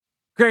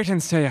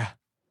Greetings to you.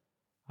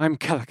 I'm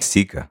Kellic.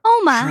 Seeker.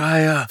 Oma.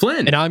 Shreya.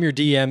 Flynn. And I'm your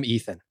DM,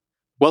 Ethan.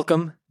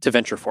 Welcome to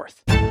Venture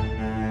Forth.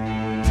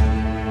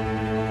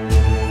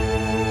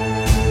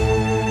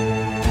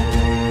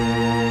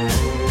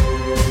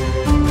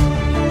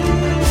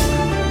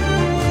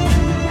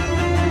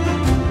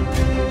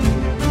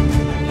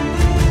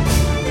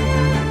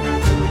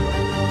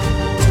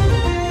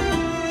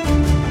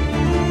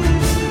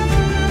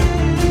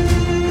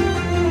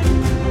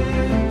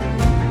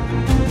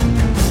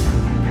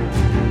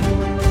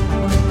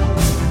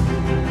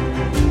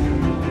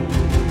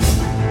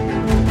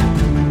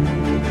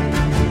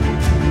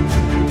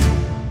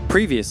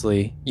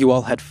 Previously, you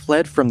all had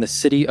fled from the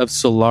city of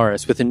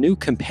Solaris with a new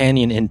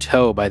companion in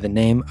tow by the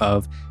name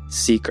of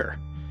Seeker.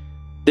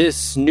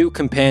 This new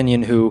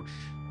companion who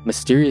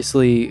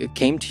mysteriously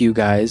came to you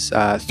guys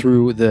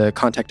through the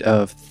contact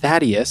of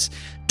Thaddeus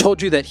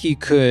told you that he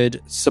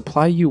could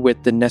supply you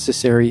with the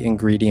necessary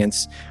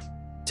ingredients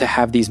to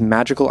have these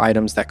magical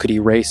items that could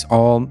erase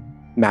all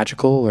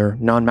magical or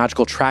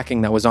non-magical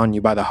tracking that was on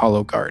you by the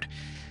Hollow Guard.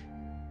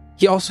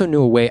 He also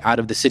knew a way out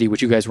of the city,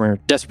 which you guys were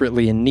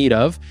desperately in need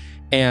of,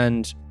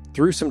 and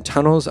through some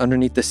tunnels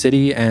underneath the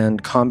city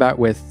and combat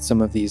with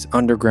some of these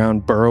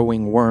underground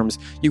burrowing worms,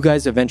 you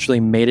guys eventually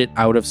made it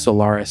out of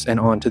Solaris and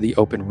onto the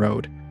open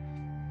road.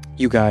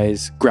 You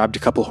guys grabbed a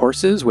couple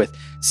horses, with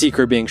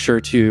Seeker being sure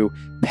to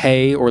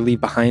pay or leave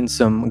behind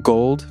some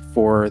gold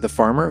for the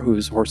farmer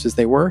whose horses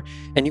they were,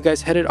 and you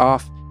guys headed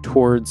off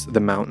towards the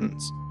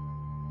mountains.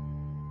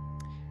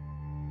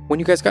 When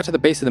you guys got to the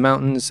base of the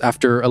mountains,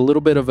 after a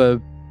little bit of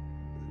a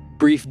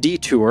brief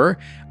detour,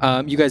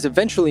 you guys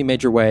eventually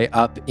made your way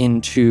up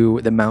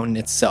into the mountain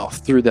itself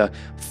through the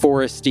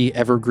foresty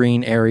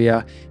evergreen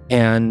area,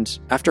 and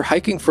after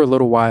hiking for a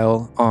little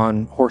while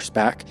on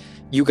horseback,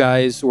 you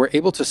guys were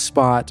able to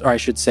spot, or I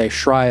should say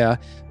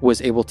Shreya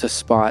was able to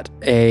spot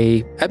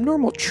a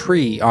abnormal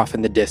tree off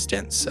in the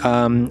distance,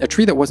 a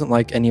tree that wasn't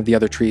like any of the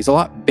other trees, a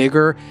lot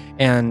bigger,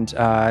 and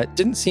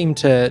didn't seem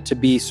to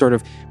be sort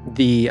of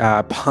the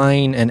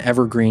pine and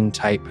evergreen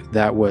type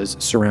that was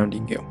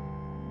surrounding you.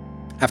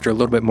 After a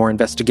little bit more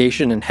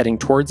investigation and heading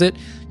towards it,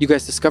 you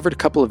guys discovered a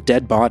couple of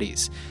dead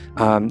bodies,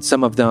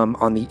 some of them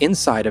on the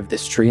inside of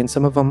this tree and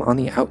some of them on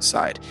the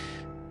outside.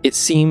 It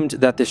seemed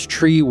that this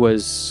tree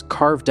was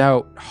carved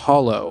out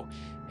hollow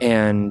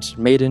and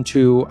made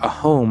into a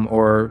home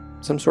or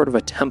some sort of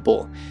a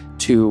temple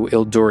to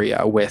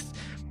Ilduria, with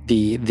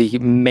the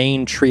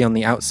main tree on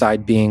the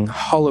outside being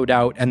hollowed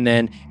out and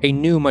then a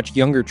new, much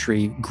younger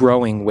tree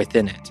growing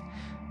within it.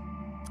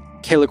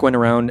 Kellic went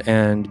around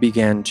and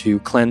began to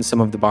cleanse some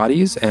of the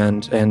bodies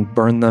and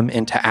burn them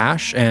into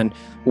ash, and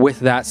with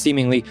that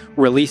seemingly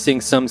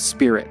releasing some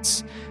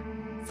spirits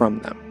from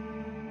them.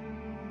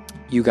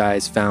 You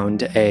guys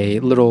found a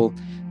little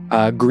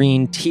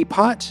green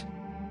teapot,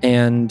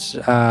 and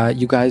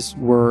you guys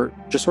were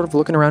just sort of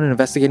looking around and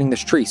investigating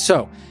this tree.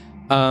 So,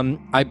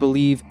 I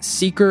believe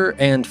Seeker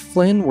and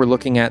Flynn were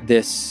looking at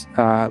this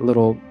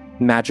little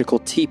magical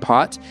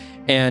teapot,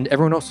 and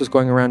everyone else was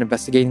going around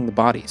investigating the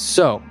bodies.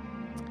 So,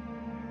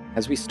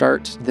 as we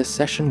start this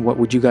session, what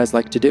would you guys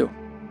like to do?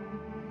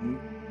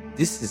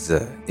 This is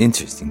an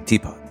interesting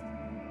teapot.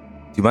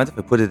 Do you mind if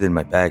I put it in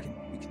my bag and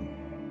we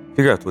can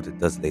figure out what it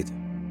does later?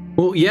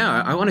 Well,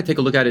 yeah, I want to take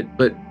a look at it,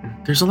 but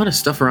there's a lot of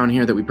stuff around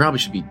here that we probably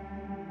should be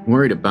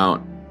worried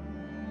about.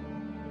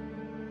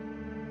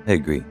 I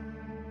agree.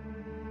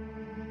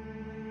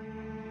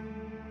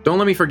 Don't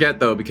let me forget,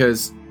 though,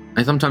 because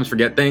I sometimes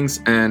forget things,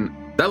 and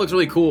that looks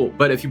really cool,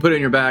 but if you put it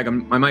in your bag,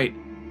 I might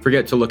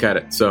forget to look at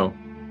it, so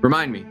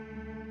remind me.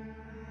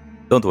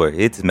 Don't worry,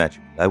 it is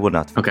magic. I will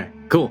not forget. Okay,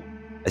 cool.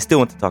 I still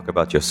want to talk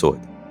about your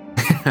sword.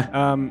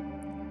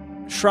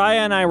 Shreya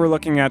and I were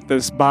looking at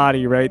this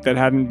body, right, that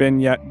hadn't been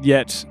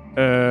yet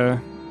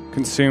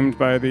consumed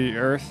by the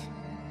earth.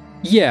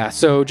 Yeah,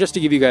 so just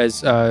to give you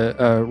guys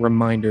a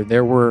reminder,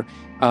 there were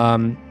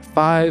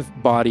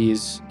 5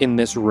 bodies in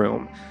this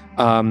room.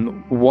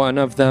 One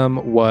of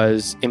them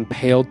was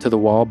impaled to the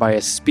wall by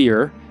a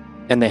spear,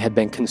 and they had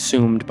been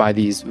consumed by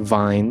these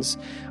vines.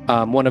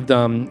 One of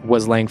them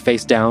was laying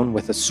face down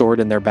with a sword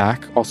in their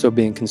back, also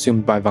being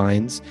consumed by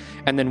vines.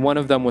 And then one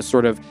of them was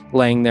sort of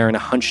laying there in a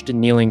hunched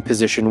and kneeling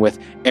position with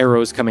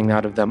arrows coming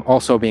out of them,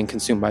 also being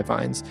consumed by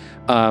vines.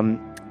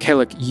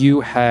 Kellic,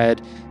 you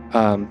had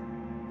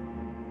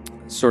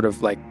sort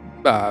of like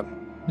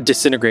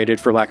disintegrated,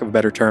 for lack of a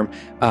better term,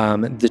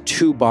 the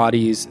 2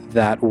 bodies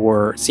that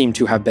seemed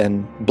to have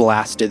been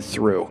blasted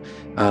through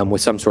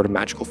with some sort of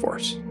magical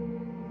force.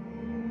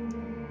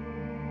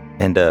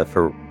 And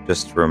for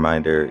just a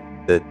reminder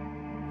that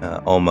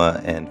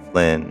Oma and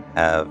Flynn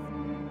have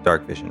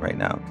dark vision right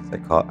now,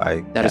 because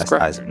I That is cast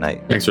correct. Eyes of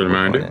Night. Thanks for the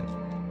reminder.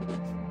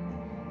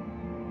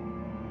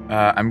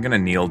 I'm going to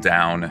kneel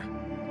down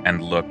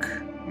and look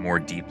more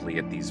deeply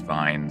at these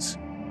vines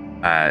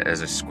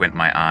as I squint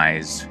my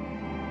eyes,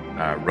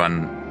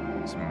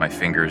 run some of my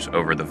fingers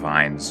over the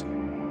vines,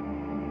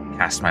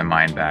 cast my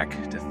mind back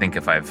to think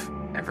if I've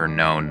ever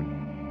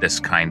known this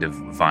kind of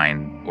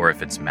vine, or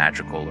if it's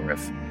magical, or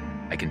if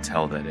I can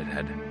tell that it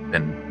had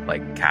been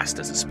like cast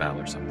as a spell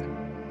or something.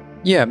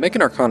 Yeah, make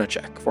an Arcana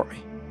check for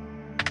me.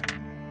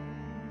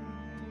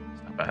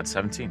 It's not bad.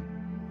 17.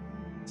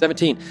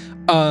 17.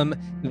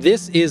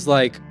 This is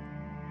like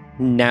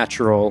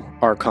natural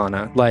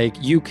arcana. Like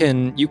you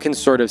can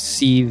sort of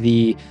see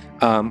the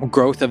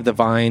growth of the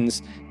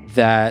vines.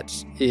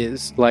 That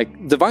is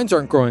like the vines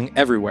aren't growing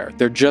everywhere.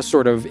 They're just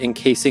sort of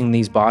encasing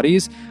these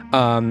bodies.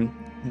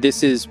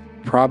 This is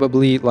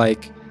probably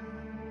like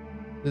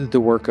the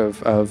work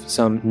of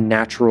some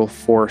natural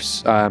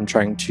force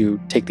trying to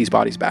take these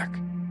bodies back.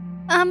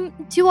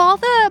 Do all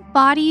the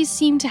bodies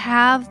seem to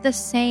have the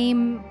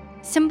same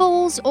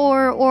symbols,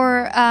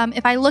 or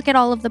if I look at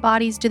all of the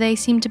bodies, do they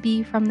seem to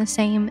be from the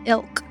same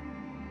ilk?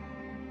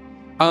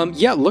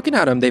 Yeah, looking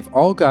at them, they've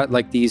all got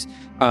like these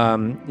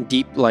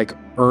deep, like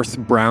earth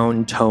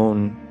brown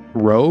tone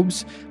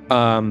robes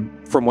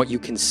from what you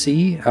can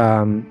see.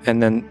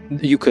 And then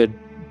you could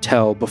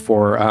tell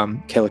before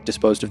Kalik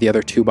disposed of the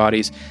other two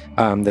bodies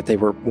that they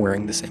were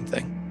wearing the same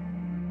thing.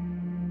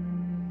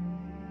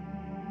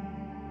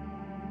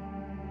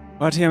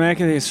 What do you make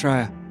of these,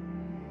 Shreya?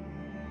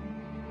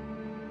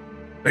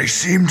 They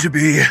seem to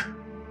be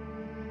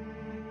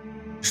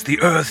just the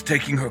earth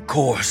taking her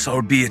course,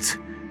 albeit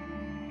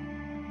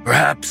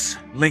perhaps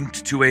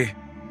linked to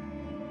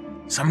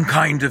some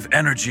kind of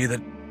energy that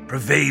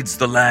pervades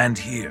the land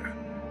here.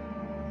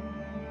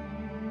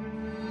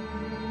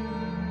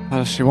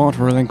 Well, she won't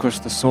relinquish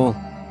the soul.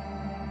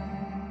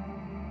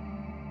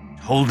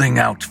 Holding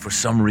out for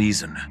some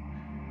reason.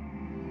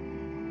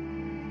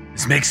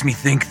 This makes me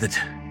think that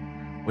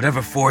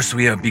whatever force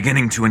we are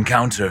beginning to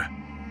encounter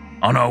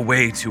on our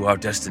way to our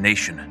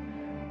destination,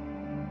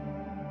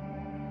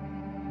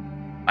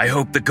 I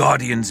hope the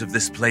guardians of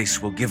this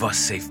place will give us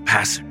safe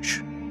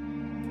passage.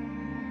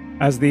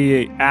 As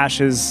the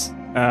ashes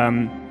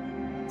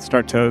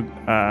start to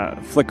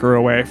flicker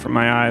away from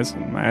my eyes,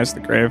 and my eyes to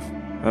the grave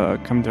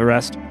come to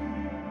rest,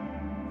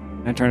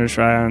 I turn to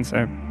Shreya and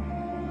say,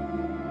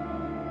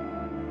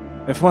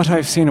 if what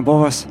I've seen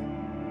above us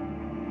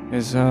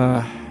is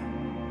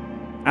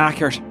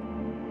accurate,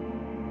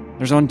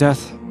 there's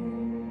undeath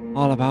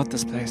all about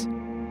this place.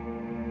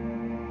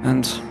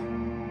 And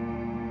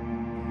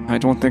I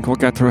don't think we'll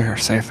get through here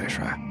safely,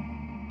 Shreya.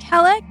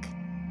 Kalik,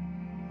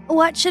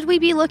 what should we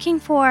be looking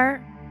for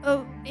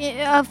from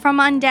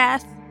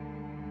undeath?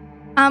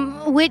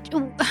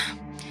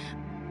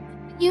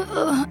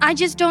 I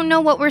just don't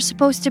know what we're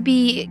supposed to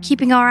be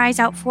keeping our eyes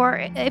out for.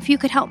 If you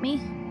could help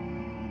me.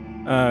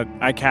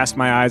 I cast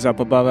my eyes up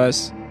above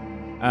us.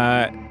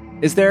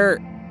 Is there...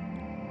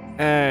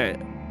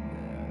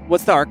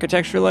 what's the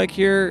architecture like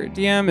here,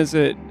 DM? Is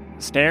it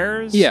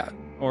stairs? Yeah.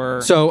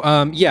 Or... So,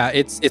 yeah,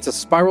 it's a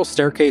spiral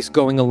staircase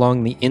going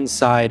along the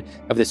inside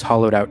of this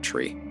hollowed out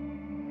tree.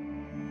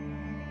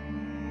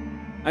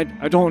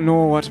 I don't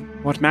know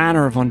what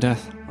manner of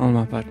undeath,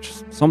 Alma, but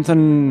just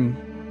something...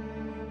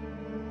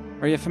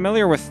 Are you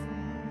familiar with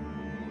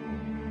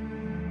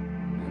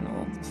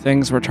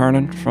things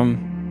returning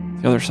from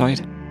the other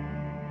side?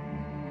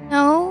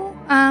 No,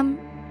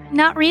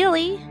 not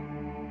really.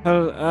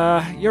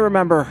 Well, you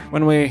remember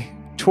when we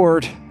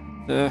toured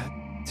the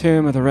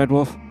tomb of the Red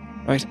Wolf,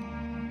 right?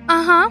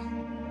 Uh-huh.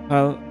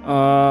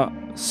 Well,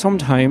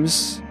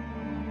 sometimes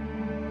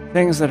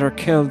things that are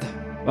killed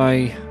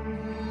by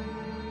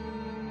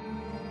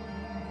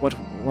what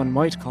one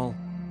might call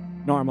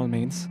normal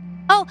means.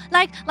 Oh,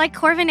 like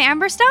Corvin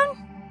Amberstone?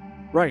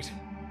 Right.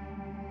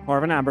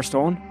 Corvin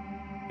Amberstone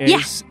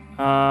is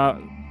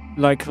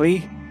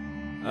likely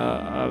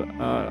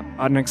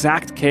an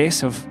exact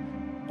case of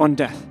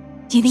undeath.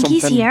 Do you think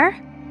he's Something- here?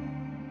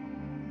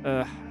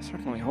 I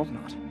certainly hope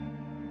not.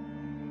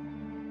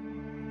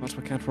 But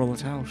we can't rule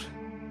it out.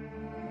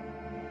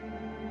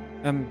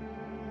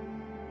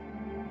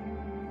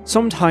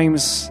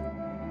 Sometimes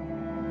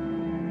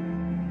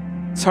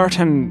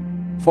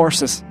certain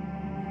forces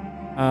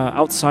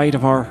outside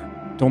of our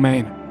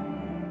domain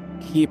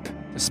keep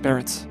the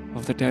spirits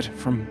of the dead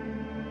from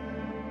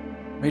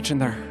reaching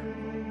their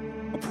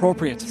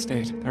appropriate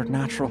state, their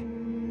natural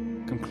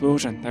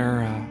conclusion.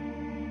 Their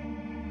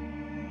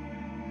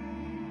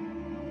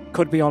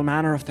could be all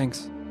manner of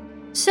things.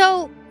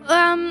 So,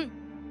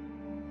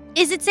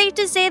 is it safe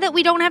to say that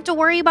we don't have to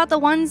worry about the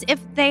ones if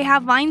they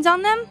have vines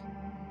on them?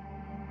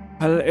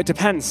 Well, it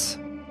depends.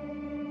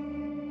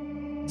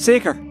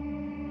 Seeker,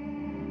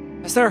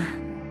 is there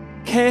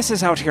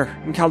cases out here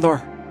in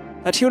Kaldor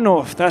that you know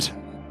of that,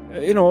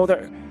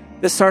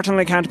 this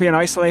certainly can't be an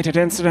isolated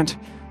incident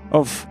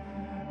of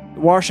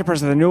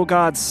worshippers of the new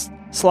gods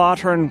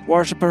slaughtering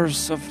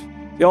worshippers of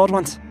the old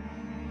ones?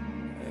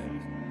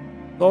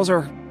 Those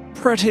are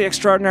pretty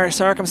extraordinary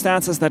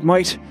circumstances that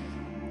might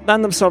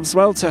lend themselves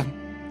well to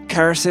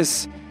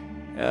curses,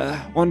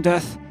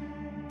 undeath,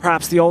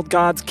 perhaps the old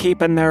gods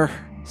keeping their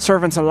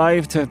servants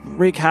alive to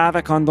wreak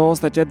havoc on those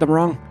that did them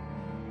wrong.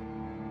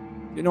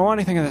 Do you know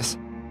anything of this?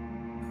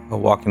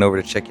 Walking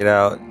over to check it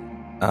out.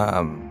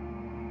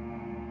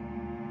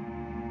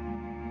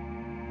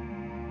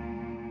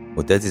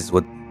 Well, that is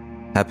what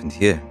happened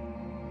here.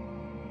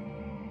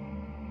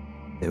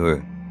 They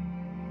were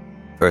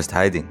First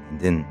hiding and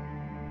then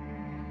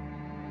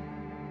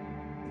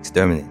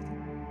exterminated.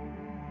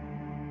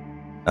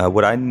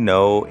 Would I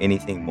know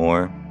anything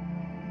more,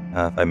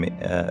 if I may,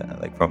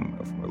 like from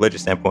a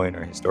religious standpoint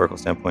or a historical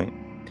standpoint?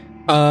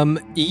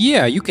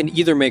 Yeah, you can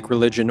either make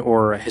religion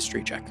or a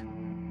history check.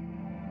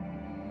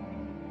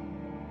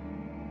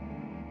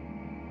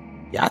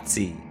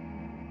 Yahtzee.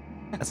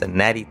 That's a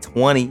natty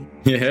 20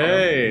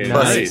 Hey,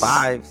 plus nice.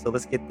 5, so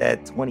let's get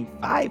that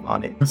 25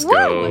 on it. Let's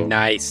go.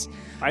 Nice.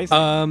 I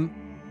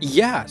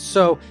Yeah,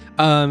 so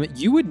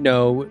you would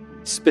know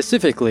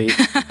specifically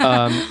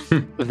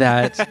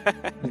that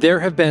there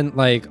have been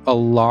like a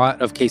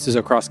lot of cases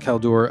across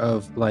Kaldor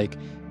of like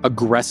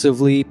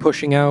aggressively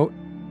pushing out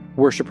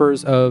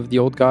worshippers of the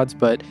old gods,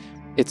 but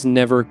it's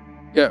never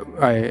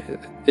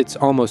it's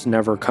almost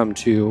never come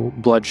to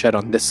bloodshed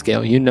on this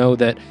scale. You know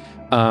that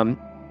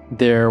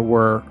there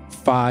were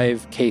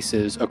 5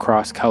 cases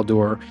across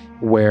Kaldor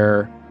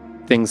where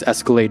things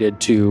escalated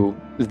to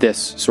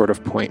this sort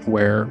of point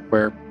where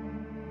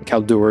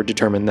Kaldor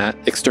determined that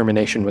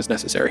extermination was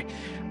necessary.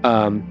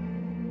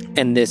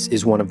 And this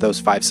is one of those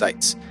 5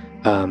 sites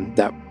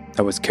that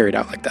was carried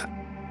out like that.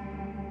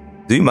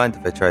 Do you mind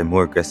if I try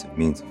more aggressive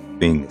means of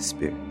freeing this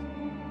spirit?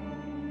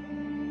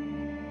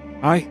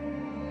 I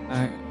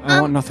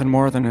want nothing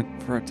more than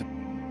for it to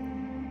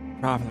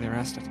properly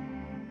arrest it.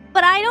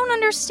 But I don't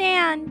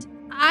understand.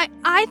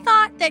 I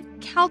thought that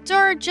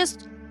Kaldor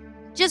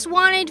just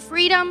wanted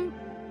freedom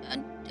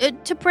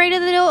to pray to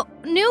the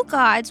new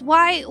gods.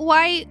 Why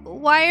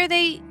are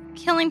they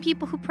killing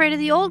people who pray to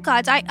the old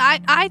gods?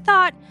 I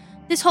thought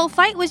this whole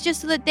fight was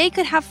just so that they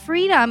could have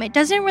freedom. It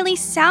doesn't really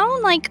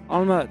sound like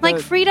Alma,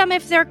 freedom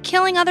if they're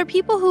killing other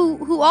people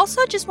who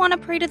also just want to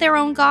pray to their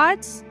own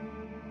gods.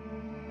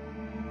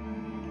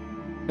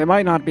 they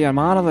might not be a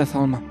monolith,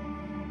 Alma.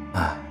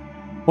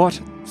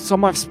 But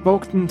some I've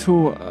spoken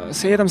to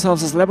see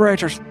themselves as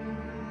liberators.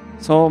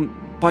 So,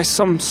 by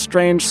some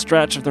strange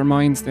stretch of their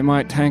minds, they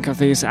might think of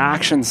these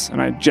actions,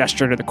 and I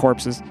gesture to the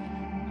corpses,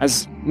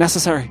 as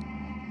necessary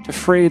to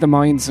free the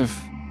minds of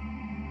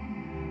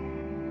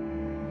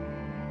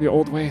the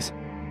old ways.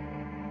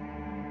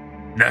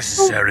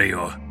 Necessary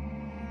or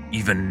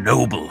even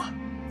noble,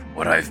 from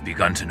what I've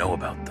begun to know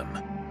about them.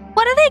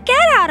 What do they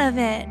get out of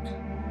it?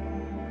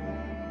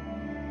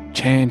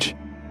 Change.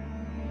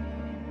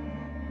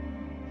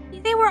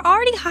 They were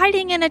already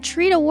hiding in a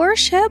tree to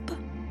worship.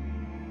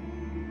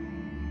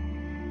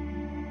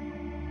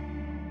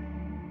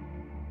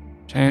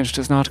 Change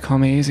does not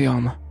come easy,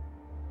 Alma.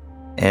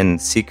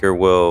 And Seeker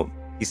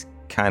he's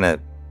kind of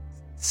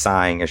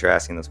sighing as you're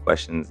asking those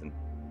questions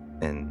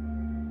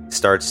and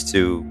starts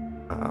to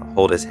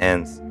hold his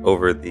hands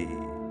over the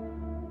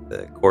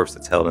corpse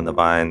that's held in the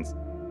vines.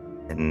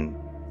 And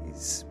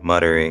he's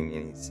muttering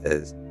and he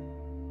says,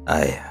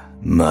 Ay,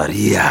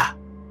 Maria.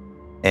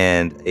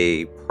 And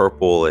a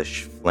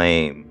purplish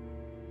flame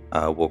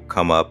will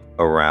come up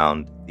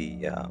around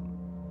the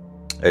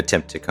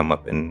attempt to come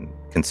up and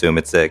consume.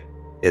 It's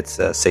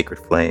a sacred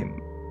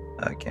flame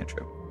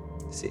cantrip.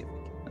 See if we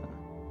can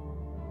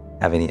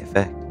have any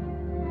effect.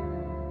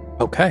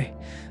 Okay.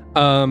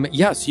 So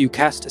you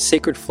cast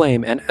Sacred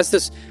Flame, and as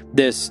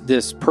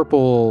this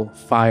purple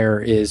fire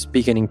is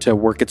beginning to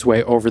work its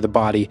way over the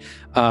body,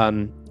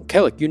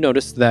 Kalik, you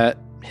notice that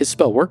his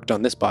spell worked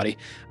on this body.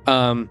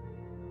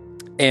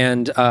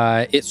 And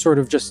it sort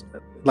of just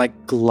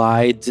like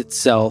glides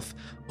itself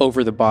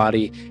over the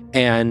body,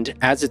 and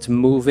as it's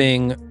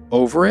moving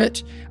over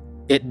it,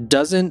 it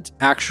doesn't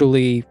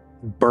actually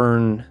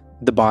burn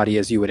the body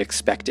as you would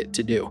expect it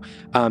to do.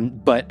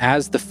 But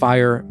as the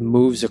fire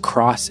moves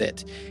across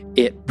it,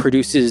 it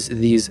produces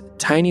these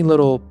tiny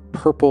little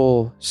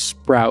purple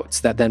sprouts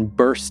that then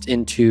burst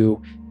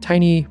into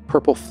tiny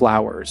purple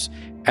flowers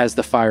as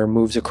the fire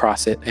moves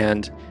across it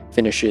and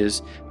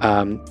finishes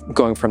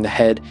going from the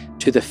head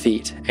to the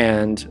feet.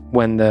 And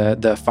when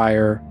the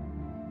fire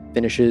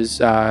finishes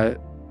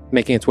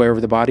making its way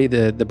over the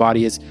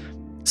body is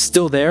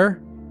still there,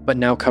 but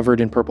now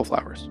covered in purple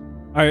flowers.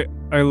 I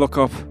look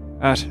up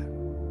at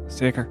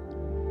Seeker.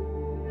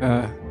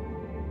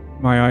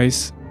 My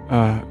eyes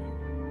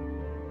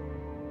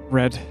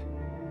red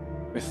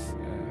with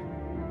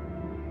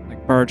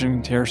like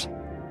burgeoning tears.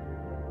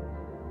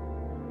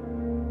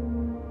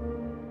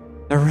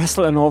 They're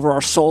wrestling over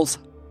our souls.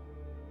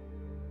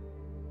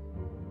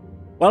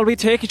 While we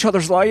take each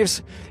other's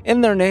lives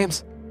in their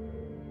names.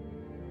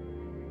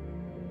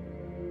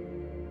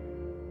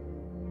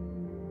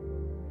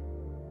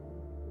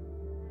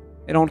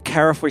 They don't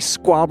care if we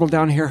squabble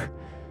down here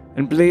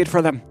and bleed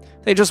for them.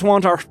 They just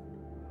want our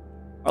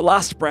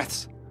last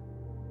breaths.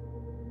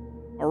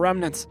 Our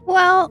remnants.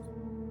 Well,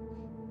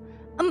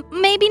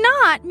 maybe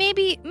not.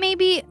 Maybe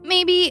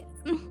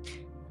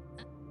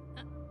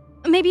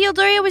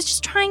Eldoria was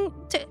just trying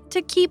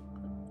to keep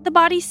the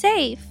body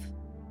safe.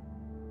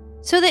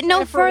 So that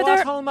no further...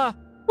 What, Hulma?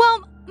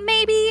 Well,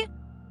 maybe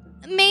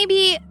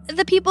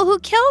the people who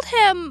killed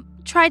him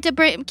tried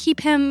to keep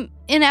him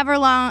in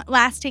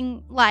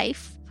everlasting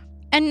life.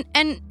 And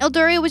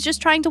Eldoria was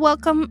just trying to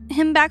welcome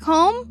him back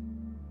home?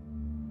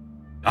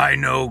 I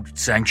know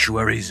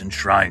sanctuaries and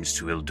shrines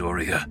to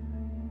Ildoria.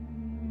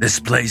 This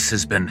place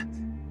has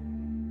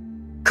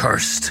been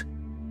cursed,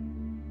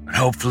 but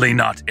hopefully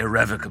not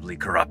irrevocably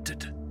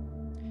corrupted.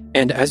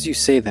 And as you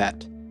say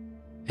that,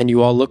 and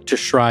you all look to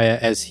Shreya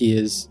as he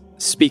is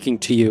speaking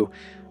to you,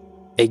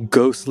 a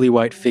ghostly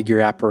white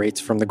figure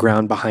apparates from the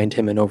ground behind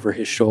him and over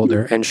his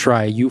shoulder. And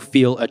Shreya, you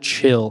feel a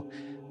chill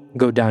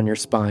go down your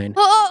spine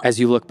as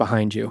you look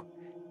behind you.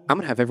 I'm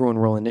going to have everyone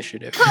roll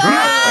initiative.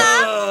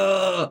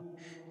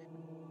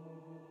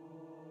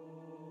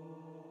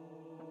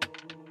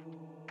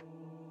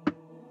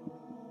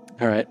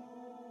 All right.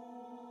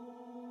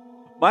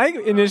 My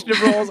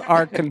initiative rolls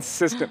are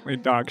consistently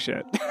dog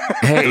shit.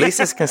 At least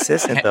it's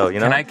consistent, though, you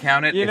know? Can I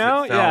count it You if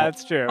know? it fell Yeah,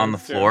 it's true. on the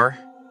It's true. floor?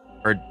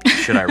 Or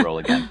should I roll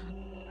again?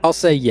 I'll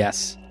say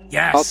yes.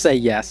 Yes. I'll say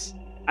yes.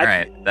 All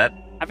right, that...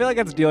 I feel like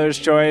it's dealer's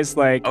choice.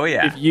 Like, Oh,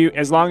 yeah. if you,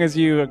 as long as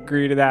you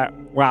agree to that,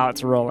 wow,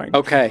 it's rolling.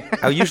 Okay.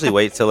 I'll usually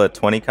wait till a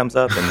 20 comes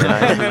up, and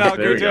then And then I'll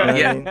There agree we to go. it.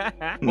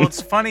 Yeah. Well,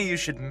 it's funny you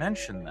should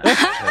mention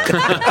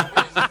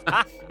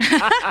that.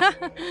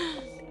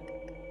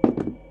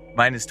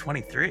 Mine is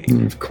 23.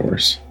 Of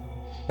course.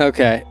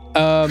 Okay.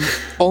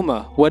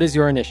 Olma, what is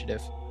your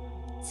initiative?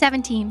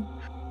 17.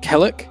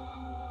 Kellic,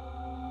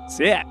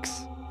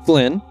 6.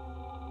 Flynn,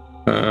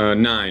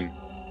 9.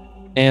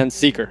 and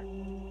Seeker.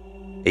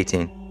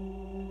 18.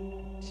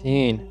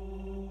 18.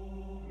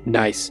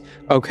 Nice.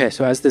 Okay,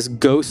 so as this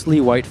ghostly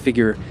white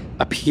figure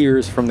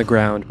appears from the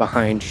ground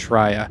behind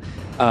Shreya,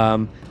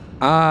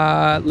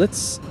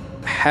 let's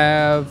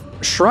have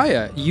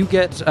Shreya. You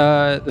get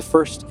the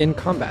first in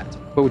combat.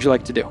 What would you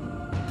like to do?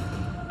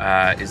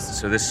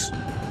 So this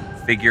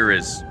figure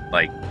is,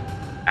 like,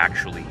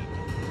 actually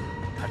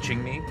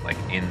touching me? Like,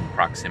 in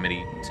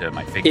proximity to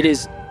my figure? It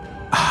is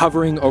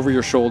hovering over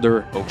your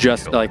shoulder, Over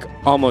just your shoulder. like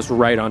almost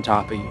right on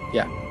top of you.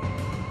 Yeah.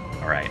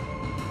 All right.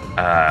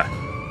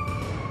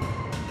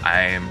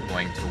 I am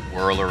going to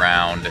whirl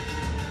around.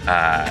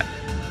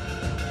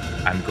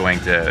 I'm going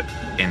to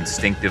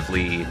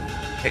instinctively,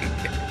 I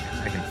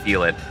can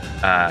feel it,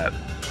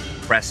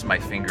 press my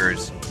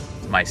fingers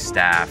to my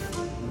staff,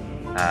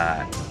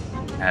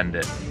 and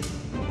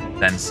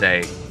then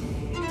say,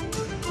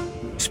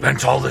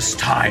 Spent all this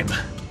time.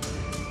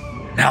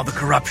 Now the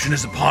corruption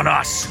is upon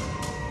us.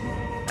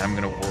 and I'm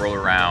going to whirl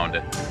around,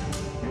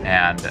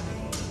 and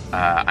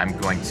I'm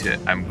going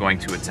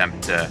to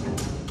attempt to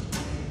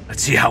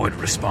Let's see how it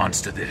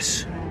responds to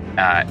this.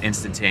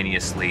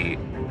 instantaneously.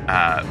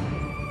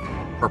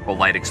 Purple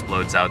light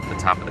explodes out the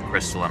top of the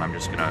crystal, and I'm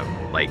just gonna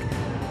like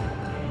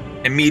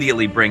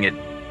immediately bring it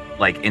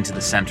like into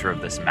the center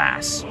of this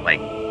mass, like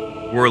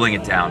whirling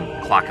it down,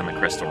 clocking the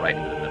crystal right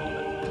into the middle of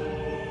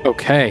it.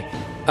 Okay.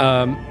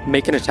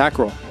 Make an attack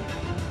roll.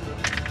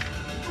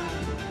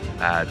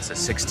 It's a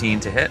 16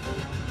 to hit.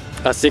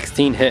 A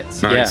 16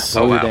 hits. Nice.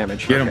 Yeah, roll Oh, your wow.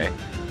 damage. Get him. Okay.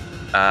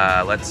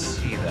 Let's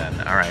see then.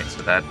 All right,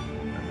 so that's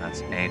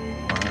 8.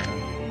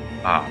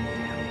 Damn.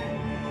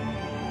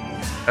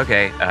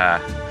 Okay.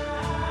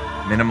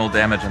 Minimal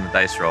damage on the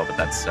dice roll, but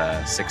that's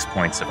 6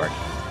 points of arcane.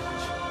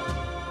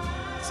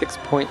 6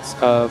 points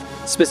of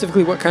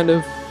specifically what kind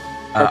of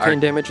arcane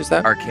damage is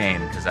that? Arcane,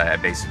 because I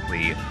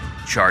basically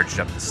charged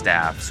up the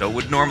staff. So it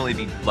would normally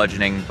be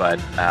bludgeoning, but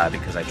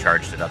because I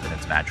charged it up and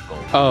it's magical.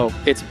 Oh,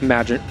 it's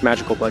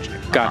magical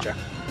bludgeoning. Gotcha.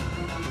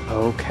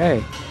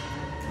 Okay.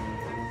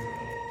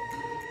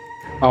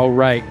 All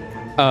right.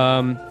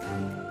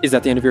 Is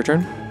that the end of your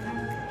turn?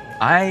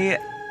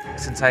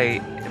 Since I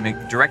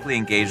am directly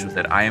engaged with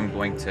it, I am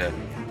going to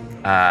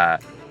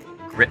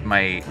grit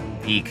my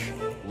beak,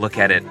 look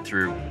at it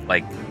through,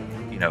 like,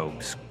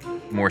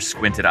 more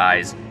squinted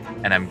eyes,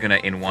 and I'm gonna,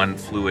 in one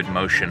fluid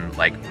motion,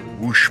 like,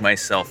 whoosh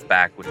myself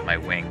back with my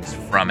wings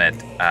from it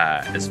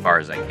as far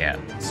as I can.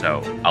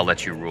 So I'll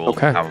let you rule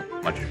Okay. how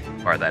much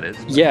far that is.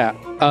 Yeah.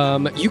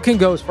 You can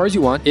go as far as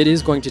you want. It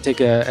is going to take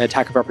an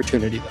attack of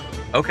opportunity,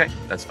 though, Okay,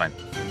 that's fine.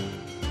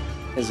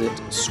 as it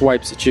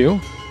swipes at you.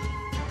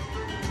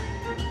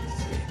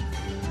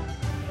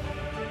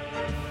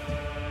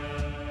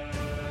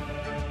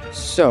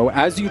 So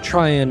as you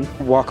try and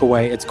walk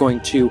away, it's going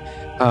to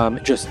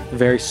just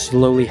very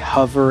slowly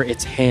hover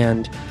its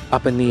hand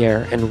up in the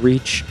air and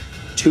reach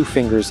 2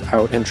 fingers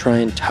out and try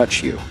and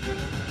touch you.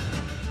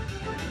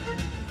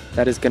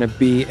 That is going to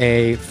be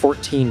a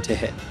 14 to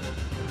hit.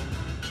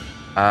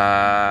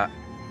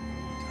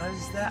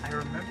 Does that? I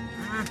remember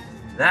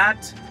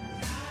that.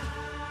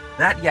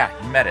 Yeah,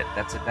 you met it.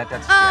 That's it. That's Oh,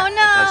 yeah,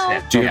 that no.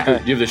 does hit. Do you, Yeah. have,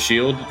 do you have the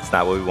shield? That's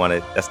not what we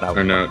wanted. That's not what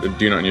Or we no? wanted.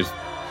 Do you not use?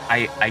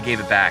 I gave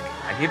it back.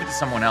 I gave it to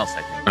someone else,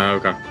 I think. Oh,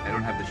 okay. I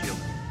don't have the shield.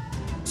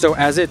 So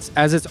as its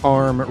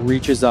arm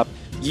reaches up,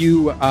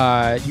 you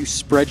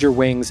spread your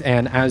wings,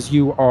 and as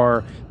you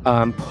are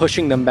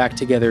pushing them back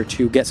together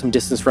to get some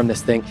distance from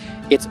this thing,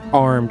 its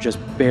arm just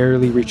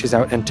barely reaches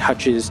out and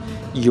touches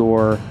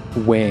your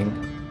wing.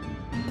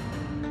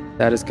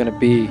 That is going to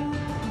be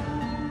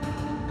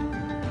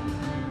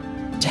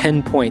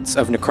 10 points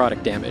of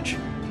necrotic damage.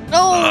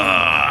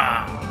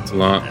 Oh, It's a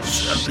lot. That's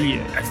something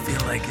I feel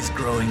like is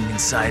growing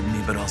inside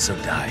me, but also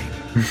dying.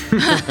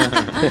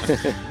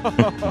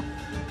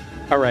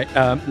 All right.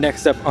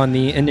 Next up on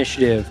the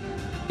initiative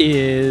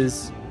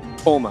is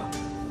Olma.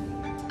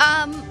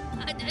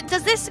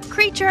 Does this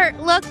creature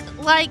look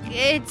like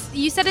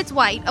you said it's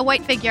white, a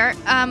white figure.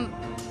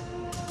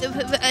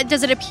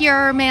 Does it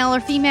appear male or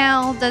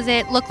female? Does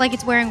it look like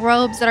it's wearing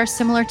robes that are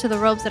similar to the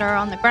robes that are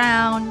on the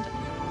ground?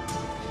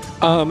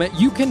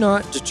 You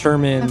cannot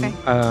determine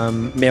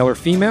male or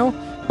female,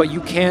 but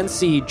you can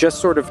see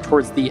just sort of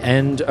towards the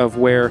end of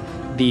where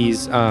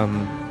these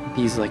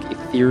like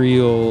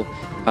ethereal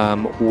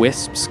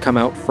wisps come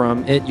out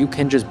from it. You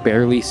can just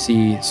barely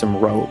see some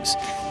robes,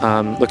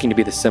 looking to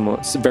be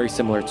very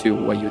similar to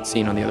what you had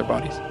seen on the other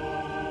bodies.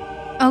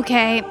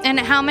 Okay, and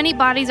how many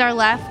bodies are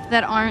left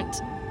that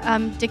aren't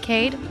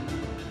decayed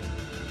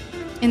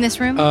in this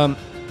room?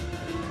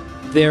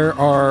 There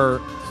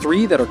are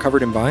 3 that are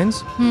covered in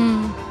vines.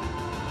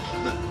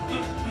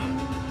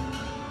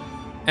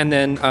 And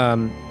then,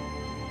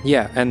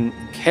 and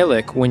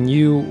Kalik, when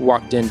you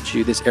walked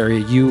into this area,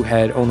 you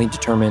had only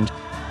determined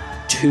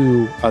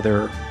 2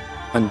 other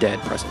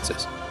undead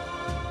presences.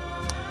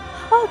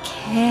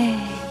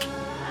 Okay.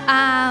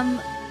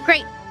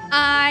 Great.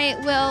 I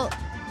will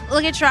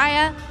look at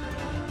Shreya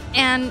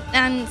and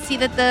see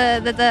that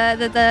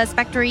the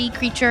spectre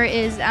creature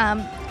is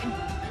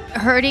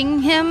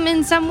hurting him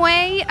in some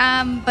way,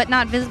 but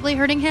not visibly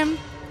hurting him.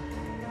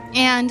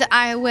 And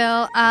I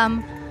will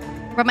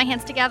rub my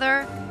hands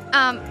together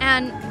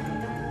and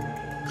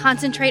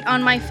concentrate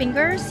on my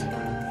fingers,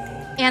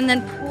 and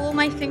then pull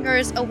my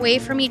fingers away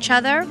from each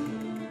other.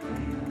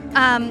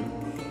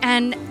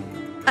 And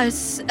a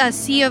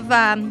sea of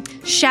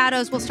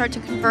shadows will start to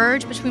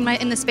converge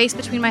in the space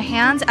between my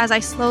hands as I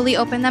slowly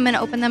open them and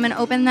open them and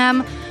open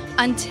them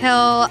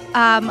until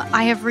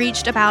I have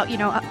reached about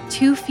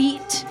 2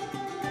 feet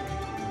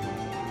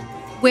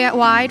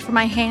wide for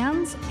my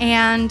hands,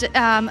 and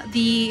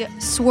the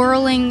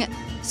swirling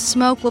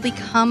smoke will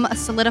become a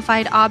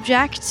solidified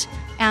object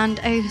and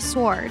a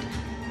sword,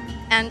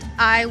 and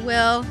I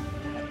will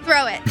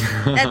throw it.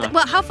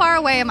 Well, how far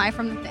away am I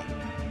from the thing?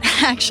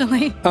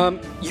 Actually,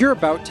 you're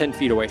about 10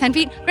 feet away. 10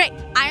 feet? Great.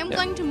 I am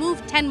going to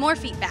move 10 more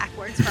feet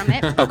backwards from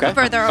it, Okay.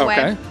 further away,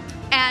 Okay.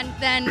 and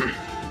then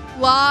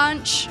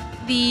launch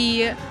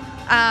the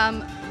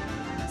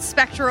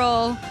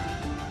spectral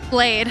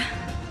blade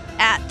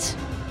at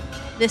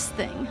this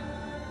thing.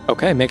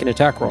 Okay, make an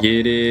attack roll.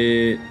 Get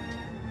it.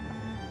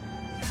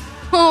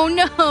 Oh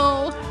no!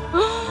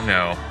 Oh,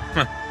 no.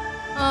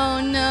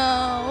 Oh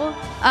no!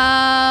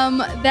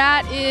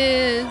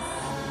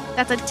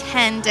 That's a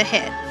 10 to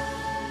hit.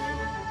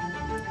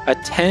 A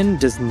 10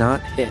 does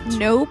not hit.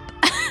 Nope.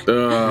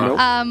 Nope.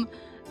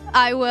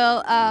 I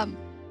will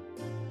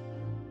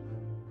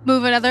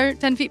move another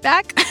 10 feet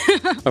back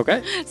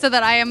Okay. so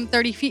that I am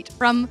 30 feet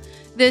from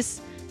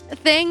this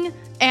thing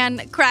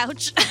and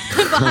crouch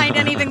behind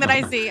anything that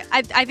I see.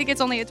 I think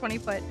it's only a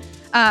 20-foot.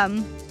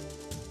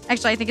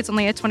 Actually, I think it's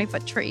only a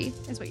 20-foot tree,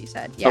 is what you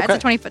said. Yeah, Okay.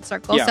 It's a 20-foot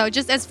circle. Yeah. So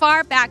just as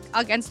far back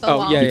against the Oh,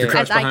 wall yeah, You yeah, can yeah.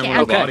 crouch as I behind can.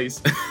 one of the Okay.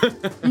 bodies.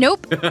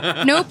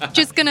 Nope.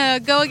 Just gonna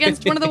go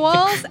against one of the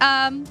walls.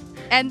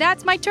 And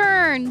that's my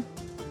turn.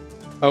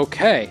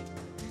 Okay.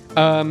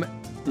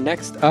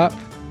 Next up,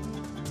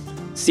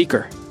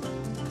 Seeker.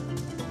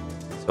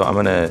 So I'm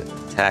gonna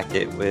attack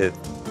it with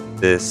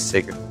this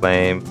Sacred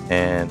Flame,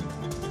 and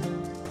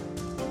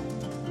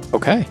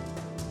Okay.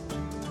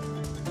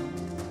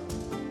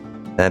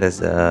 that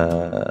is what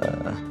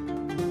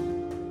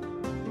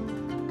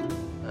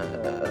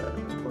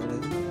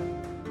is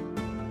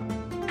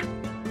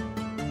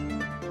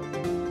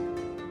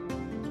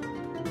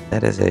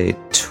that? Is a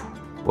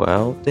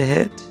 12 to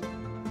hit.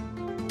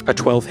 A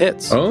 12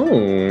 hits.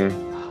 Oh.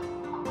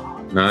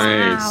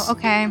 Nice. Wow.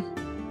 Okay.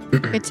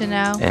 Good to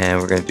know. And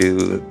we're gonna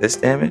do this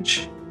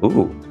damage.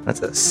 Ooh,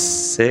 that's a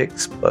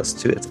 6 plus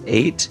 2. That's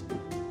 8.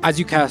 As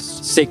you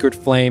cast Sacred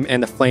Flame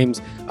and the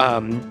flames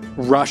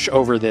rush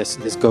over this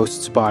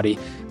ghost's body,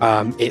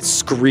 it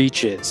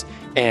screeches,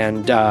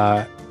 and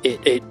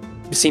it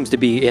seems to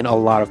be in a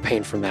lot of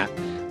pain from that.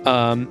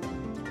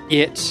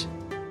 It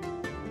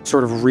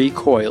sort of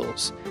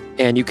recoils,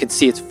 and you can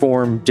see its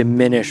form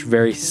diminish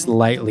very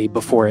slightly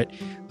before it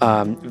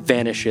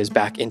vanishes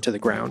back into the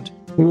ground.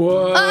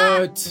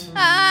 What?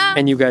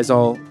 And you guys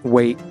all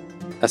wait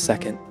a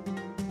second,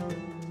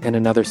 and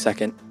another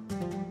second,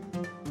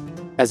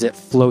 as it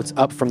floats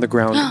up from the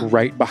ground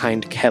right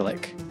behind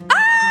Kellic.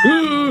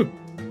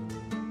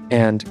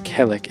 And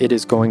Kellic, it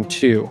is going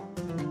to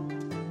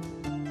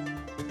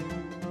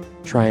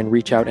try and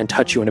reach out and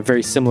touch you in a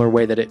very similar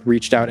way that it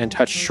reached out and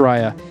touched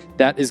Shreya.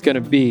 That is going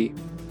to be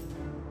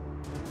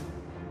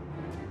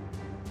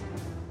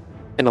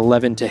an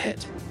 11 to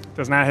hit.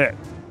 Does not hit.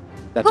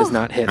 That does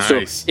not hit.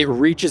 Nice. So it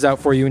reaches out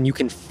for you, and you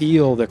can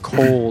feel the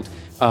cold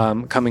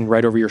coming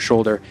right over your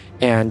shoulder,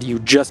 and you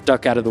just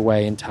duck out of the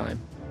way in time.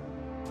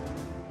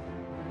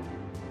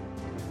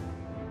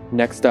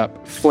 Next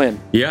up, Flynn.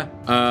 Yeah.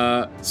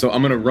 So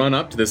I'm gonna run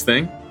up to this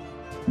thing,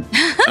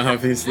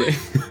 obviously,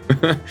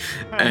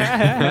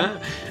 and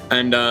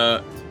I'm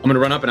gonna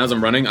run up. And as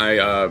I'm running,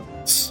 I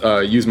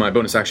use my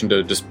bonus action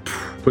to just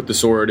put the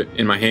sword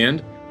in my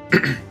hand,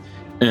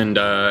 And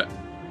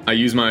I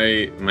use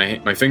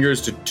my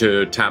fingers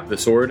to tap the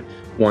sword.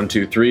 1,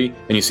 2, 3,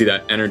 and you see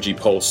that energy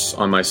pulse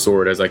on my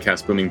sword as I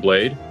cast Booming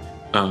Blade.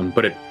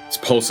 But it's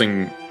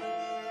pulsing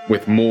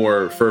with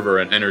more fervor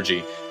and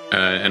energy.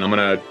 And I'm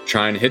gonna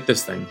try and hit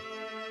this thing.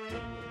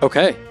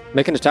 Okay,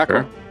 make an attack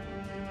roll.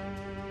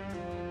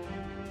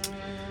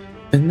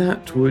 And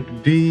that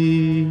would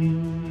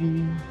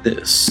be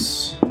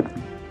this.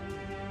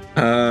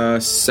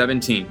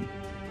 17.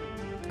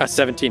 A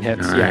 17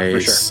 hits, Nice. yeah,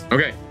 for sure.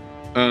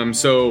 Okay.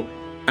 So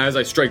as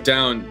I strike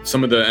down,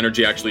 some of the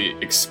energy actually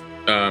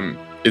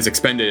is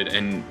expended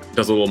and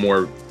does a little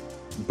more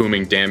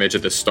booming damage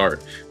at the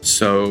start.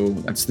 So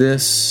that's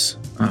this.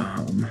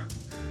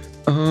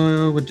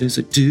 What does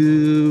it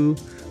do?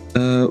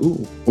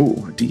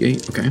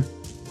 D8. Okay.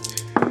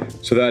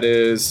 So that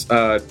is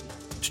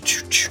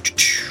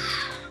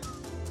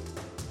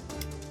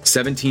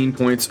 17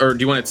 points. Or do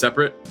you want it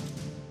separate?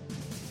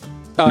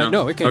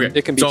 No, it can Okay.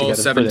 it can be it's all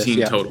together 17 for this,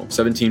 yeah. total.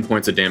 17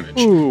 points of damage.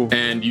 Ooh.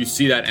 And you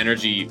see that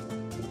energy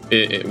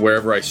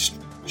wherever I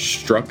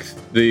struck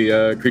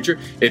the creature.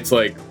 It's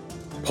like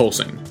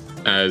pulsing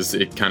as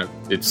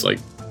it's like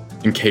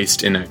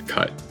encased in that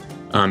cut.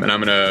 And I'm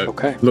gonna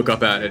look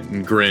up at it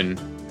and grin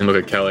and look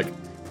at Kellic.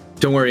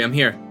 Don't worry, I'm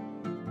here.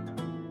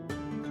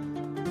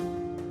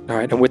 All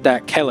right, and with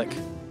that, Kellic,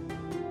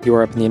 you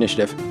are up in the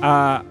initiative.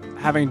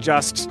 Having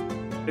just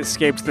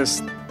escaped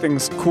this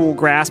thing's cool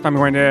grasp, I'm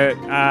going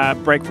to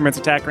break from its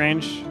attack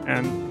range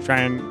and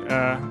try and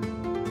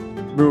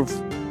move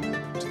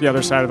to the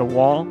other side of the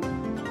wall.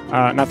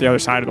 Not the other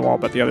side of the wall,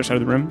 but the other side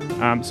of the room.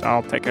 So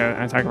I'll take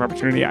an attack of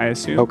opportunity, I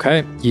assume.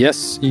 Okay,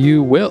 yes,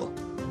 you will.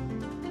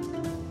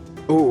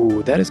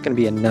 Ooh, that is going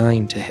to be a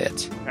 9 to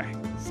hit. Okay,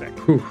 sick.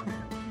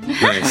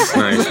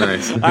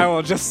 Nice. I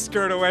will just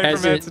skirt away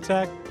As from its it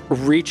attack.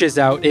 Reaches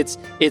out. Its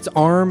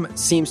arm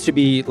seems to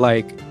be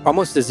like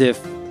almost as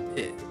if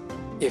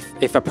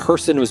a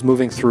person was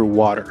moving through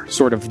water,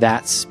 sort of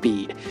that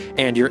speed,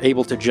 and you're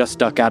able to just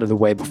duck out of the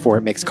way before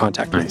it makes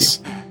contact with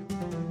you.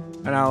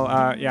 And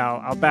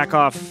I'll back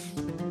off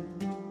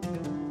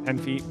 10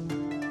 feet.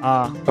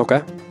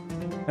 Okay.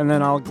 And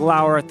then I'll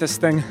glower at this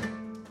thing.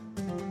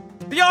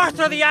 The earth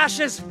or the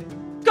ashes,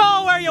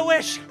 go where you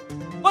wish,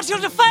 but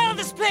you'll defile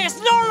this place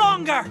no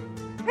longer.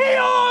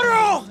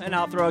 Eoru! And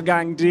I'll throw a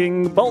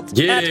gang-ding bolt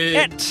at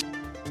it.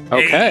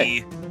 Okay.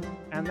 Hey.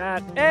 And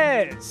that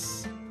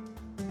is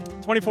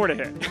 24 to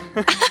hit.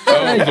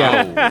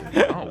 Yeah.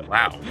 Oh,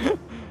 wow.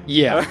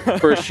 Yeah,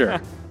 for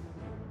sure.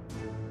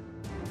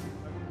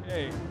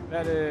 Okay,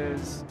 that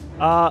is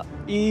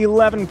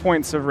 11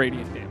 points of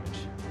radiant damage.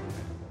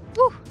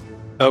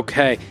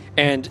 Okay,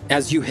 and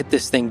as you hit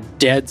this thing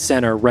dead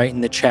center right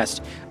in the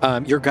chest,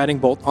 your guiding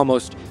bolt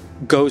almost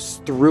goes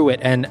through it,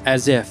 and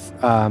as if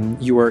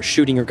you were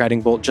shooting your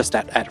guiding bolt just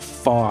at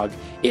fog,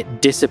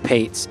 it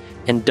dissipates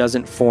and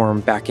doesn't form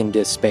back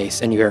into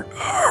space, and you hear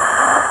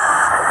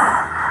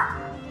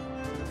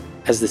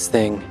as this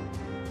thing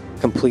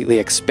completely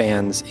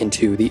expands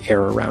into the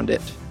air around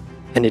it.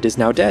 And it is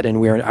now dead, and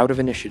we are out of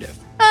initiative.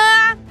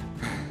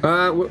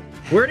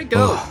 Where'd it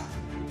go?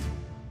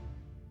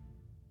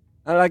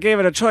 And I gave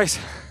it a choice,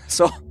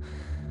 so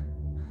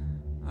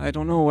I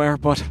don't know where,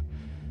 but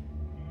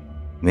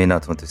May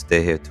not want to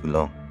stay here too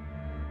long.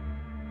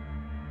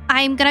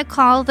 I'm gonna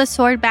call the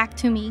sword back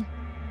to me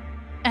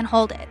and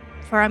hold it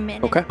for a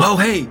minute. Okay. Oh,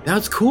 hey,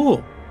 that's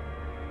cool.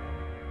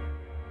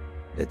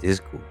 That is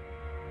cool.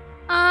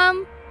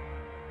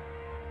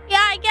 Yeah,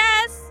 I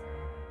guess.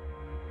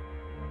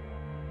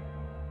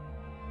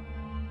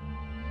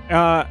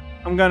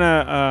 I'm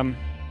gonna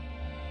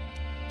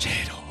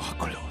Jado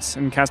Oculos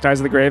and cast Eyes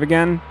of the Grave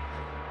again.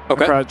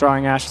 Okay.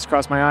 Drawing ashes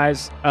across my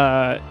eyes.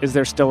 Is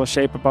there still a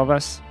shape above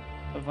us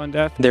of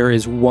undeath? There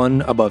is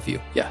one above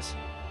you, yes.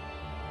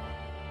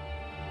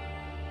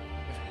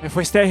 If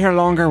we stay here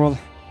longer, we'll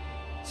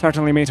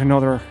certainly meet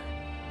another.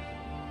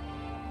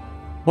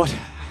 But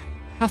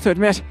I have to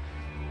admit,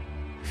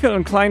 I feel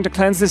inclined to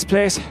cleanse this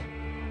place.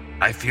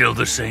 I feel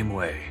the same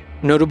way.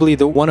 Notably,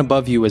 the one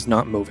above you is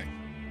not moving.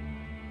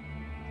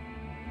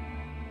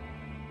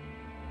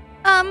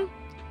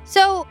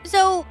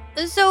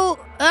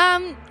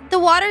 The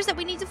waters that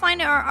we need to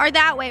find are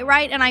that way,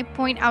 right? And I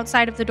point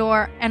outside of the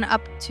door and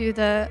up to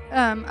the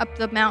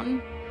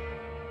mountain.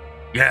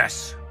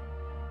 Yes.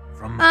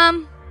 From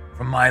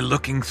my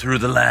looking through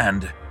the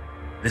land,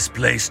 this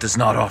place does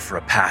not offer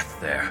a path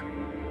there.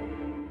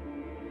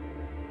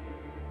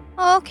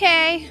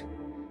 Okay.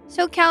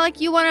 So Kellic,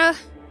 you wanna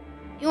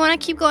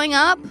keep going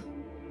up?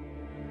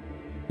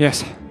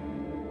 Yes.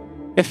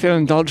 If you'll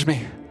indulge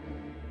me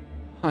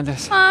on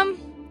this. I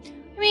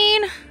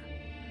mean,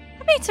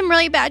 I made some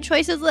really bad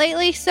choices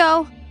lately,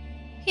 so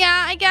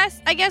yeah, I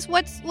guess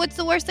what's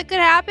the worst that could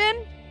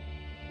happen?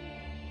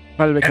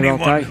 Well, we can all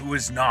die. Anyone who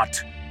is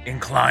not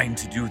inclined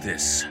to do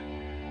this,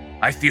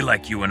 I feel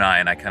like you and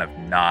I kind of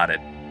nod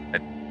at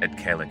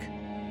Kellic.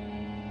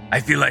 I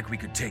feel like we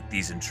could take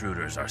these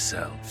intruders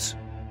ourselves.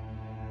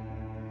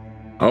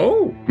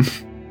 Oh.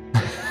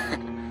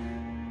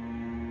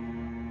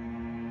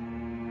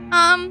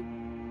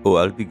 Oh,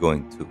 I'll be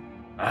going too.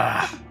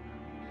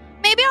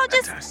 Maybe I'll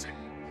just Fantastic.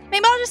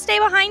 stay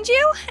behind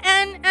you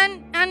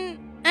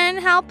and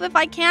help if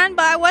I can,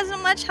 but I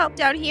wasn't much helped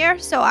out here,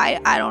 so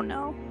I don't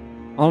know.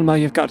 Alma,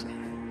 you've got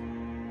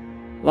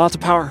lots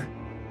of power.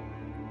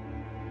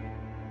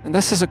 And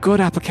this is a good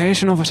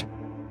application of it.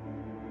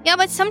 Yeah,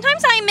 but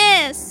sometimes I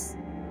miss.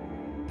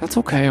 That's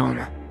okay,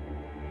 Alma.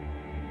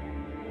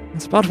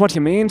 It's about what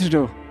you mean to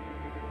do.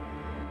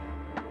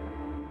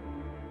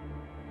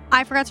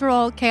 I forgot to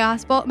roll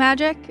chaos bolt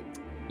magic.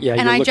 Yeah,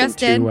 And you're I looking just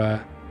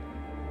to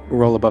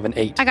roll above an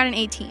 8. I got an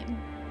 18.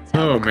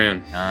 Oh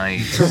man.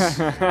 Nice.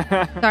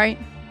 Sorry.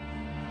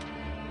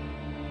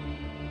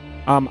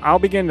 I'll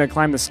begin to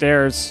climb the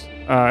stairs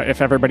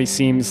if everybody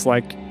seems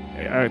like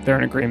they're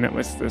in agreement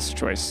with this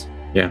choice.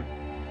 Yeah.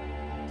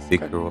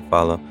 Seeker will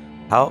follow.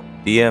 How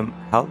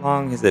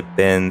long has it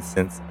been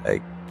since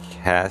I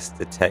cast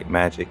Detect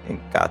Magic and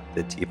got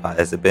the teapot?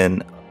 Has it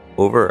been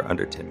over or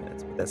under 10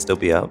 minutes? Would that still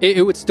be up?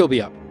 It would still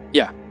be up.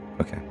 Yeah.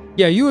 Okay.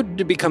 Yeah, you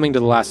would be coming to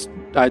the last,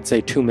 I'd say,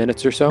 2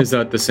 minutes or so. Is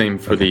that the same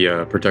for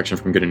the protection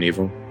from good and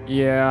evil?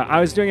 Yeah, I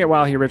was doing it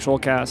while he ritual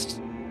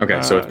cast.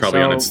 Okay, so it's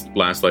probably on so- its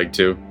last leg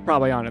too.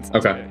 Probably on its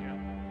Okay.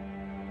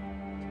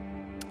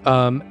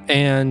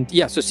 And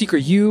yeah, so Seeker,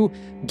 you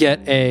get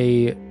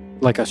a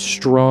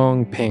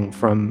strong ping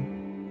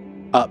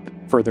from up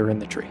further in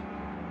the tree.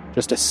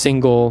 Just a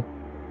single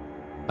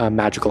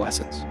magical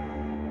essence.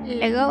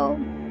 Lego.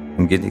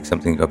 I'm getting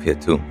something up here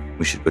too.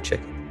 We should go check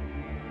it.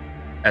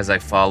 As I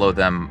follow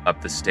them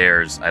up the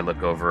stairs, I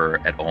look over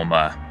at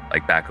Olma,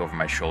 like back over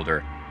my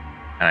shoulder,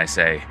 and I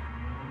say,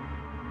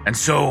 And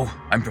so,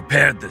 I'm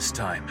prepared this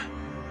time.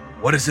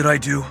 What is it I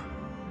do?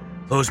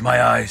 Close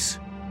my eyes.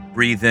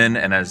 breathe in,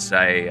 and as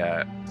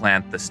I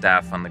plant the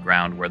staff on the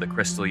ground where the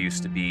crystal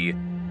used to be,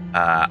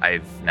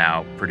 I've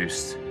now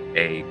produced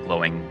a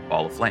glowing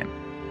ball of flame.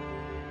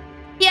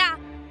 Yeah.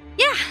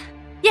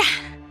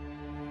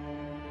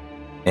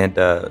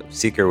 And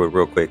Seeker would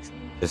real quick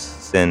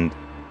just send.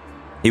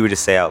 He would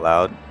just say out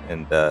loud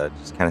and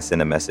just kind of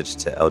send a message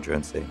to Eldra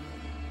and say,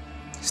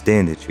 "Stay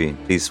in the tree.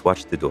 Please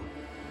watch the door.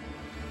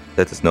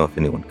 Let us know if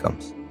anyone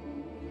comes."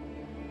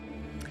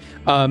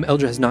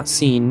 Eldra has not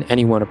seen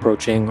anyone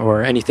approaching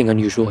or anything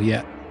unusual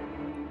yet,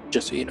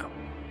 just so you know.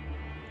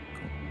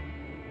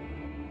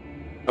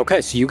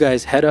 Okay, so you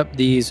guys head up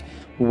these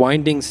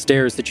winding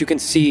stairs that you can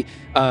see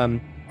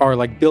are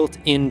like built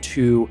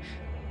into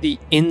the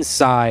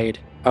inside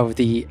of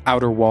the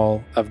outer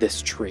wall of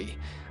this tree.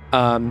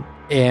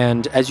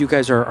 And as you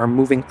guys are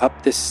moving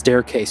up this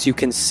staircase, you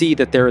can see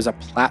that there is a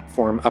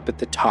platform up at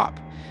the top.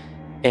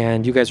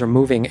 And you guys are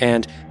moving,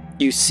 and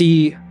you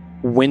see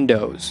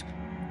windows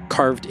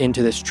carved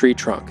into this tree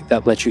trunk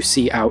that let you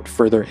see out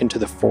further into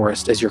the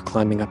forest as you're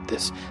climbing up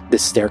this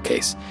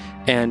staircase.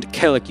 And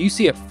Kellic, you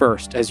see it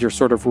first as you're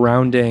sort of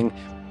rounding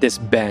this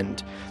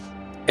bend,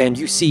 and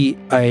you see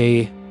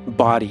a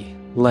body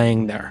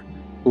laying there,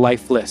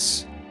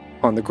 lifeless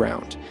on the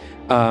ground.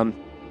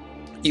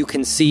 You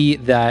can see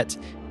that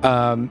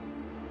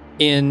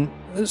in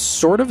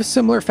sort of a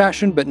similar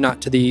fashion, but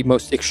not to the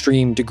most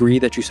extreme degree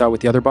that you saw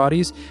with the other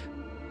bodies,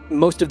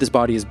 most of this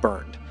body is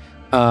burned.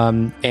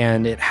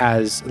 And it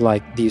has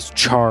like these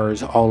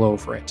chars all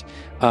over it,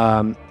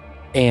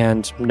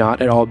 and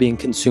not at all being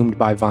consumed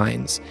by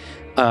vines.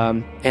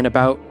 And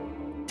about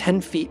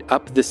 10 feet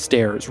up the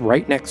stairs,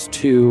 right next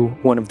to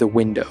one of the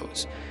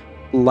windows,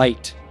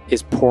 light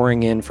is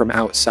pouring in from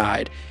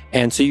outside.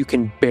 And so you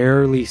can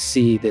barely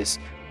see this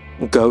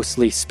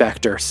ghostly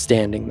specter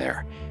standing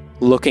there,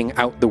 looking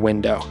out the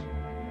window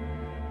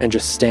and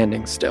just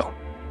standing still.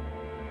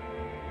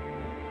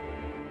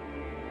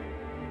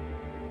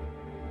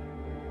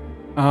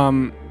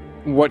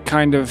 What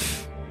kind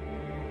of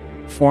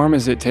form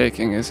is it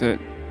taking? Is it,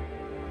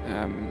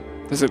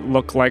 does it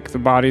look like the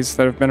bodies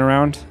that have been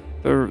around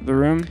the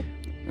room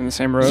in the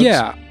same rows?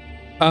 Yeah.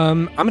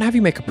 I'm gonna have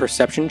you make a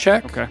perception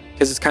check. Okay.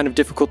 Because it's kind of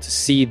difficult to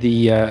see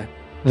the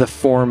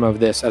form of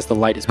this as the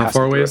light is How passing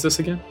far away through is it. this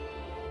again?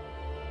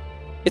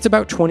 It's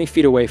about 20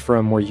 feet away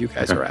from where you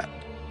guys Okay. are at.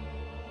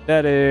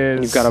 That is.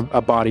 And you've got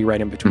a body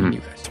right in between Mhm. you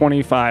guys.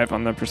 25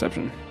 on the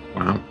perception.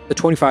 Wow. The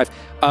 25.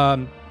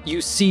 You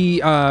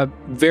see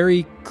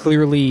very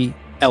clearly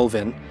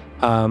Elvin,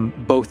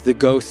 both the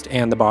ghost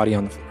and the body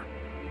on the floor.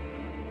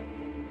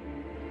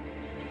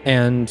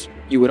 And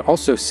you would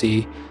also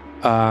see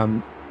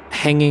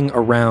hanging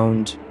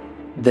around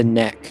the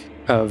neck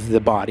of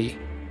the body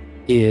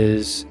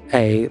is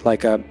a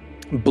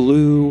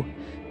blue.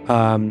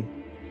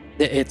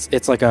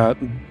 It's like a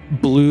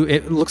blue.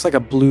 It looks like a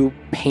blue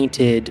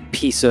painted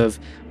piece of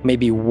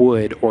maybe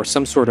wood or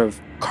some sort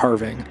of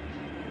carving.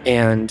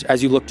 And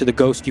as you look to the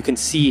ghost, you can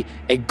see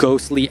a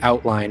ghostly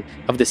outline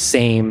of the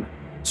same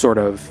sort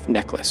of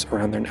necklace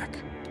around their neck.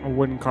 A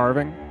wooden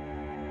carving.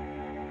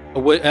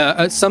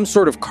 Some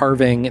sort of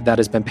carving that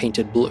has been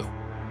painted blue.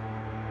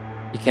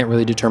 You can't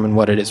really determine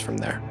what it is from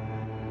there.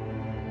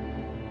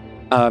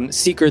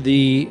 Seeker,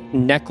 the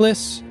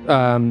necklace,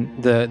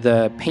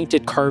 the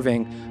painted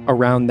carving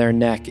around their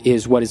neck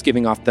is what is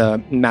giving off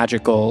the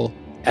magical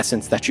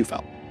essence that you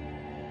felt.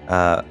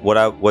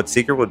 What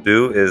Seeker will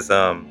do is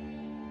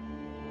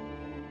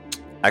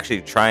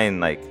actually try and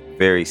like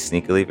very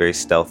sneakily, very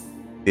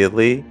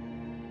stealthily,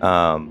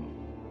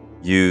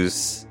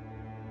 use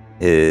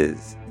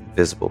his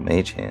invisible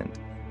mage hand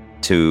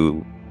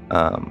to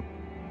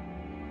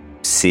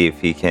see if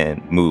he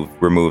can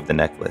remove the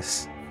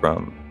necklace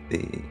from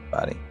the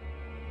body.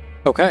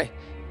 Okay.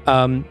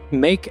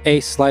 Make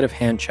a sleight of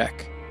hand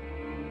check.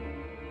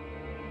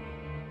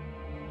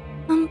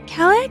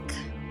 Kellic?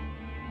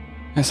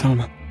 Yes,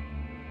 Alma.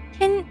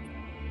 Can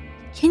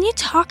you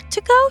talk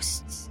to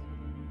ghosts?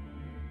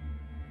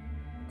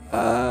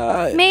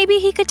 Maybe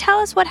he could tell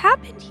us what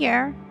happened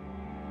here.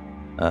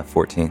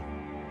 14.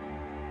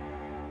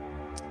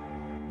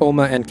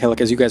 Olma and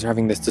Kellic, as you guys are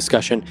having this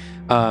discussion,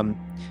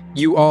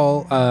 you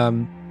all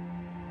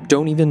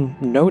don't even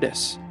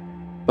notice,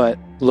 but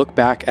look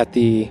back at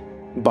the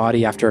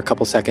body after a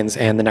couple seconds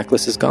and the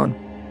necklace is gone.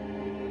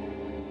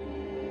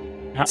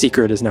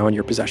 Secret is now in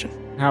your possession.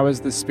 How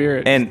is the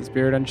spirit? And- is the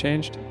spirit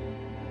unchanged?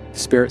 The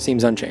spirit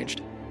seems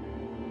unchanged.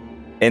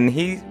 And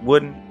he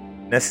wouldn't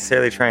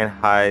necessarily try and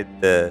hide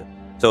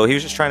so he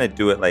was just trying to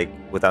do it like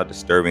without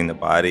disturbing the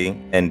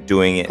body and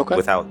doing it Okay.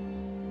 without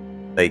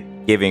like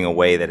giving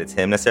away that it's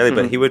him necessarily,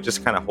 but Mhm. he would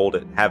just kind of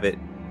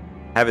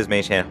have his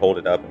mage hand hold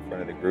it up in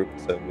front of the group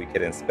so we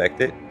could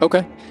inspect it.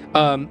 Okay.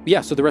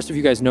 Yeah, so the rest of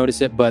you guys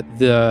notice it, but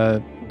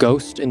the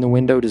ghost in the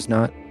window does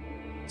not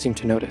seem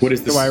to notice. What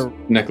is this Do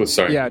necklace?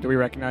 Sorry. Yeah, do we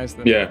recognize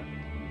them? Yeah.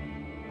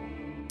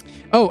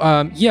 Oh,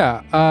 I'm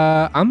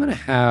gonna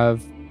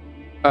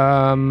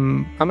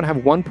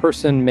have one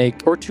person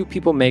make, or two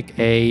people make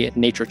a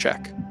nature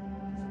check.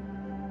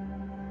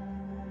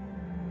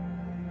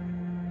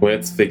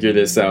 Let's figure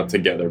this out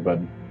together,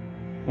 bud.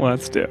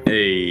 Let's do it.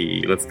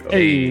 Hey, let's go.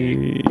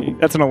 Hey,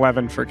 that's an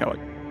 11 for Kelly.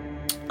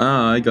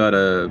 I got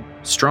a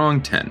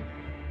strong 10.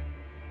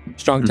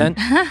 Strong 10.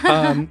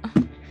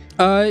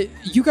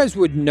 You guys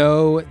would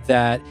know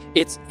that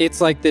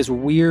it's like this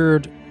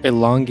weird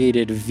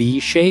elongated V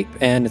shape,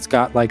 and it's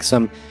got like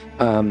some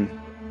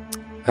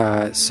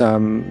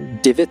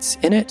divots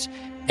in it.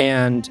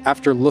 And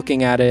after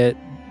looking at it,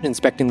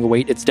 inspecting the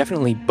weight, it's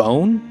definitely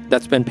bone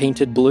that's been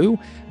painted blue.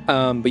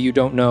 But you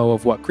don't know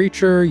of what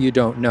creature, you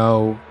don't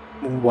know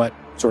what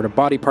sort of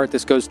body part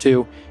this goes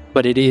to,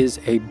 but it is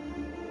a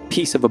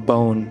piece of a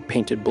bone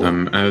painted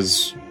blue.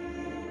 As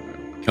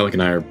Kellic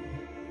and I are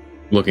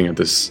looking at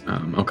this,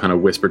 I'll kind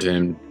of whisper to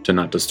him to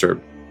not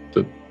disturb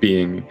the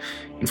being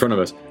in front of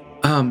us.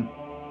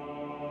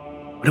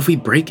 What if we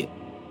break it?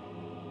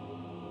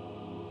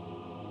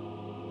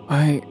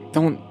 I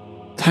don't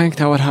think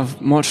that would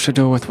have much to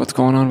do with what's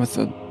going on with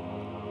the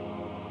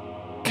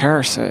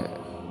curse. It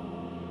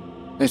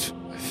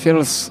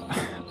feels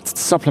it's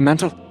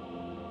supplemental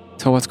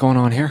to what's going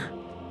on here.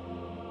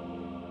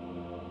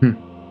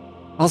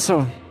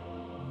 Also,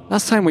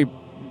 last time we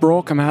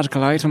broke a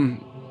magical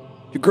item,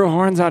 you grew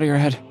horns out of your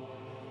head.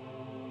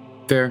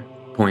 Fair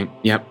point.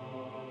 Yep.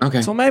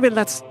 Okay. So maybe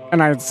let's,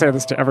 and I would say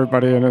this to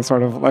everybody in a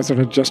sort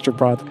of gesture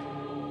broad,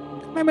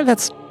 maybe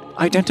let's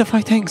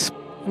identify things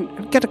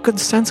and get a good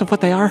sense of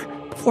what they are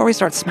before we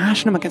start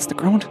smashing them against the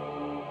ground.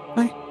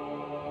 Right?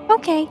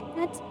 Okay,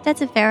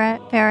 that's a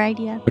fair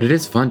idea. But it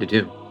is fun to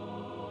do.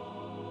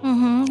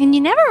 And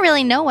you never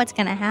really know what's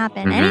gonna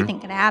happen. Mhm. Anything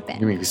could It's happen.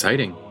 gonna be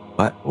exciting.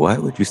 Why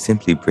would you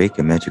simply break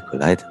a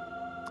magical item?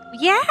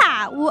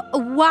 Yeah.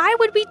 Why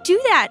would we do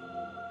that,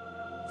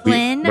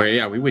 Flynn?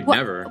 We would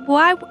never.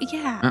 Why?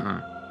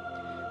 Yeah.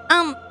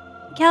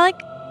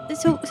 Kellic.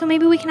 So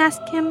maybe we can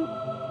ask him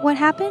what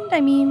happened.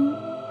 I mean,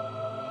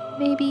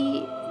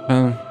 maybe.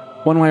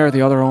 One way or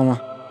the other, Alma.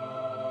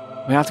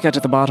 We have to get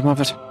to the bottom of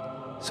it.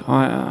 So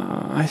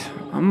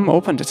I'm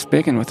open to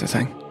speaking with the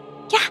thing.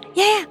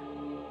 Yeah.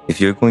 If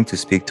you're going to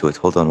speak to it,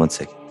 hold on 1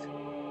 second.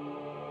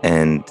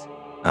 And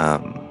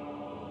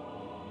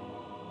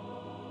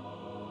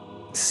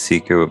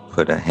Seeker would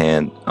put a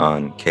hand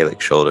on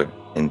Kalik's shoulder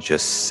and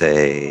just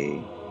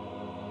say,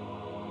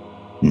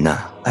 "Na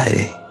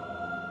ai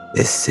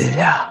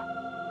desira,"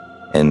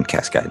 and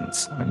cast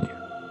guidance on you.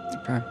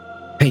 Okay.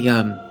 Hey,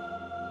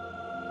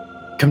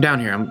 come down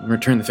here. I'm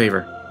return the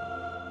favor.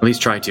 At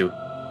least try to.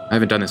 I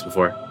haven't done this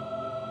before.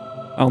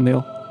 I'll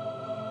kneel.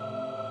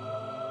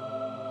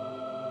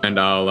 And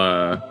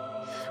I'll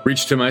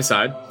reach to my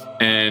side,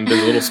 and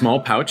there's a little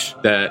small pouch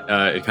that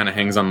it kind of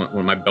hangs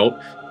on my belt.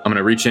 I'm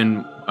gonna reach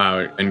in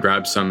and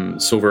grab some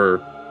silver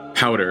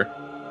powder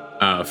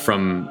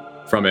from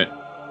it,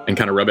 and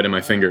kind of rub it in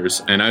my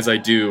fingers. And as I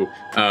do,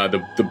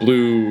 the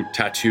blue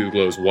tattoo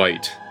glows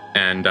white,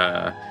 and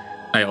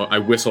I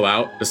whistle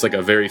out just like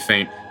a very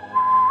faint,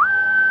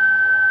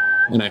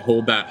 and I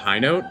hold that high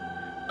note,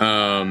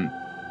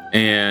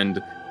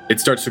 and it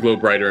starts to glow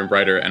brighter and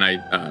brighter. And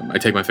I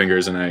take my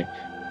fingers and I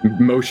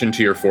motion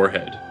to your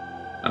forehead.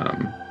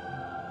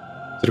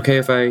 Is it okay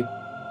if I?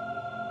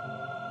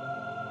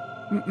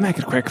 Make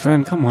it quick,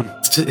 Flynn. Come on.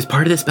 It's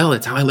part of the spell.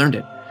 It's how I learned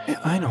it. Yeah,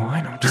 I know. All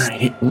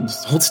right,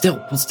 just hold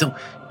still.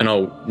 And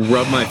I'll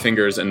rub my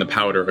fingers and the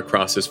powder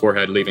across his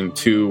forehead, leaving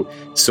 2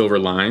 silver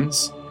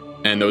lines.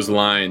 and those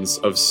lines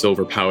of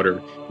silver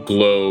powder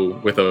glow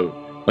with a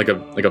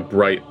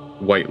bright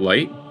white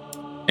light,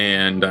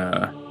 and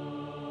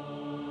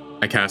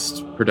I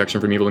cast protection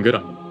from evil and good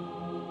on you.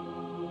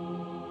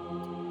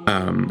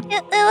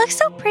 It looks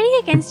so pretty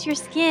against your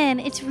skin.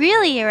 It's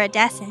really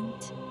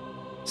iridescent.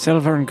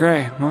 Silver and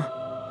grey, huh?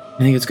 I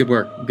think it's good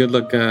work. Good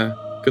look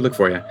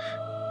for you.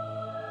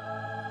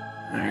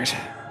 All right.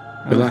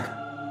 Good luck.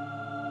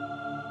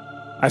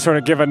 I sort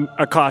of give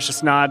a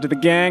cautious nod to the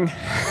gang,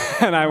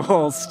 and I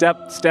will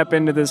step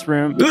into this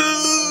room.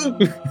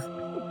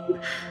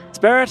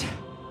 Spirit,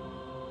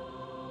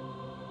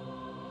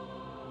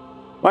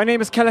 my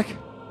name is Kellic.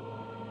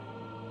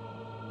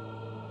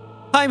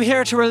 I'm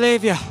here to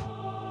relieve you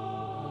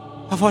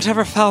of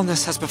whatever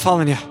foulness has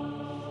befallen you,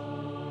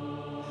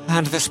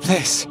 and this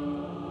place.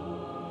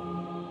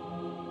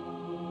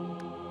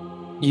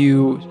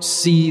 You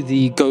see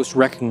the ghost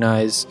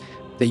recognize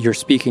that you're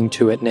speaking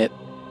to it, and it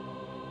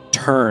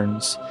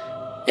turns,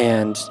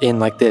 and in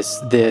like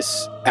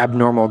this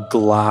abnormal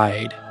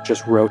glide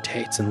just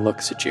rotates and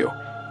looks at you,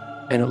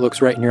 and it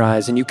looks right in your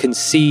eyes, and you can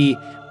see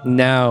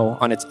now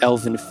on its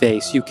elven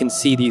face, you can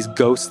see these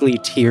ghostly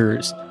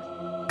tears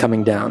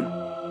coming down.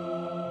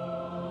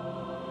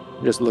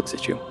 It just looks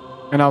at you.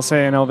 And I'll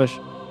say in Elvish,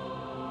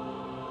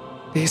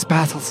 these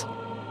battles,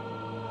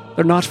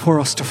 they're not for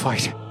us to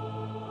fight.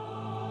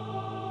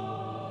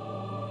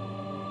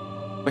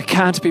 We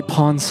can't be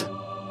pawns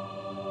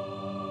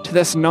to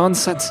this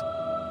nonsense.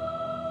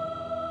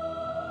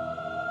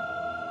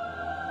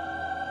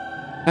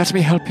 Let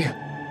me help you.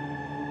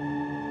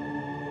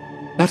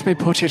 Let me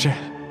put you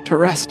to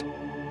rest.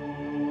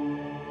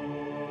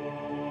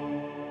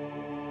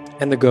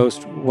 And the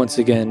ghost once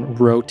again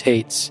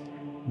rotates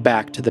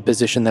back to the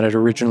position that it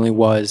originally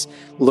was,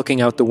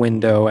 looking out the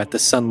window at the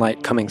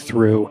sunlight coming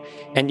through,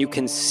 and you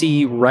can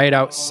see right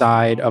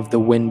outside of the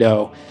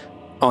window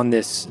on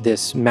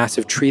this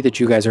massive tree that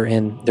you guys are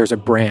in, there's a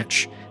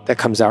branch that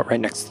comes out right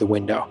next to the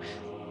window.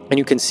 And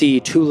you can see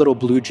two little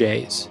blue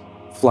jays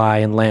fly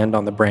and land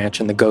on the branch,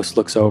 and the ghost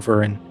looks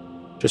over and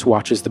just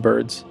watches the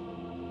birds.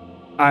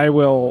 I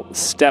will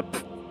step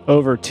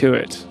over to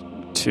it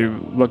to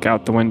look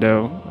out the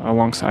window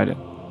alongside it.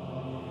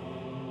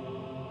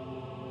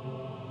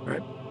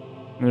 Right.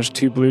 And there's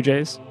two blue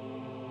jays.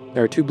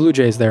 There are two blue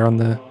jays there on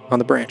the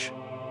branch.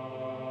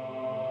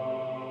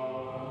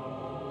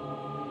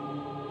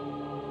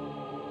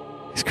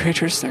 These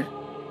creatures, they're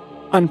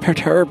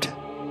unperturbed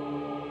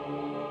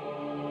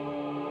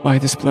by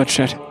this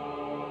bloodshed.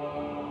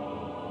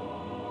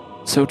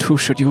 So too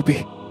should you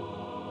be.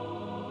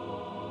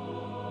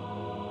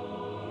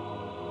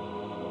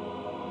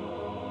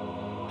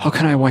 How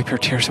can I wipe your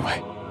tears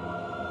away?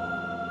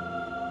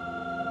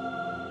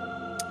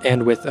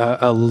 And with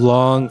a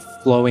long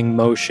flowing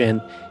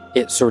motion,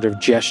 it sort of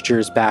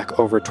gestures back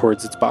over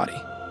towards its body.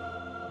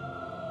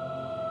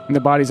 And the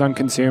body's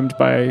unconsumed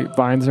by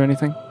vines or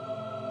anything?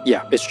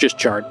 Yeah, it's just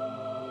charred.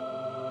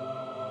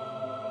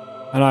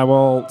 And I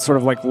will sort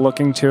of like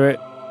looking to it,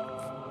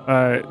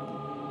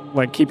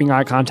 like keeping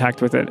eye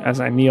contact with it as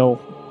I kneel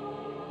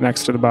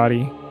next to the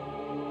body.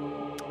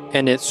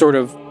 And it sort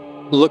of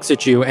looks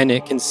at you, and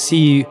it can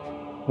see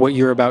what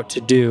you're about to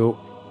do,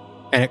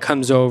 and it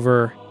comes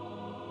over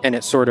and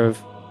it sort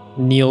of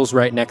kneels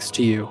right next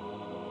to you,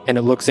 and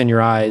it looks in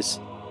your eyes,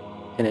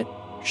 and it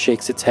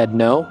shakes its head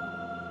no,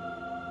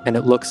 and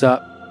it looks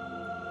up,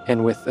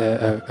 and with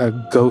a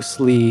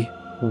ghostly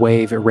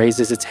wave, it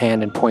raises its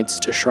hand and points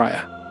to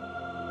Shreya.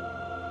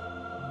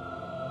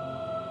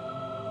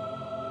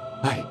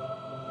 Aye.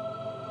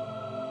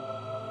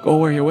 Go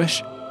where you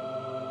wish.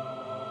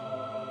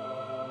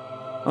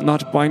 I'll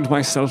not bind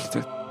myself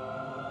to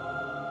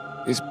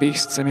these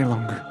beasts any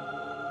longer.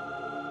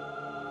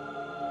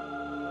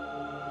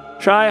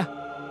 Shreya,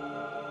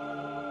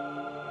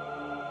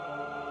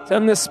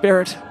 send this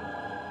spirit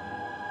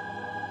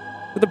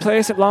to the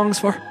place it longs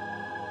for.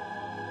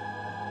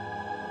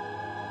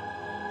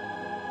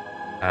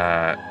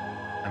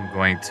 I'm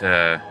going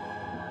to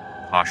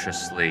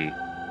cautiously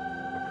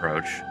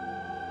approach,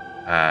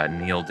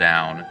 kneel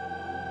down,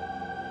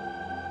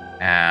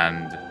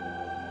 and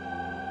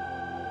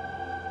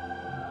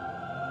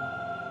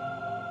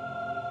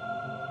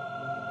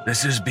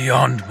This is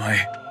beyond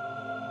my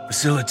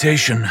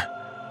facilitation.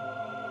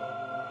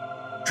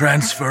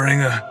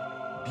 Transferring a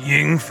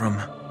being from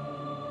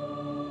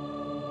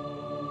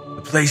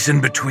the place in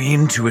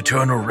between to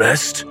eternal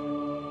rest.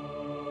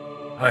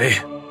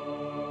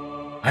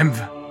 I'm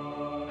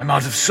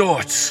out of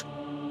sorts.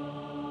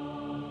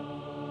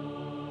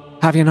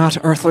 Have you not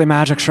earthly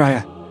magic,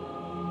 Shreya?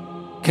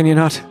 Can you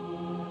not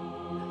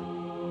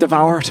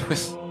devour it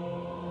with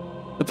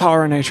the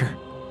power of nature?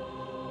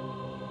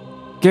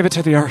 Give it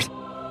to the earth.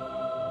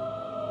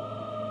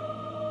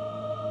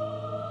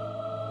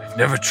 I've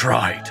never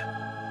tried.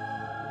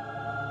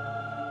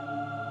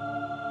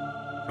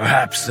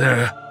 Perhaps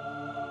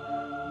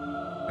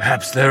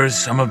there is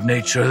some of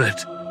nature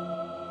that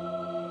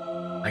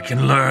I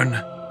can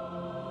learn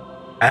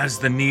as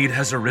the need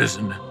has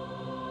arisen.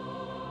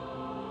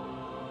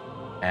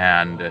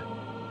 And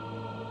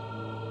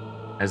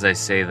as I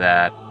say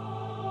that,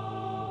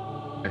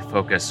 I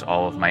focus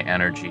all of my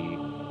energy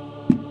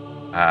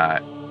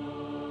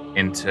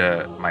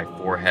into my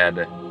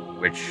forehead,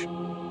 which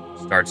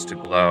starts to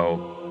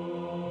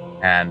glow,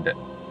 and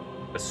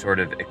a sort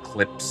of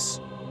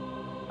eclipse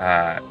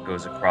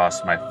goes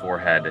across my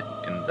forehead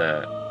in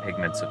the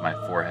pigments of my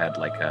forehead,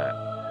 like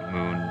a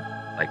moon,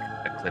 like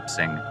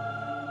eclipsing.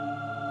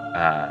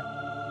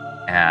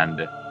 And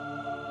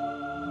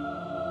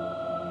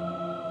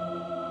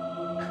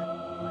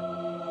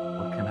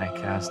what can I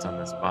cast on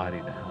this body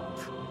to help?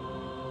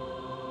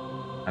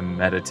 I'm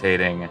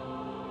meditating,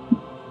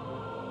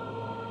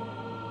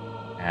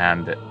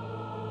 and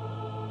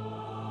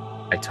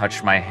I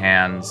touch my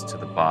hands to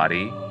the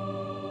body,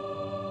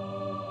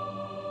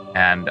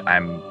 and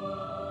I'm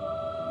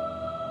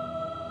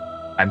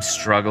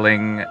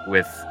struggling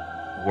with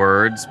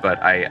words, but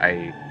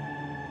I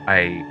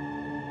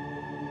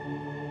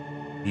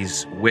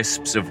these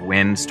wisps of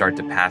wind start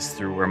to pass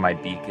through where my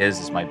beak is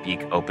as my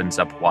beak opens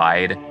up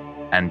wide,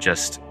 and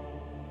just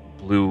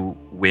blue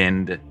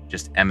wind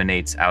just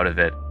emanates out of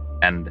it,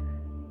 and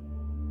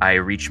I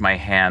reach my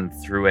hand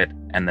through it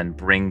and then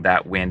bring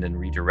that wind and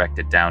redirect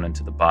it down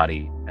into the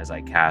body as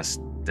I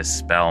cast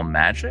Dispel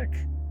Magic.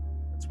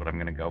 That's what I'm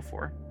going to go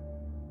for.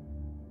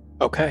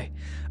 Okay.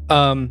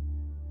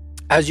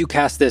 As you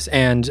cast this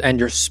and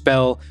your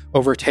spell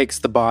overtakes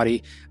the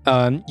body,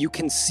 you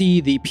can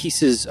see the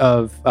pieces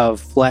of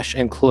flesh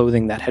and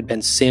clothing that had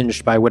been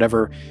singed by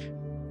whatever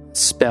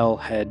spell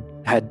had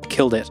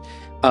killed it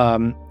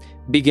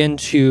begin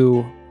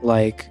to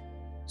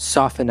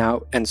soften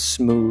out and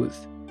smooth.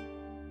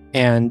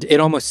 And it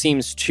almost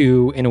seems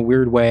to, in a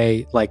weird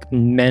way,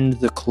 mend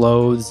the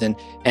clothes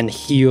and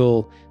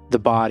heal the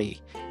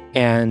body.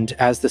 And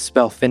as the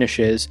spell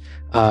finishes,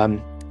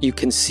 you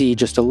can see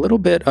just a little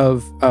bit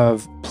of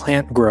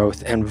plant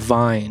growth and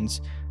vines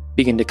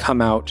begin to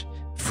come out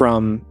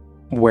from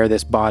where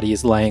this body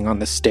is laying on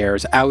the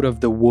stairs, out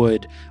of the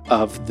wood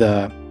of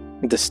the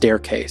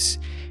staircase.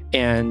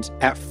 And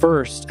at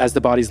first, as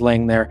the body's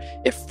laying there,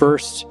 it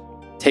first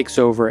takes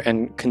over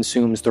and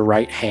consumes the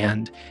right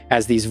hand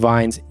as these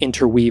vines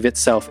interweave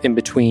itself in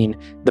between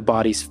the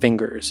body's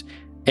fingers.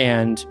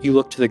 And you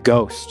look to the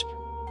ghost,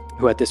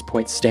 who at this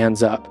point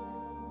stands up,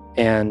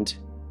 and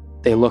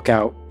they look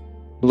out,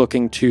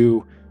 looking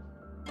to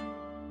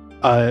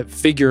a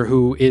figure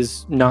who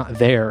is not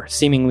there,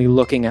 seemingly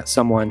looking at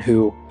someone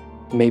who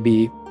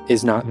maybe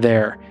is not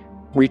there,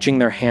 reaching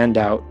their hand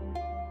out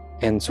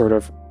and sort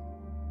of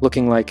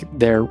looking like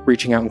they're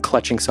reaching out and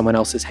clutching someone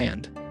else's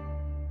hand.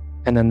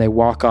 And then they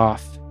walk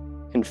off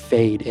and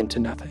fade into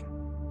nothing.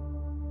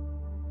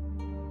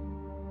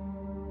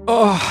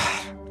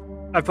 Oh,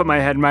 I put my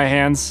head in my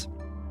hands.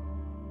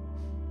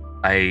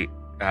 I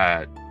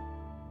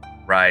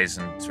rise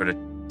and sort of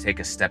take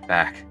a step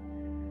back.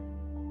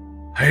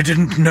 I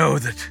didn't know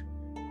that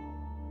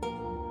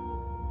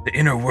the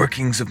inner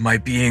workings of my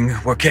being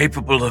were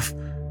capable of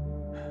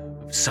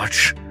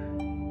such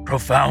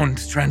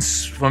profound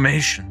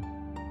transformation.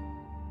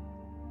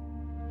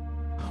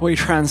 We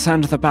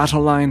transcend the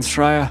battle lines,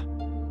 Shreya.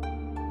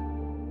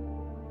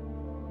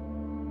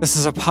 This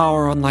is a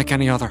power unlike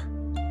any other.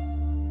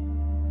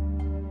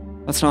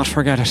 Let's not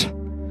forget it.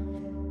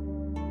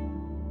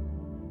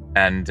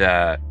 And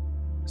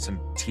some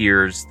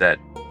tears that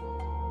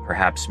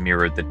perhaps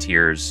mirrored the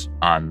tears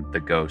on the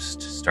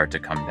ghost start to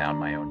come down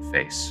my own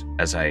face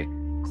as I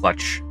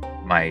clutch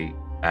my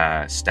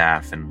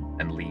staff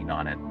and lean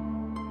on it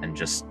and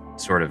just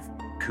sort of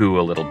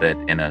coo a little bit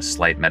in a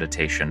slight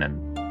meditation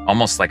and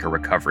almost like a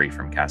recovery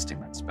from casting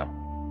that spell.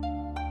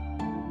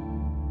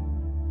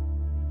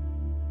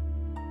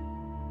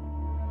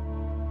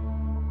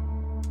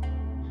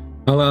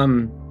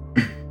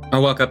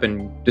 I'll walk up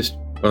and just,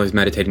 while he's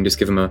meditating, just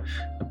give him a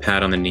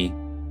pat on the knee.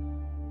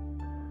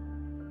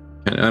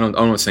 And I don't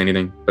want to say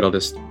anything, but I'll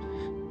just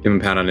give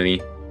him a pat on the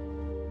knee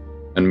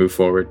and move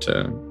forward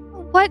to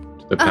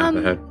the path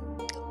ahead.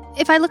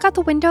 If I look out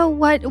the window,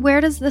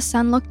 where does the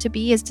sun look to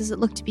be? Does it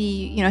look to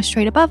be,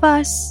 straight above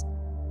us,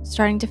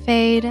 starting to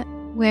fade?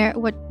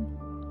 What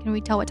can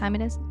we tell what time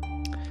it is?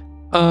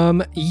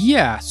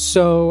 Yeah,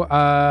 so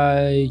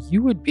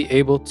you would be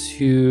able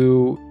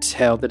to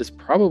tell that it's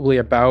probably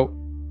about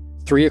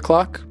 3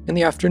 o'clock in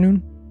the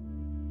afternoon.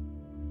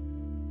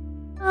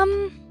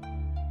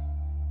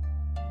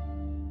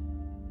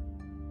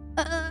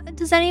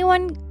 Does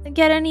anyone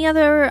get any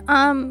other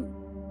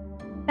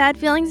bad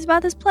feelings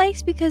about this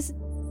place? Because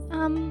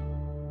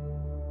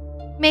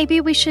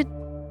maybe we should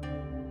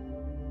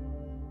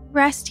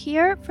rest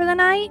here for the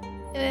night.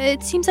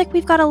 It seems like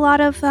we've got a lot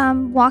of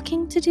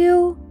walking to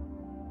do,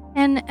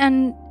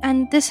 and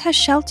this has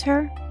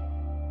shelter.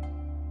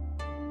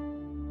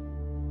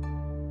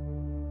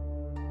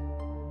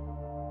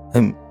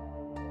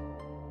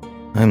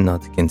 I'm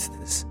not against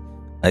this.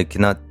 I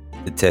cannot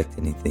detect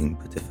anything,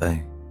 but if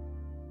I'm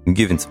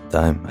given some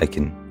time, I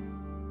can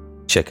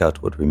check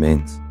out what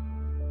remains.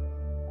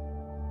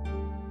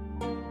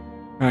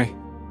 Right.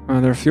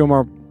 There are a few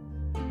more.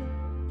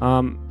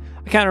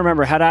 I can't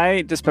remember. Had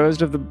I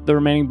disposed of the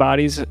remaining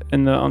bodies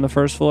on the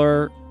first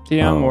floor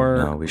DM, or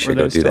no, we were should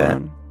they go do still that.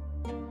 around?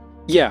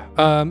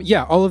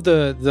 Yeah, all of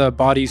the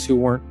bodies who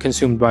weren't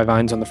consumed by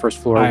vines on the first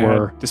floor I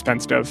were... had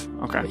dispensed of.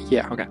 Okay.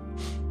 Yeah.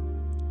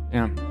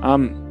 Yeah.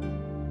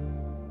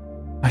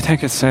 I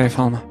think it's safe,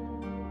 Alma.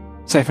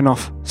 Safe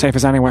enough. Safe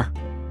as anywhere.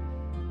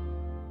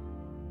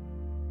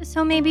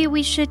 So maybe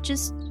we should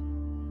just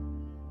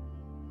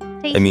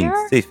stay I mean,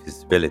 here? safe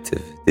is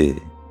relative.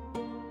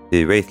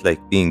 The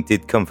wraith-like being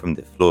did come from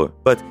the floor,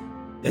 but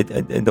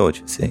I know what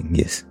you're saying.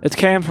 Yes, It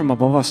came from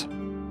above us.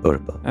 or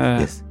above.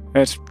 Yes.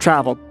 It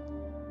travelled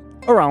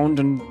around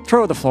and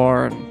through the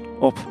floor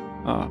and up,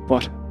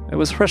 but it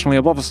was originally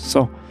above us,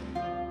 so,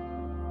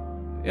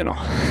 you know,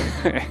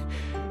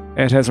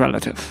 it is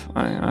relative.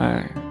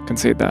 I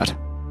concede that.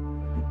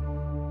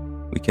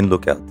 We can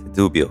look out. It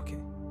will be okay.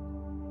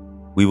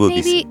 We will be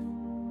Maybe,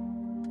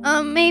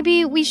 safe.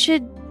 maybe we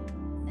should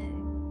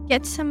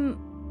get some,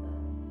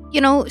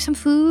 some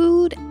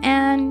food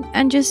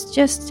and just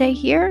stay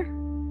here.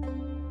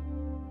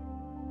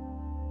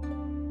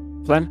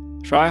 Flynn?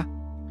 Shreya?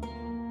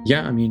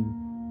 Yeah, I mean,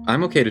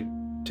 I'm okay to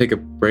take a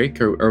break.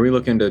 Are we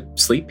looking to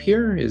sleep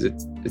here? Is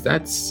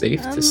that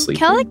safe to sleep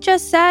here? Kellic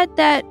just said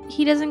that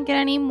he doesn't get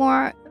any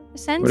more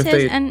senses,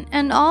 they-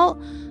 and all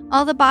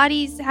the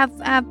bodies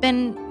have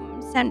been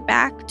sent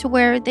back to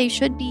where they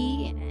should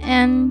be,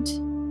 and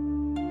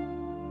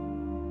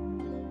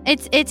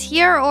it's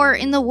here or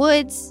in the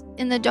woods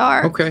in the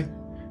dark. Okay.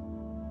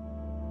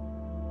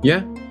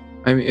 Yeah,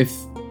 I mean, if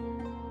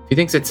he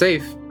thinks it's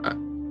safe,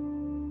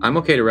 I'm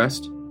okay to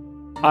rest.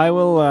 I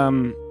will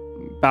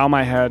bow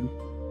my head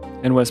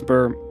and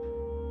whisper,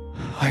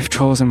 I've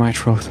chosen my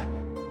truth.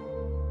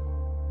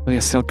 Will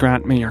you still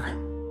grant me your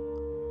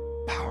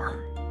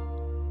power?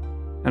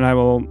 And I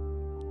will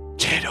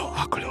Cedo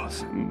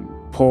Oculos and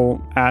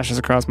pull ashes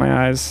across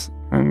my eyes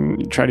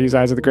and try to use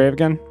Eyes of the Grave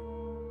again.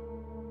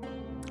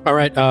 All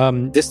right,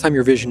 this time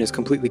your vision is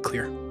completely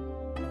clear.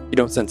 You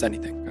don't sense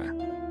anything.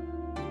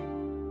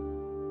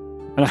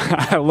 And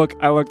I look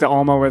at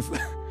Alma with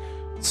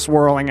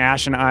swirling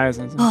ashen eyes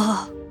and say,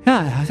 Oh,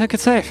 yeah, I think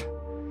it's safe.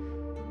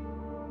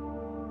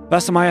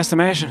 Best of my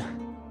estimation.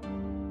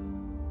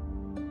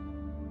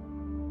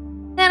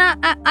 then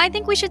I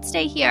think we should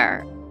stay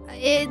here.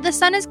 The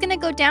sun is gonna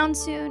go down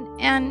soon,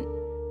 and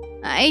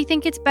I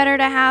think it's better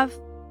to have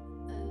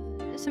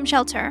some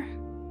shelter.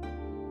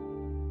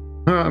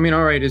 I mean,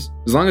 all right, as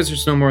long as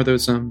there's no more of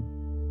those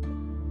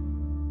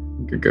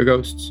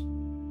ghosts.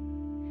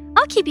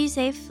 I'll keep you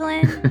safe,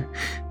 Flynn.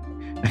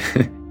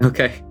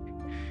 Okay.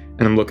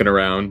 And I'm looking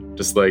around,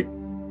 just like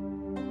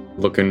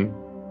looking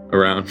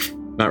around,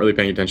 not really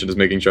paying attention, just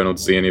making sure I don't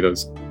see any of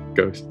those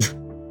ghosts.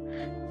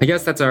 I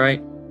guess that's all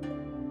right.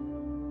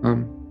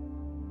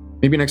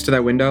 Maybe next to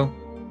that window,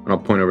 and I'll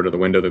point over to the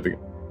window.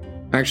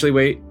 Actually,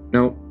 wait,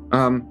 no.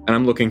 And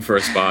I'm looking for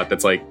a spot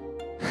that's like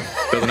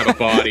doesn't have a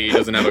body,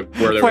 doesn't have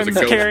where there was a Flynn's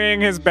ghost.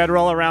 carrying his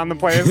bedroll around the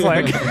place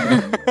like.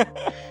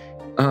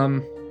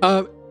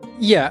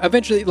 Yeah,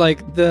 eventually,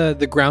 like,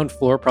 the ground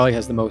floor probably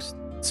has the most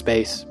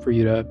space for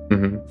you to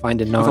find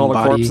a all the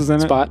non-body corpses in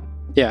it? spot.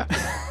 Yeah.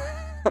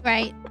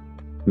 Right.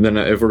 And then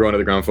if we're going to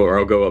the ground floor,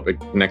 I'll go up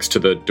next to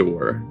the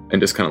door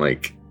and just kind of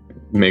like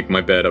make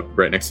my bed up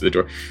right next to the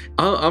door.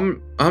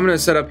 I'm gonna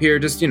set up here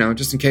just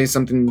in case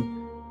something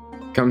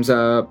comes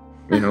up.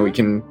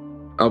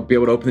 I'll be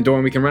able to open the door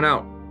and we can run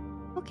out.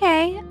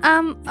 Okay.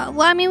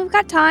 Well, I mean, we've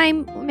got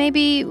time.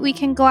 Maybe we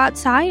can go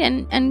outside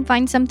and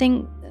find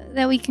something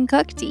that we can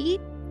cook to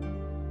eat.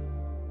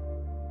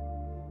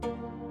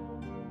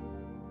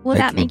 Will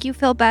that make you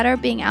feel better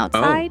being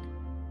outside?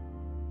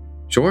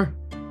 Sure.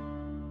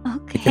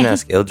 Okay. You can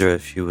ask Eldra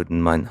if she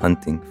wouldn't mind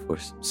hunting for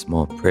some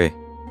small prey,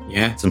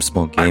 Yeah. some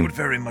small I game. would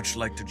very much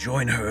like to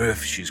join her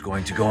if she's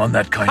going to go on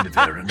that kind of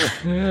errand.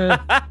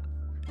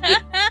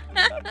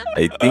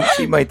 I think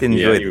she might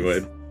enjoy Yeah, you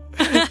this.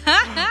 would.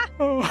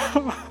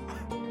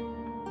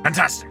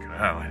 Fantastic.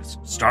 Let's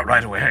start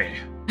right away.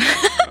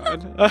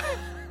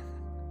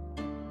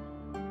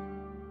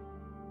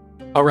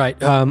 All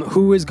right,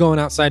 who is going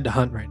outside to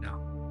hunt right now?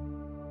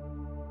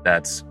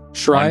 That's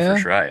Shreya?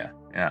 one for Shreya.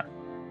 Yeah.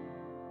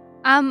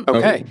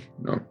 Okay.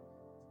 Oh, no.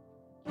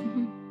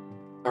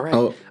 All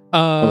right.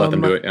 I'll let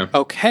them do it, yeah.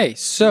 Okay,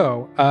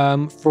 so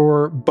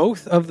for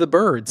both of the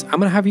birds, I'm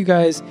going to have you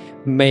guys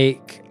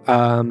make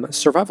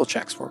survival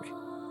checks for me.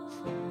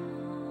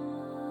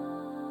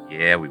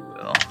 Yeah, we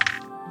will.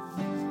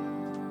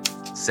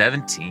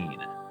 17.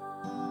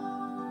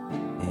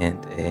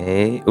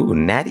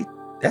 And natty.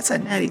 That's a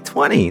natty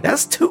 20.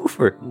 That's 2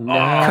 for.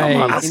 Nice.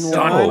 on, In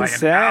son. one By an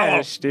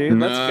sash, dude.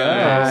 Let's go.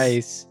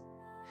 Nice.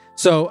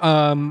 So,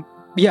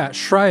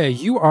 Shreya,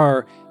 you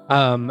are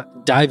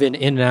diving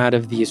in and out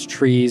of these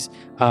trees.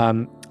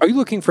 Are you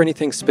looking for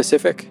anything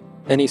specific?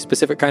 Any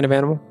specific kind of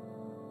animal?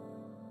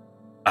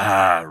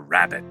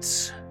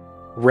 Rabbits.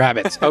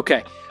 Rabbits.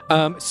 Okay.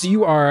 So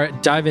you are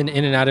diving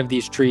in and out of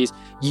these trees.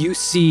 You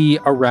see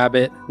a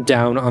rabbit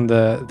down on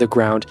the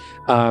ground,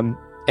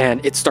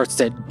 and it starts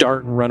to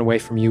dart and run away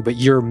from you, but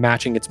you're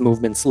matching its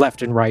movements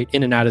left and right,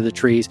 in and out of the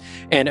trees,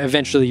 and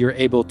eventually you're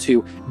able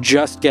to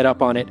just get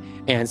up on it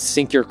and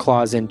sink your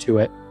claws into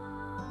it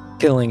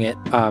killing it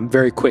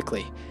very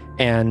quickly.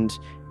 And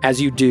as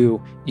you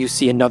do, you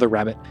see another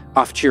rabbit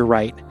off to your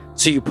right.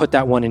 So you put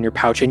that one in your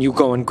pouch and you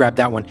go and grab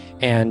that one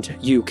and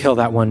you kill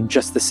that one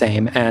just the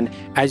same. And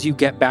as you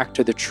get back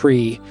to the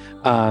tree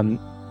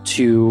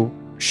to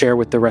share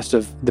with the rest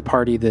of the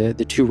party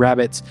the two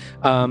rabbits,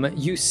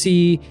 you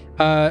see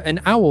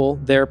an owl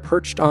there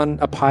perched on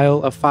a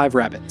pile of 5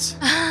 rabbits.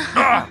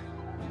 I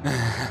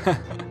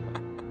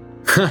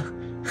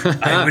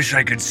wish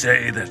I could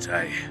say that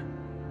I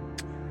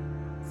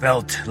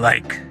felt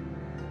like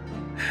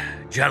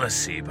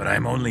jealousy, but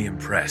I'm only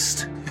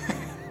impressed.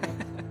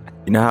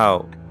 You know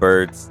how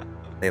birds,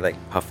 they like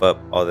puff up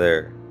all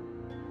their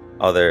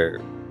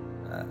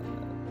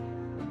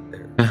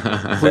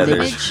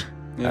feathers.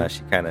 Yeah.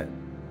 She kind of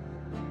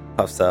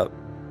puffs up,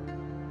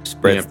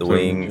 spreads the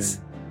wings,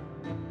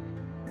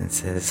 and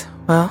says,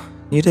 "Well,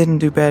 you didn't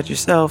do bad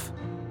yourself.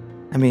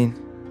 I mean,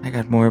 I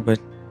got more, but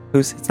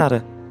it's not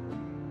a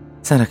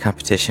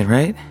competition,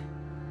 right?"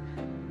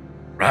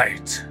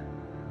 Right.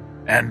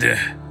 And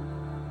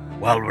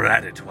while we're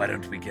at it, why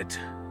don't we get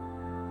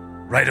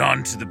right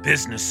on to the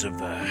business of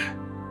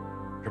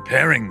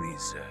preparing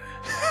these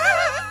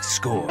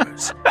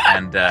scores?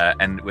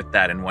 And with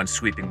that, in one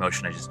sweeping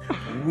motion, I just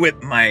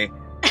whip my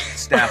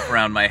staff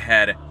around my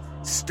head,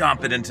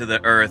 stomp it into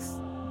the earth.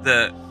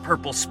 The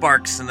purple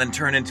sparks and then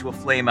turn into a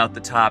flame out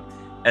the top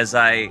as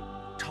I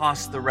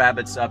toss the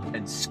rabbits up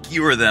and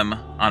skewer them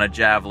on a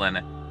javelin,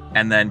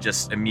 and then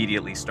just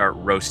immediately start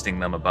roasting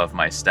them above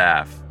my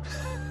staff.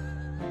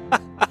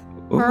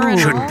 Ooh.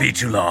 Shouldn't be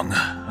too long.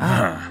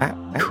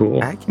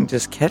 Cool. I can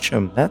just catch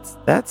them.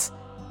 That's.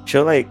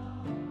 She'll like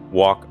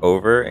walk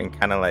over and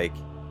kind of like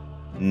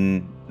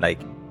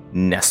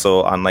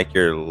nestle on like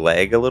your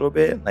leg a little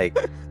bit, like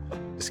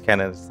just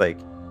kind of like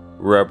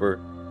rub her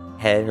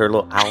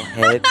little owl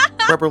head,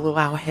 rub her little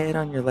owl head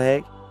on your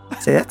leg.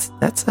 Say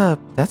that's a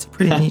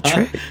pretty neat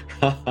trick.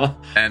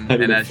 And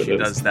as she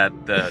does that,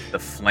 the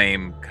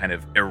flame kind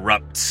of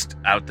erupts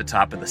out the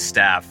top of the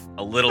staff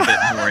a little bit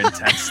more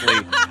intensely,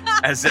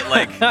 as it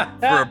like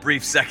for a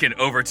brief second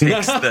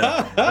overtakes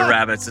the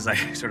rabbits as I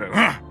sort of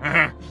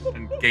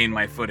and gain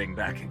my footing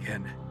back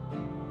again.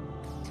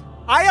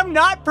 I am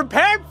not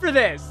prepared for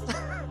this.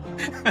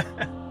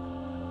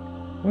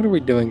 What are we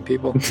doing,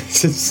 people?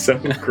 This is so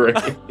great.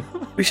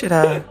 We should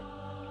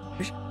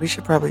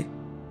probably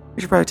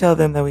tell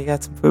them that we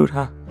got some food,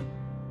 huh?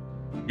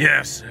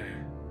 Yes.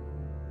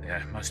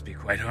 Yeah, must be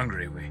quite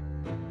hungry. We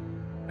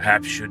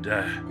perhaps should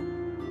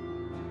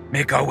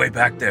make our way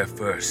back there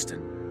first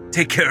and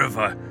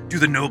do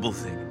the noble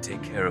thing and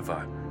take care of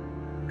our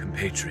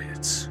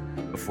compatriots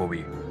before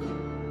we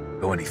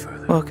go any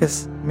further. Well,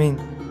 because, I mean,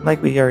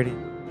 like we already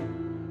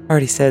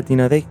said, you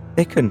know, they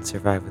couldn't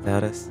survive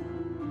without us.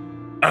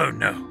 Oh,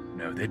 no,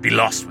 they'd be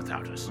lost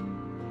without us.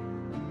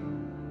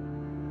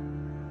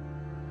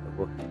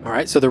 All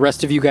right, so the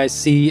rest of you guys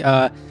see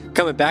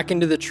coming back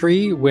into the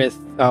tree with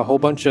a whole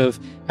bunch of,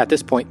 at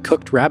this point,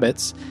 cooked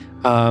rabbits,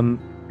 2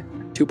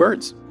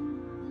 birds.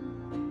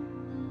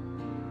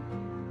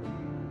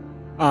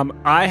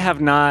 I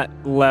have not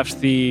left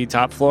the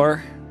top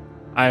floor.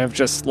 I have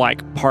just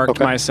like parked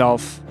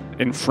myself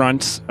in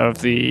front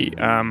of the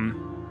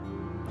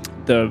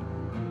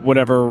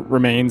whatever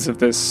remains of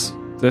this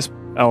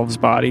elf's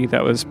body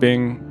that was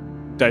being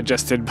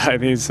digested by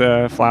these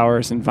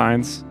flowers and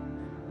vines,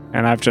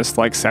 and I've just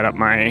like set up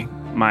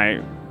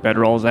my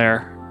bedroll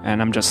there,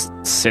 and I'm just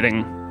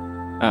sitting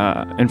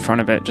in front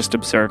of it, just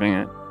observing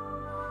it.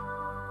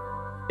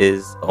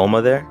 Is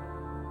Oma there?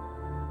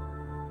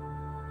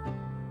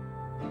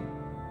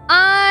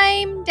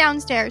 I'm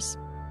downstairs.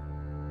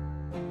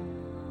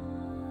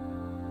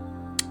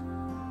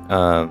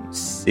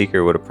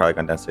 Seeker would have probably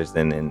gone downstairs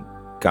then and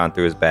gone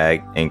through his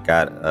bag and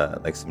got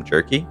like some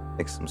jerky,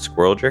 like some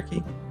squirrel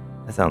jerky.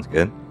 That sounds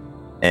good.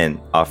 And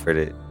offered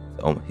it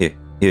to Oma. Here.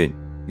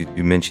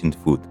 You mentioned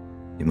food.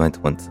 You might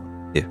want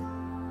some. Here.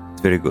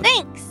 It's very good.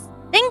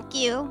 Thank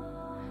you.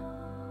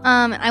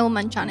 I will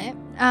munch on it.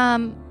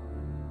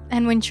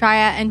 And when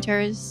Shreya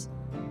enters,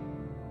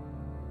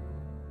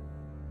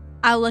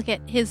 I'll look at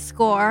his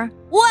score.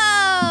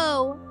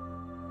 Whoa!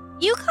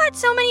 You caught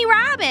so many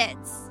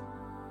rabbits.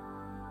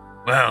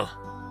 Well,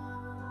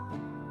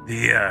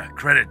 the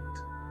credit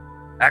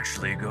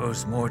actually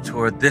goes more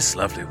toward this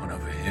lovely one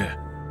over here.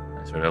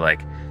 I sort of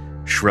like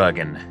shrug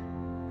and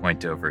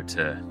point over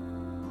to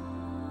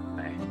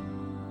my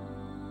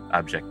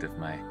object of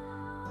my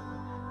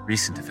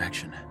recent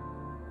affection.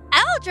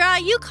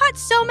 Eldra, you caught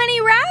so many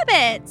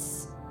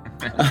rabbits.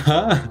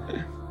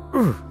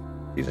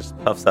 He just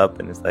puffs up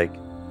and is like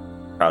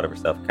proud of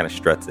herself, kind of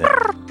struts in.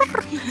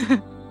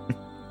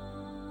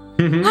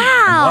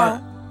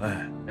 Wow.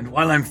 And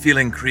while I'm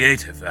feeling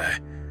creative, I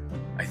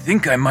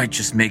think I might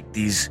just make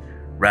these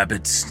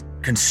rabbits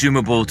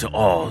consumable to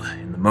all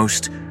in the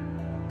most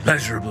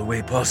pleasurable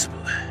way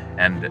possible.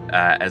 And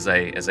as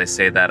I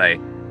say that, I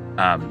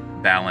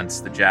balance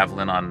the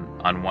javelin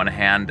on one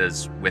hand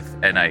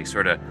and I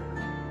sort of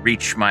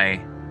reach my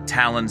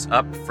talons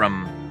up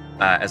from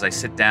as I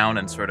sit down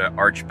and sort of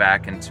arch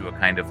back into a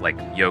kind of like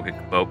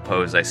yogic boat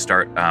pose, I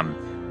start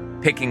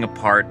picking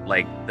apart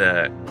like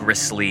the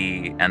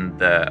gristly and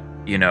the,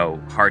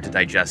 hard to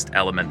digest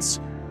elements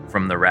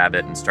from the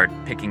rabbit and start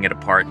picking it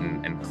apart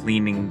and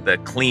cleaning the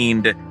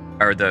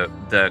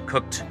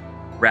cooked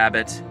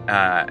rabbit.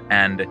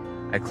 And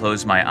I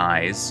close my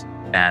eyes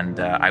and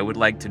I would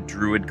like to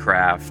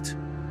druidcraft,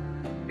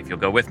 if you'll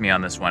go with me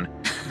on this one,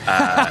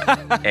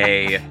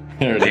 a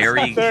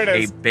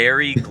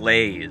berry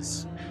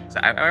glaze. So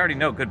I already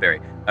know good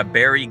berry. A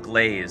berry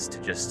glaze to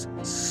just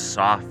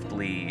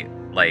softly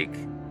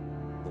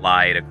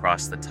glide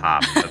across the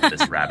top of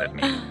this rabbit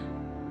meat.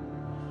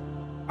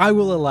 I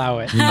will allow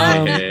it.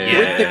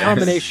 With the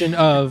combination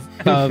of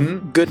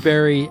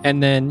Goodberry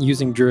and then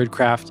using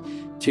Druidcraft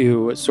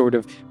to sort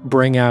of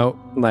bring out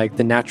like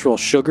the natural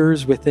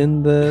sugars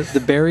within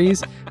the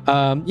berries,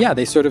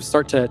 they sort of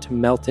start to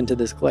melt into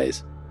this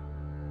glaze.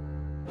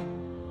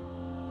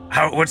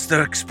 What's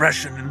the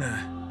expression in the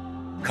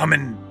come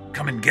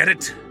and get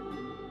it?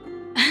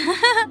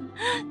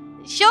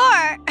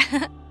 Sure.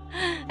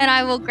 And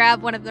I will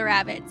grab one of the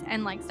rabbits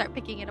and start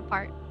picking it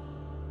apart.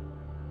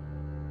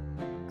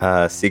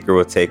 Seeker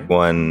will take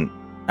one.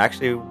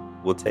 Actually,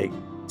 we'll take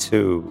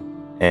two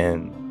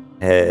and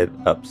head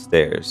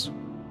upstairs.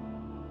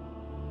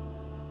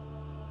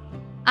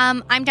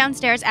 I'm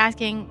downstairs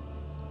asking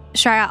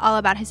Shara all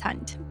about his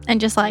hunt and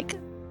just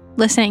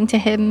listening to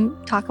him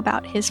talk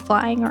about his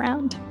flying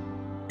around.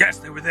 Yes,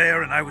 they were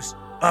there and I was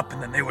up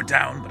and then they were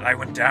down, but I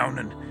went down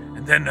and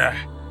then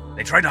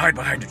they tried to hide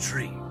behind a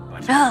tree.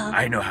 But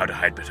I know how to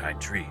hide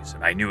behind trees,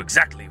 and I knew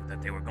exactly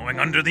that they were going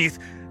underneath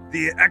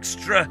the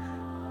extra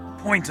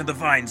point of the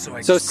vine, so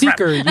I just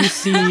Seeker, you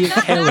see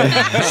Caleb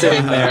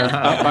sitting there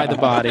up by the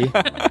body.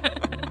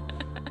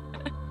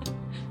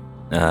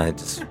 I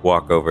just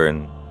walk over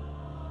and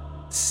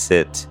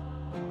sit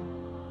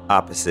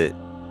opposite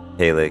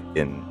Halek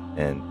and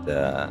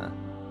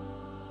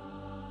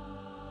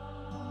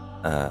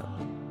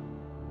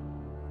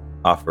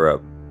offer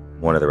up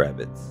one of the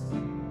rabbits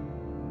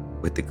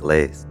with the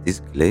glaze.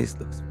 This glaze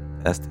looks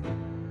fantastic.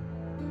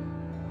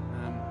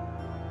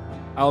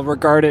 I'll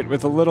regard it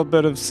with a little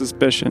bit of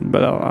suspicion,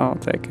 but I'll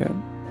take it.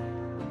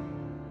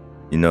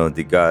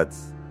 The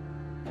gods,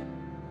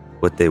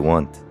 what they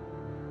want,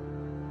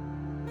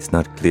 it's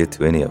not clear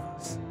to any of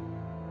us.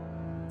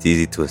 It's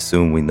easy to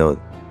assume we know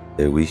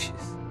their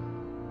wishes.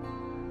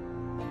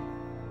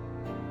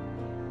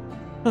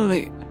 Well,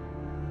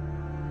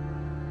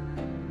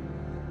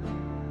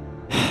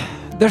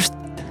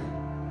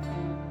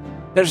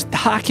 there's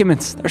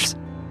documents, there's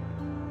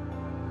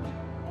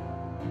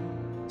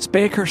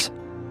speakers,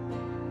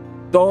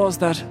 those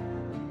that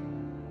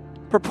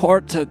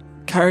purport to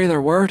carry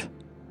their word.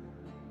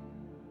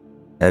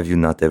 Have you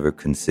not ever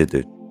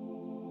considered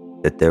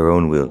that their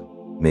own will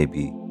may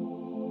be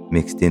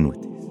mixed in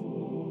with this?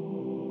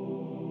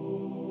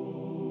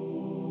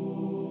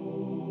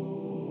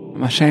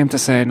 I'm ashamed to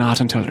say not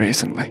until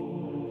recently.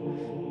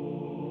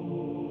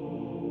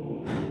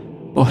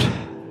 But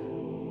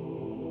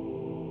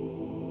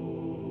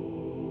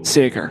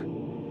Seeker,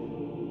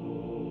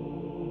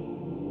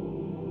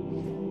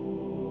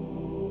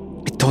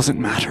 it doesn't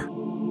matter.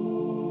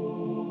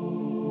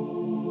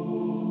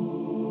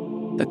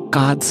 The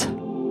gods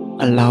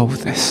allow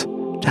this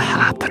to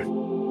happen.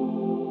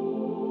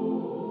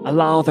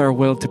 Allow their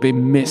will to be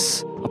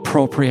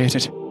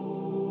misappropriated,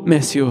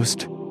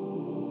 misused.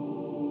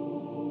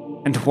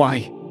 And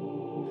why?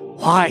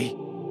 Why?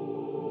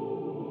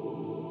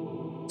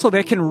 So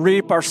they can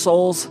reap our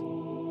souls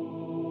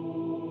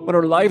when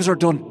our lives are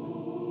done.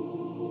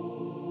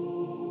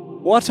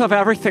 What of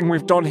everything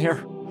we've done here?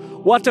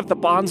 What of the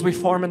bonds we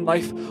form in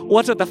life?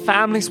 What of the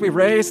families we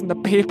raise and the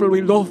people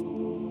we love?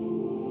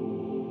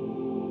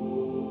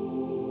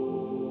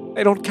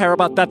 They don't care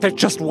about that. They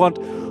just want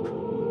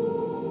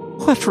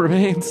what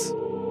remains.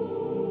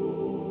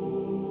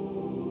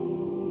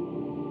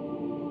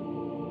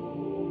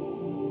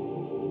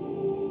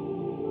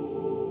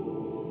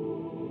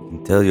 I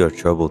can tell you're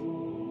troubled.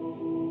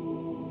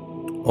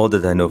 All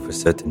that I know for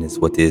certain is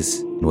what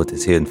is and what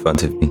is here in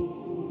front of me.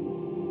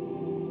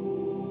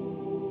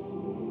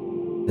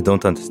 I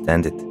don't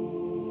understand it.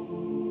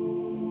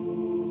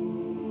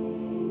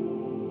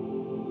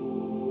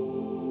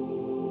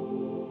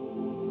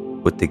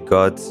 What the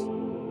gods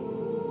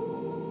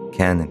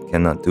can and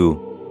cannot do,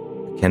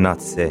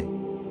 cannot say.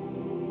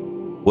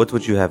 What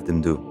would you have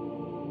them do?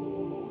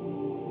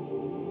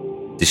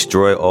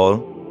 Destroy all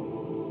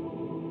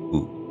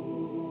who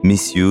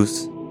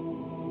misuse?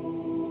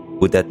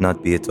 Would that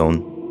not be its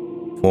own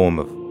form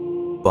of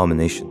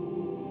abomination?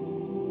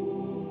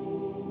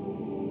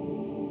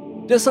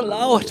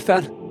 Disallow it,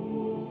 then.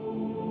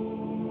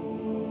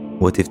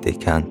 What if they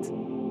can't?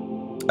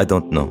 I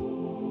don't know.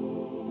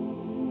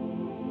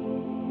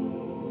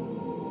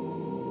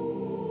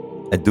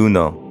 I do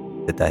know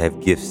that I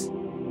have gifts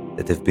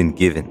that have been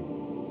given,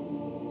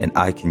 and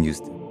I can use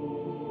them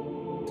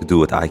to do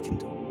what I can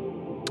do.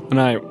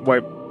 And I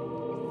wipe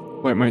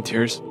my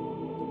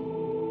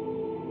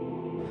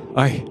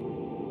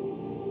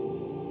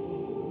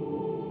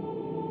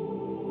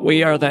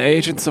we are the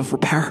agents of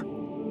repair.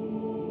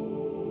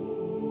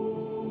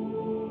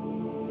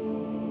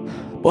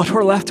 But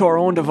we're left to our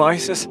own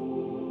devices.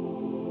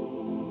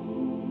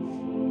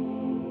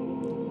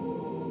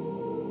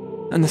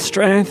 And the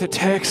strength it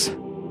takes,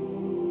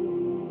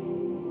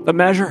 the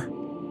measure,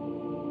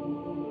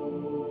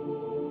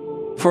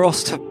 for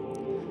us to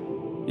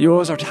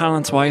use our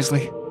talents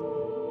wisely.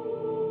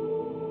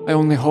 I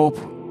only hope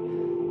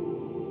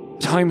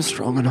time's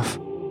strong enough.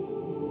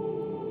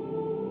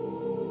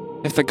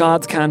 If the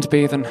gods can't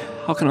be, then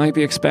how can I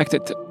be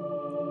expected to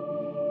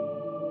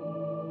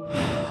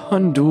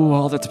undo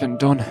all that's been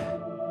done?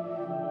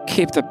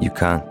 Keep the... You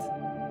can't.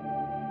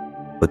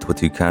 But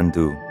what you can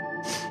do...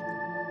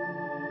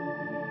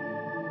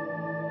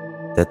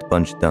 That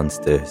bunch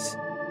downstairs.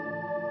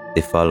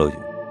 They follow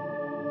you.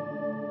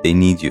 They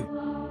need you.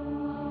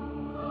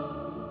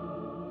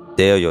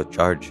 They are your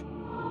charge.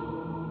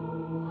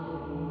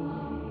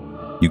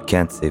 You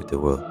can't save the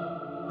world,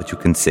 but you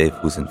can save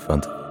who's in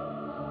front of you.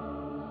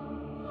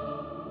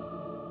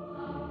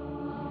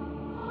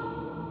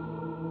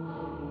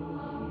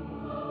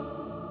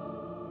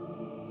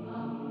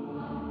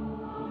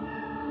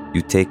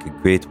 You take a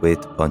great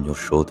weight upon your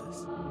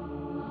shoulders.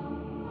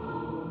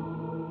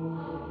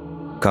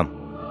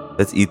 Come,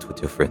 let's eat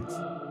with your friends.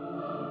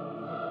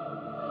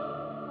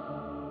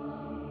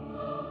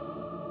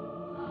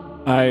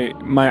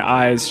 My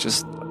eyes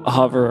just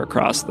hover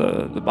across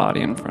the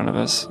body in front of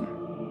us.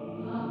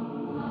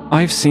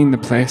 I've seen the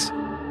place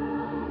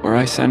where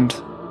I send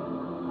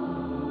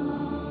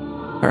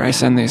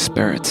these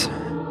spirits.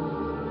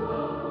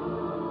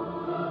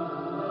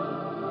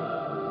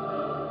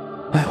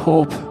 I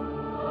hope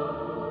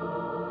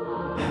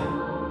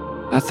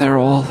that they're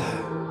all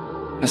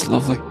as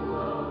lovely.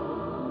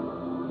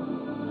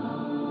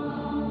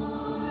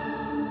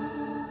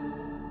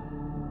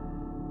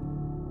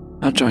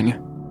 I'll join you.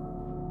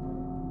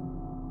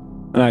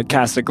 And I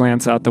cast a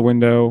glance out the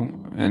window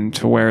and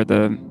to where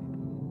the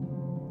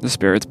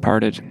spirits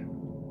parted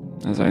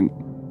as I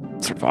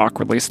sort of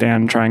awkwardly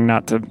stand, trying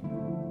not to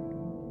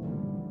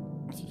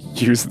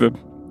use the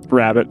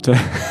rabbit to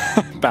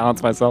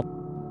balance myself.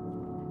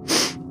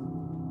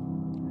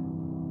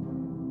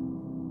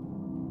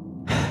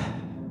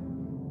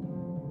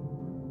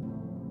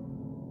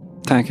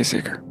 Thank you,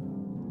 Seeker.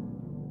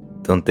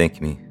 Don't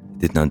thank me. I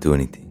did not do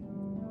anything.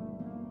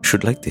 You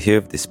should like to hear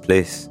of this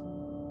place,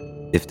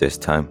 if there's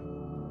time.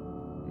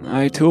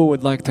 I too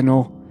would like to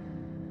know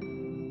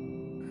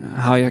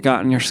how you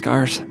got in your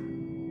scars.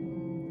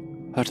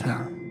 But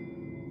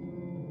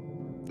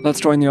let's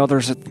join the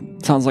others. It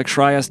sounds like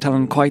Shraya's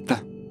telling quite the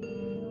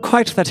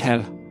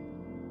tale.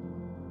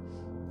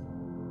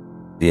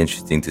 Be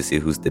interesting to see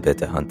who's the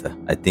better hunter.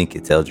 I think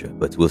it's Eldra,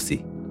 but we'll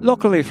see.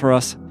 Luckily for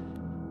us,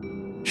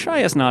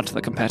 Shraya's not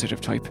the competitive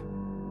type.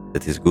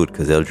 That is good,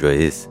 because Eldra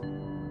is.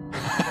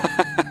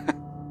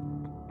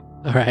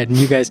 All right, and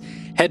you guys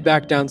head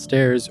back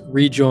downstairs,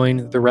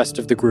 rejoin the rest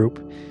of the group.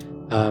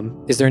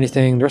 Is there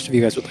anything the rest of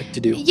you guys would like to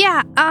do?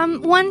 Yeah,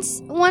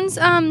 once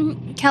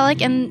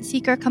Kellic and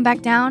Seeker come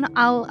back down,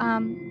 I'll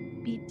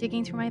be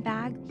digging through my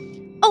bag.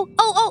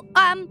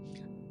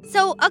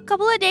 So a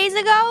couple of days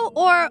ago,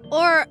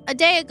 or a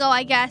day ago,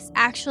 I guess,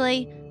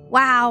 actually.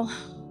 Wow.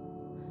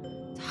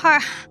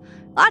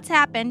 Lots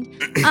happened.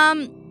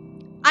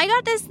 I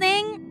got this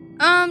thing.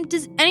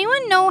 Does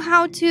anyone know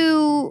how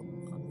to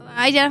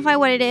identify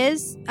what it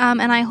is?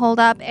 And I hold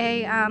up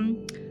a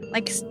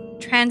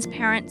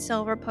transparent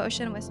silver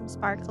potion with some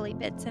sparkly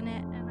bits in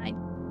it, and I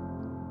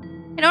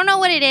don't know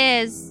what it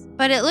is,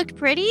 but it looked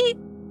pretty,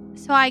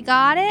 so I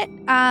got it.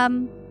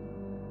 Can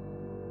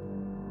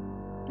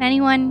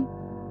anyone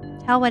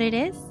tell what it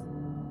is?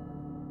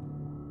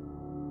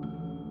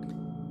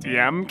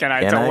 DM, can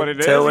I tell what it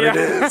is? Tell what it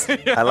is?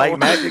 I like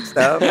magic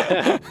stuff.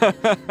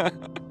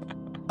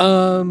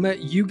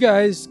 You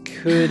guys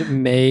could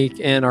make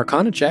an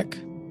Arcana check.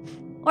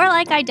 Or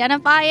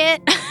identify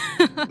it.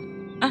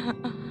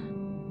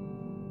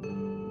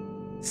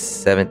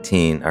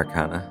 17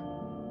 Arcana.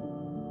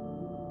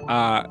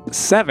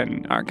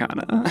 7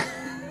 Arcana.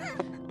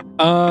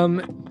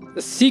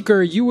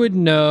 Seeker, you would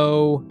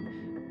know,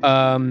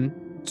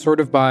 sort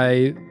of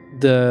by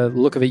the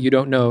look of it, you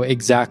don't know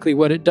exactly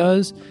what it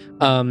does,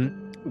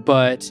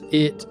 but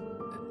it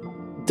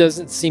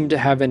doesn't seem to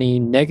have any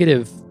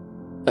negative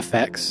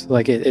effects.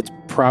 It's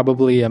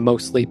probably a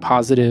mostly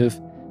positive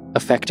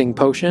affecting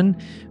potion.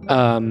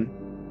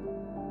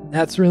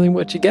 That's really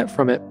what you get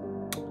from it.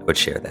 I would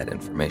share that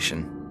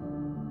information.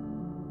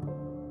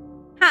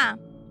 Huh.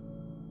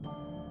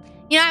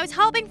 I was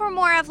hoping for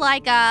more of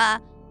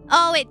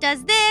it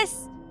does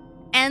this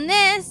and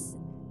this,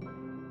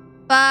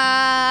 but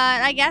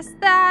I guess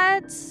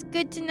that's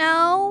good to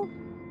know.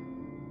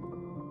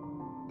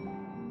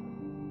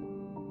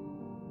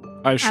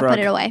 I shrug. I put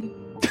it away.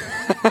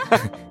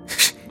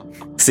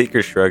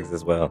 Seeker shrugs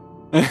as well.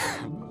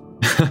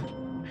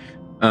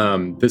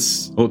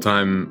 This whole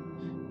time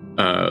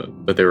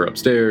that they were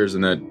upstairs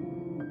and that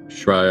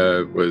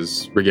Shraya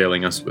was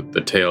regaling us with the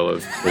tale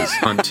of his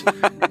hunt,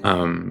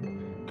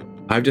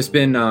 I've just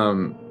been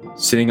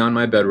sitting on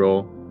my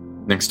bedroll,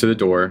 next to the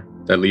door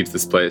that leads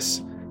this place,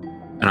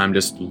 and I'm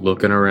just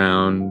looking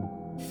around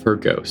for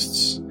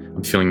ghosts.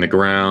 I'm feeling the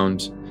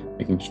ground,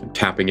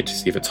 tapping it to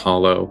see if it's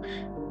hollow.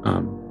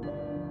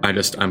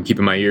 I'm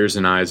keeping my ears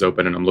and eyes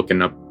open, and I'm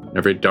looking up in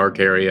every dark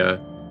area.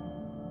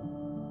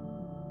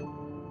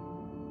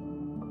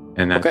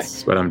 And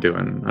that's what I'm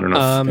doing. I don't know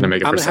if I'm going to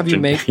make a perception.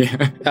 I'm going to have you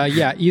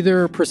make,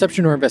 either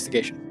perception or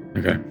investigation.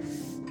 Okay.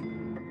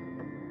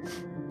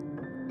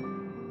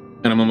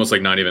 And I'm almost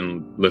like not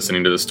even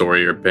listening to the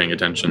story or paying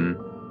attention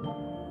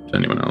to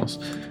anyone else.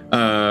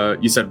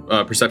 You said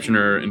perception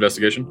or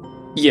investigation?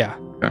 Yeah.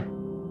 Okay.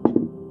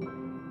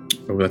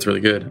 Oh, that's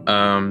really good.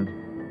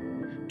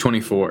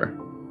 24.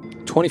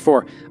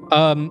 24.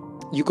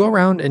 You go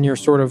around and you're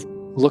sort of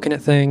looking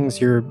at things.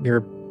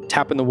 You're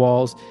tapping the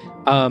walls.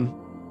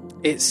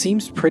 It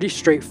seems pretty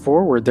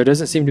straightforward. There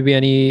doesn't seem to be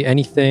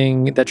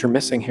anything that you're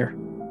missing here.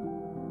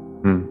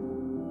 I'm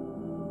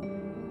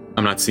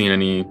not seeing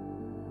any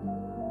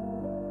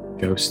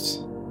ghosts.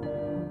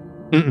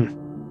 Mm-mm.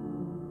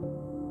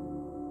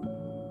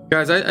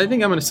 Guys, I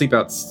think I'm going to sleep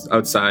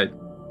outside.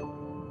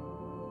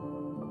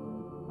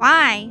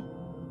 Why?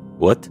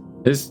 What?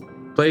 This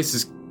place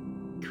is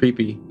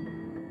creepy.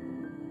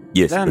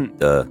 Yes, Then-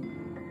 but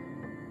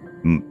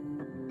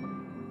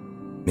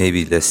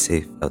maybe less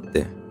safe out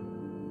there.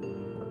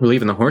 We're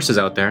leaving the horses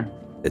out there.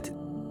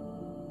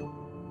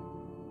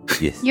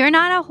 Yes. You're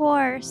not a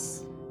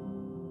horse.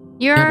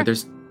 Yeah, You're but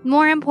there's...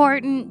 more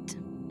important.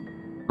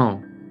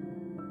 Oh.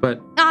 But...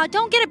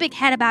 Don't get a big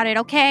head about it,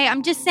 okay?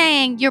 I'm just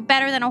saying you're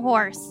better than a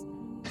horse.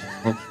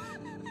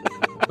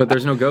 But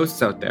there's no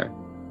ghosts out there.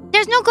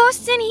 There's no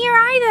ghosts in here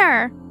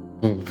either.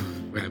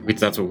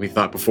 That's what we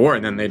thought before,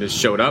 and then they just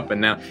showed up,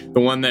 and now the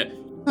one that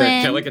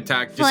Kellic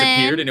attacked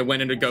disappeared, and it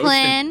went into ghost.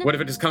 And what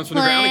if it just comes from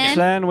the ground again?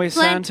 Flynn, we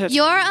Flynn, sent it.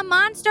 you're a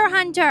monster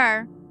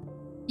hunter.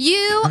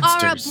 You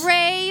Monsters. are a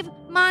brave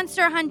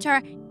monster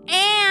hunter.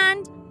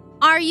 And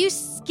are you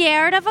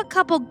scared of a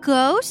couple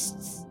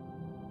ghosts?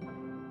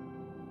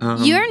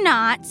 You're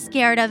not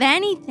scared of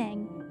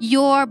anything.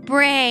 You're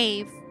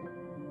brave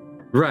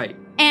Right.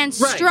 and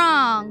Right.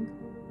 strong.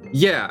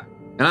 Yeah.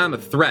 And I'm a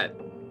threat.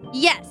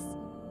 Yes.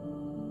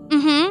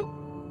 Mm-hmm.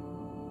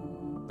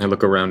 I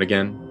look around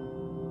again.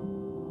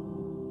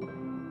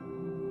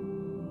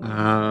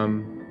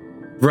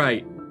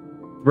 Right.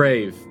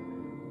 Brave.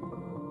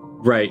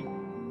 Right.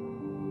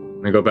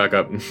 I go back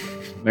up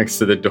next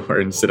to the door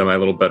and sit on my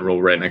little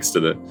bedroll right next to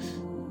the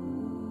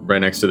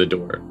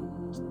door.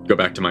 Go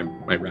back to my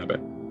rabbit.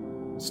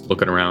 Just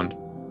looking around.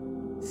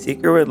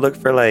 Seeker would look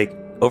for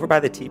over by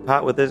the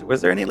teapot.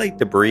 Was there any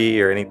debris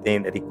or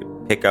anything that he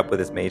could pick up with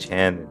his mage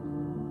hand and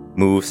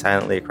move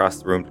silently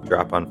across the room to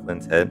drop on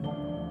Flynn's head?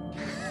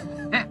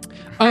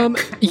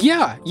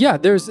 Yeah.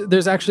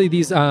 There's actually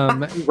these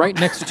right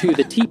next to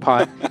the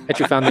teapot that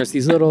you found. There's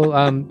these little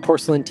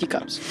porcelain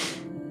teacups.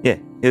 Yeah,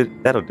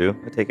 that'll do.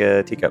 I'll take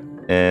a teacup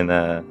and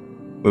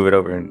move it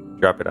over and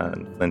drop it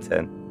on Flynn's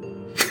head.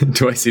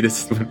 Do I see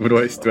this? Do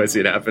I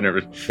see it happen?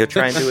 Or... He'll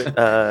try and do it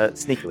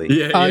sneakily.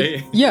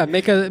 Yeah.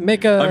 Make a. I mean,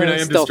 I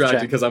am stealth distracted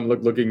check. because I'm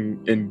looking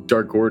in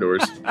dark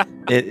corridors.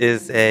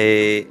 It's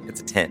a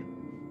 10.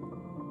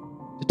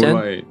 What do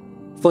 10?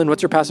 Flynn,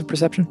 what's your passive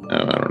perception?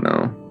 I don't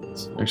know.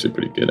 It's actually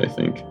pretty good, I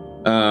think.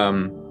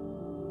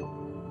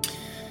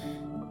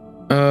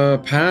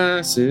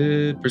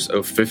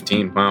 Passive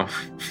 15. Wow.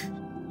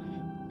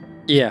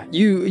 Yeah,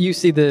 you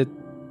see the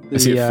I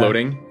see it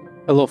floating.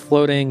 a little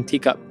floating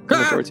teacup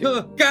coming towards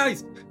you.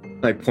 Guys!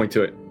 I point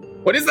to it.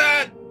 What is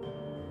that?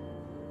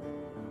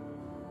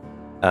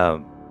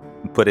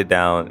 Put it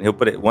down. He'll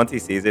put it once he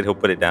sees it. He'll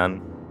put it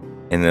down,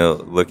 and he'll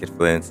look at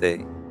Flynn and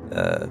say,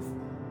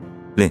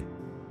 "Flynn,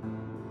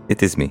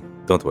 it is me.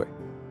 Don't worry.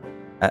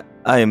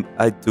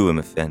 I too am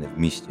a fan of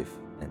mischief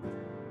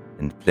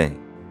and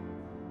playing.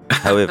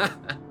 However,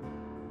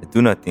 I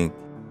do not think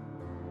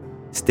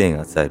staying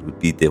outside would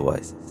be the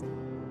wisest.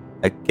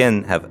 I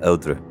can have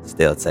Eldra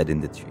stay outside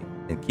in the tree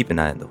and keep an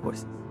eye on the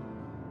horses.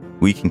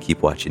 We can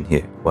keep watching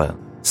here while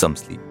some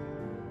sleep."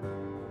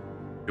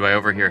 Do I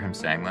overhear him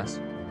saying this?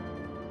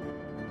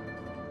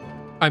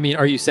 I mean,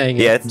 are you saying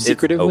Yeah, it it's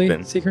secretively,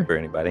 open Seeker? for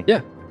anybody.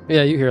 Yeah,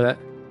 you hear that.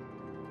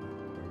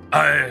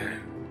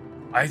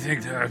 I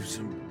think there have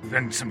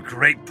been some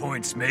great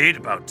points made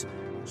about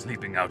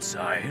sleeping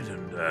outside,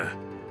 and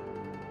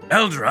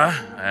Eldra,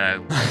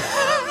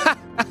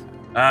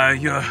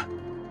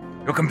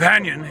 your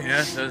companion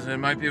here says it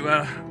might be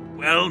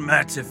well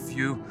met if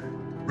you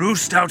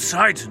roost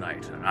outside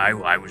tonight. And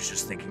I was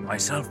just thinking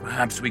myself,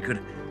 perhaps we could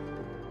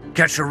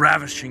catch a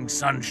ravishing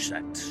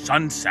sunset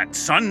from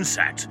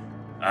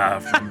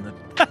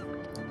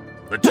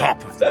the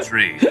top of the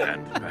tree,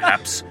 and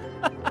perhaps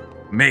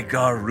make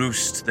our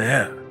roost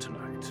there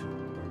tonight.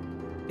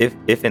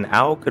 If an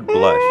owl could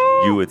blush,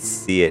 you would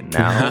see it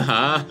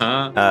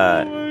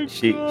now.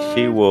 She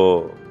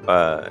will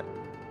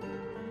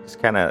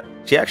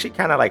she actually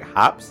kind of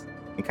hops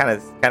and kind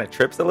of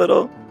trips a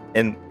little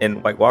and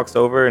walks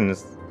over and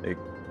is like,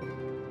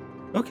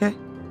 okay,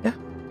 yeah.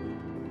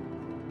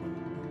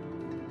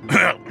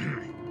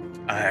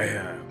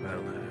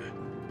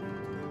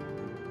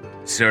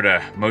 sort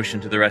of motion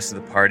to the rest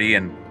of the party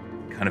and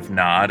kind of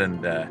nod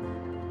and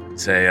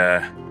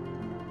say,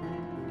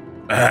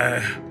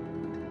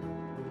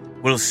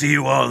 we'll see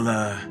you all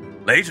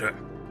later,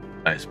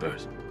 I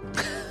suppose.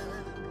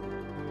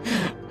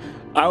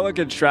 I look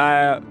at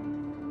Shia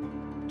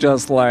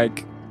just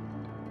like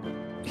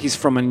he's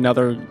from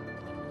another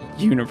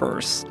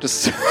universe.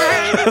 Just,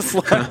 just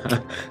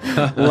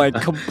like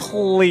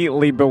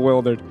completely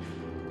bewildered.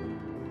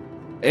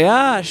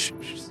 Yeah,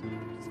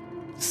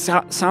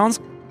 sounds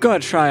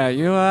good,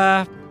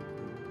 Shia.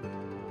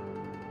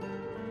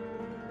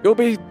 You'll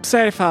be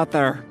safe out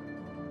there.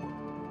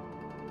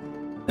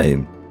 I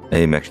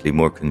am actually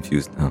more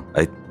confused now.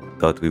 I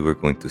thought we were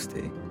going to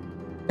stay.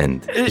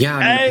 And Yeah,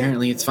 I mean,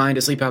 apparently it's fine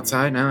to sleep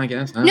outside now, I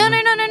guess. I No.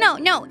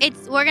 don't know.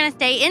 We're gonna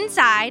stay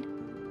inside.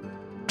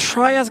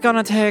 Tria's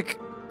gonna take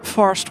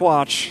first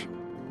watch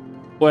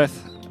with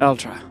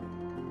Eldra.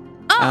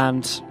 Oh,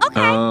 And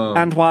okay.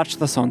 and watch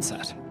the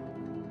sunset.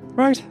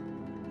 Right?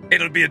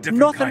 It'll be a different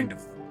Nothing- kind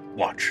of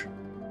watch.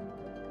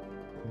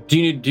 Do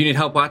you need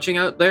help watching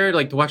out there,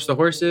 like to watch the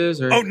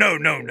horses? Or Oh, no.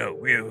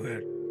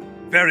 We're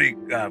very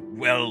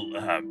well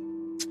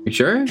you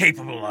sure?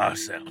 capable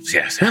ourselves,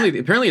 yes.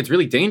 Apparently, it's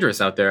really dangerous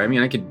out there. I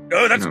mean, I could.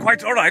 Oh, that's you know.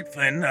 quite all right,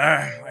 Flynn.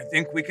 I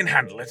think we can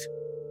handle it.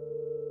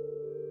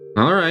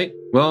 All right.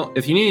 Well,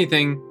 if you need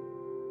anything,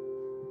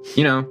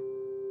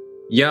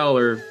 yell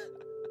or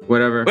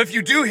whatever. But if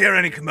you do hear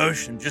any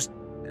commotion,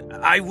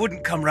 I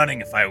wouldn't come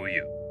running if I were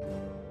you.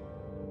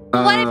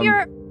 What if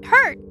you're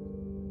hurt?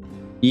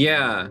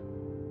 Yeah.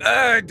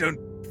 I don't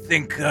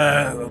think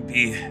we'll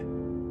be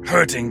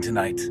hurting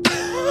tonight.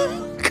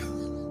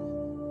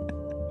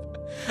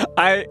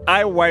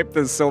 I wipe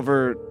the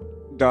silver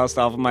dust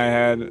off of my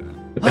head.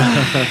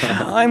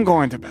 I'm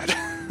going to bed.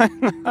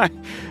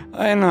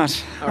 I'm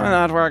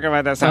not working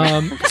with this.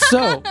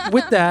 So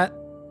with that,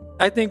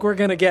 I think we're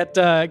gonna get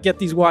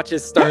these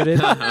watches started.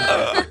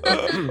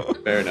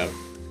 Fair enough.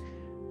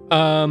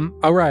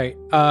 All right.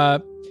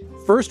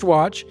 First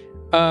watch.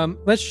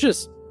 Let's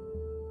just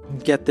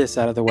get this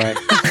out of the way.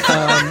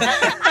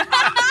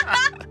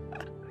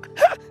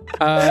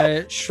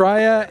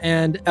 Shreya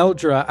and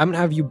Eldra, I'm gonna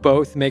have you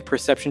both make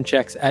perception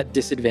checks at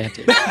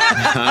disadvantage.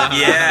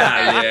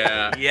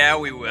 Yeah,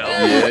 we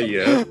will.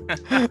 Yeah.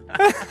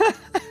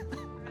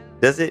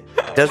 does it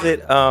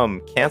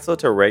cancel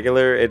to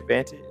regular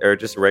advantage or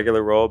just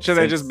regular roll? Should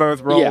they just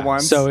both roll Yeah,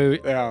 once? so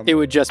it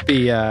would just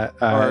be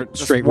Or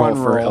just straight roll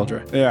one for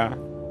Eldra. Yeah.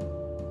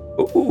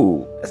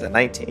 Ooh, that's a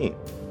 19.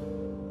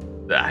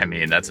 I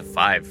mean, that's a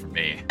 5 for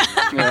me.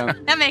 Yeah.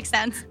 That makes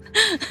sense.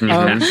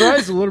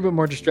 Shreya's a little bit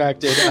more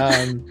distracted.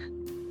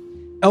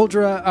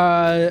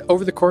 Eldra,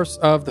 over the course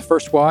of the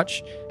first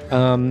watch,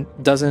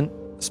 doesn't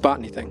spot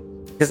anything.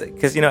 Because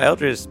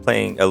Eldra is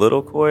playing a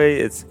little coy.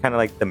 It's kind of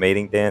like the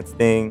mating dance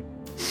thing.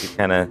 She's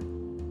kind of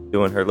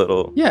doing her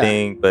little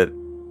thing, but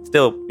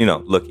still,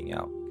 looking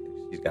out.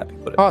 She's got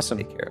people to Awesome.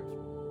 take care of.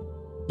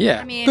 Yeah,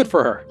 I mean, good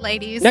for her.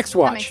 Ladies. Next That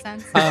watch. makes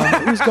sense.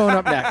 Who's going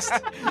up next?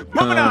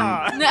 Moving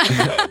on.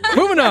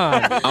 Moving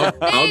on. I'll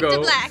Fade to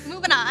go. black.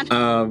 Moving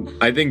on.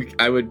 I think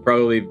I would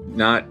probably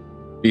not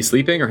be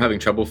sleeping or having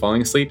trouble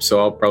falling asleep,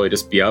 so I'll probably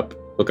just be up,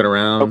 looking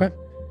around. Okay.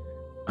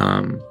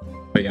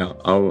 But yeah,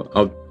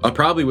 I'll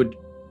probably would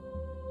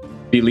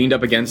be leaned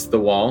up against the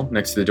wall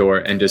next to the door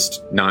and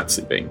just not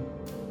sleeping,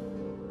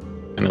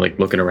 kind of like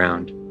looking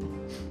around.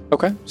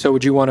 Okay. So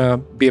would you want to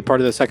be a part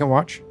of the second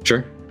watch?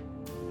 Sure.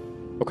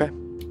 Okay.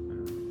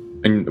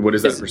 And what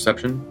is that Is-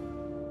 perception?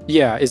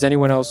 Yeah. Is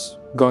anyone else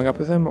going up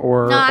with him,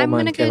 or No, I'm Oma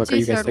gonna and go Kayla, are do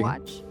you guys third taking-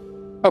 watch.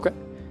 Okay.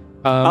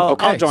 I'll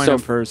okay. join so him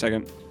for a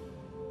second.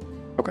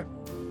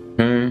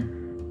 Hmm.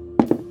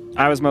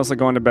 I was mostly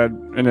going to bed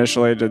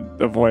initially to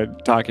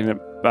avoid talking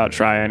about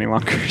Shreya any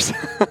longer. So.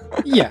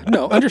 yeah.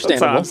 No.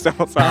 Understandable. So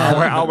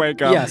I'll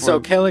wake up. Yeah. So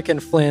with- Kalik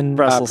and Flynn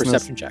Restlessness.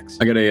 perception checks.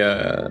 I got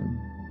a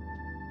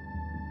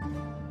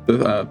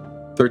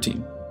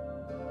 13.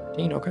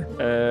 13,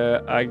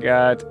 okay. I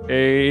got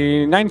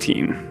a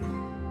 19.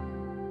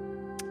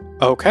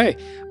 Okay.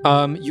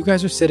 You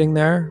guys are sitting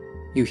there.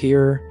 You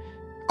hear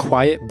a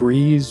quiet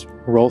breeze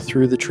roll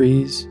through the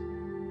trees.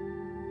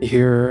 You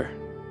hear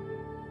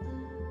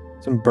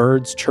some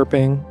birds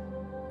chirping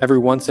every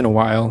once in a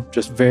while,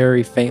 just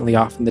very faintly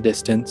off in the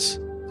distance.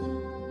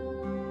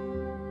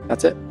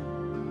 That's it.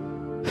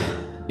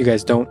 You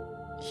guys don't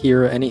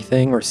hear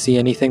anything or see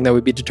anything that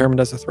would be determined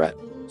as a threat.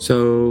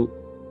 So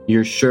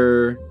you're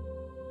sure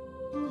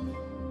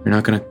you're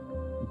not gonna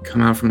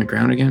come out from the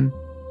ground again?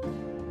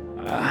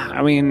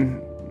 I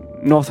mean,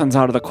 nothing's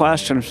out of the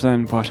question,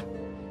 Flynn, but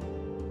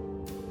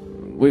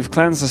we've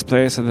cleansed this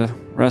place of the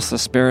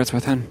restless spirits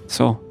within,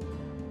 so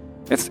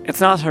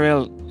it's not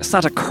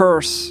a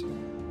curse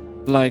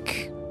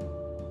like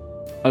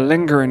a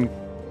lingering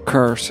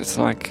curse. It's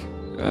like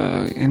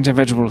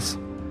individuals,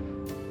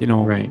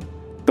 Right.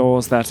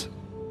 those that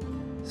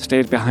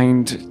stayed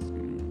behind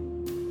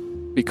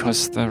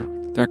because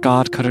their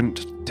god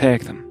couldn't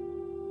take them.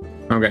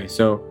 Okay,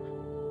 so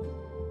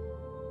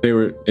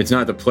it's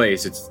not the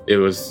place, it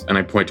was, and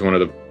I point to one of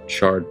the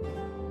charred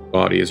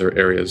bodies or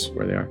areas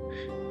where they are.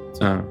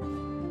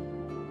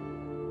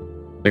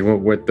 Like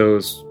what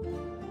those?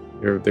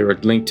 They were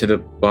linked to the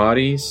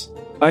bodies.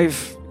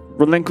 I've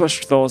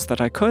relinquished those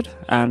that I could,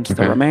 and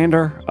the Okay.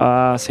 remainder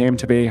seem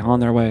to be on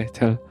their way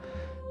to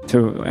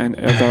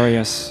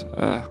Eldorius.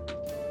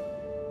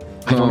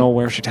 I don't know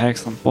where she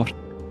takes them, but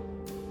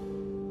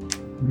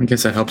I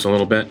guess that helps a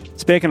little bit.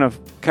 speaking of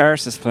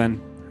Karsus,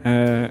 Flynn,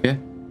 Yeah.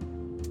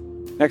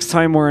 next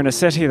time we're in a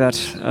city that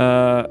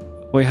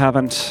we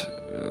haven't,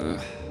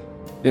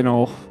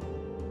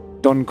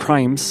 done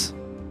crimes,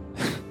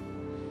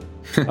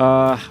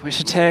 we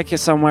should take you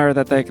somewhere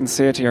that they can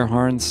see it to your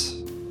horns.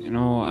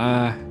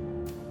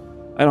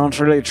 I don't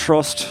really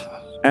trust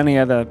any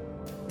of the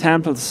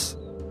temples,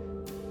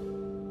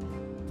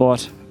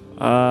 but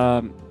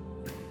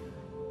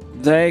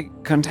they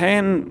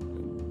contain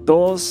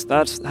those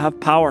that have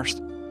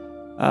powers,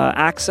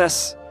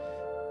 access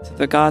to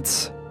the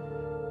gods,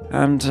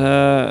 and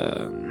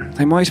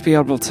they might be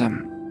able to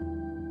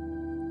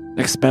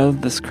expel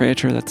this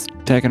creature that's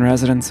taken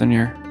residence in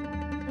your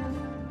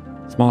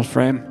small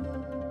frame.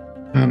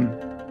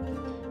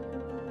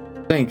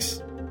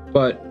 Thanks,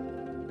 but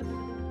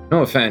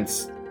no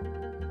offense.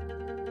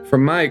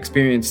 From my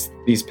experience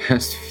these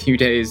past few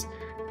days,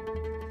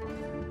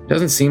 it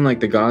doesn't seem like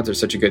the gods are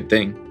such a good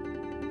thing.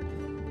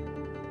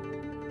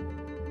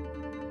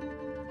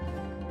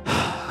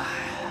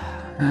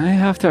 I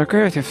have to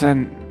agree with you,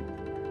 Flynn.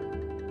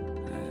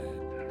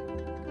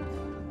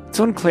 It's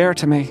unclear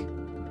to me.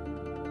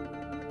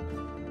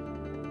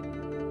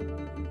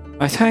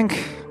 I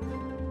think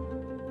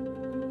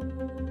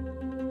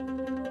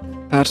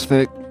that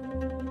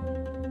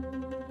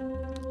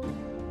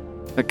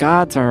the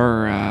gods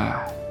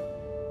are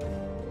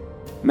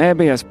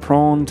maybe as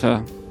prone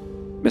to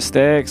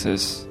mistakes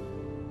as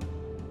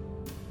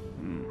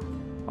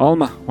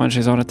Alma when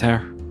she's on a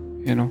tear,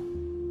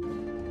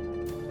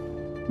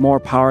 More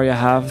power you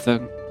have,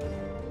 the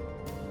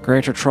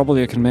greater trouble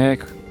you can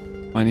make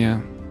when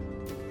you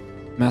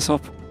mess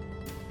up.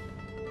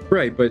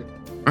 Right, but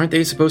aren't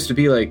they supposed to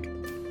be like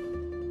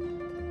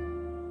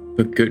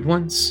the good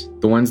ones?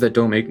 The ones that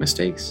don't make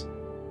mistakes?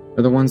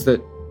 Or the ones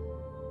that...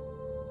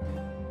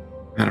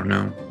 I don't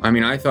know. I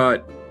mean, I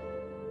thought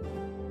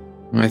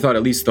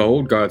at least the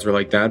old gods were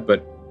like that,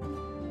 but...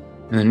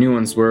 And the new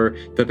ones were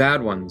the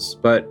bad ones,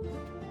 but...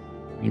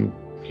 I mean,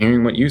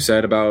 hearing what you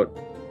said about...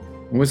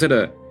 Was it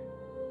a...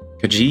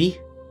 Khajiit?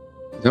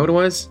 Is that what it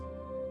was? Is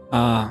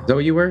that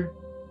what you were?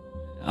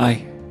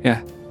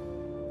 Yeah.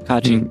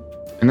 Khajiit.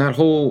 And that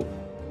whole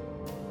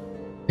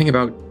thing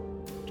about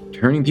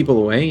turning people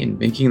away and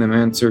making them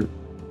answer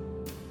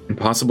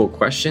impossible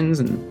questions,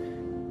 and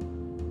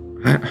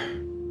do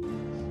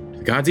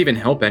the gods even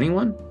help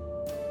anyone?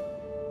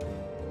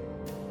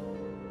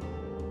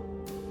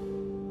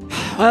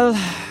 Well,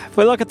 if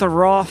we look at the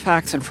raw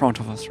facts in front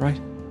of us,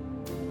 right?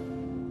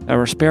 There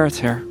were spirits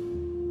here.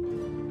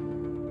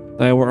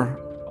 They were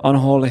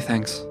unholy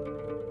things.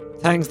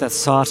 Things that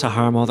sought to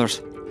harm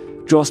others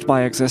just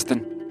by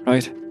existing,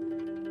 right?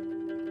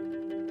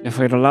 If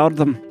we'd allowed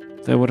them,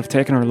 they would have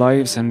taken our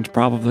lives and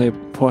probably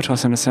put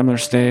us in a similar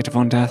state of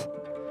undeath.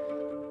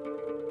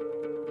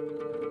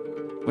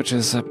 Which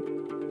is,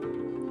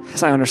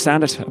 as I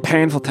understand it, a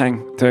painful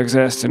thing to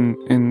exist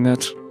in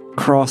that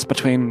cross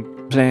between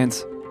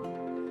planes.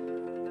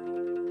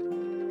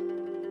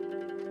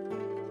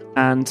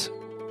 And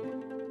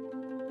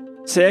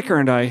Saker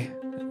and I,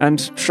 and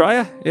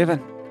Shreya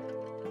even,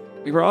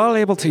 we were all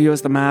able to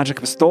use the magic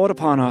bestowed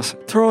upon us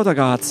through the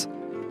gods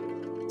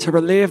to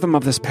relieve them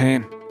of this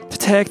pain, to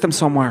take them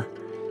somewhere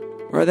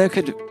where they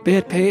could be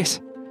at peace,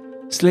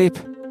 sleep.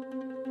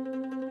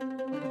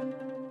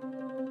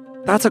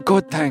 That's a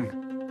good thing.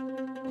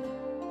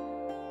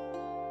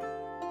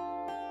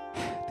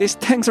 These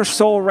things are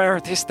so rare,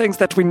 these things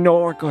that we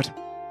know are good.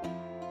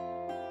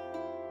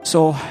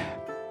 So,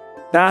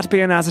 that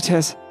being as it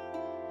is,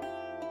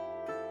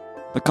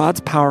 the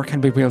God's power can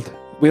be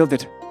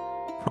wielded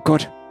for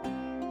good.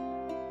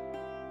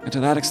 And to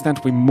that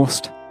extent, we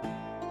must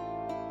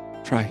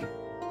try.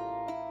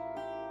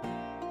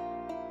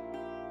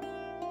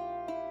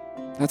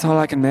 That's all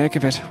I can make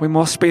of it. We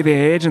must be the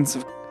agents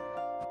of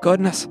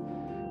goodness,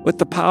 with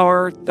the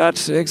power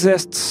that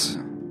exists,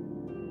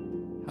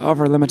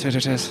 however limited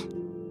it is.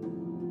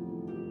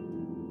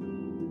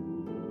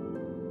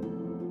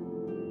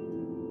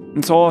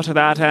 And so, to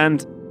that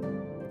end,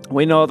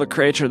 we know the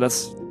creature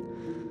that's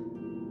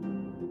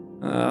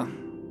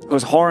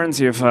whose horns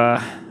you've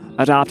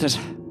adopted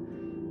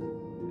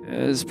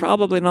is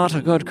probably not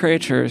a good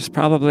creature. It's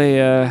probably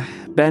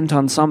bent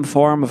on some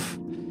form of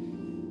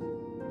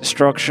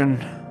destruction,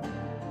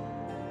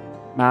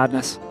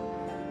 madness.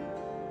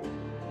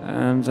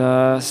 And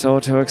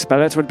so to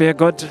expel it would be a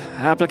good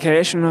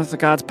application of the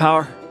god's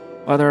power,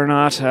 whether or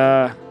not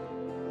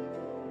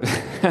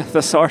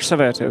the source of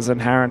it is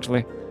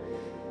inherently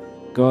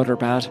good or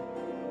bad.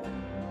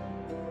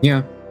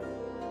 Yeah.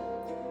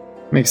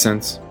 Makes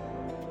sense.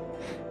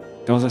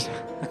 Does it?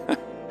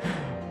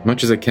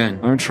 Much as it can.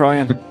 I'm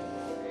trying.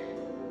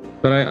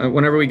 But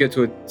whenever we get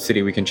to a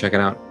city, we can check it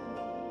out.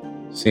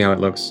 See how it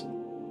looks.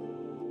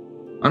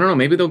 I don't know,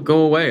 maybe they'll go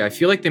away. I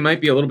feel like they might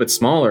be a little bit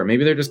smaller.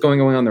 Maybe they're just going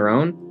away on their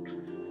own.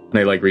 And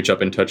I like reach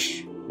up and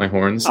touch my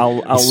horns.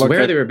 I'll I look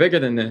swear at they were bigger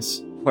than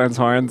this. Flynn's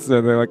horns.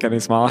 Do they look any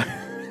smaller?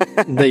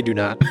 They do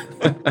not.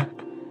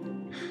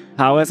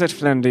 How is it,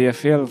 Flynn? Do you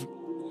feel...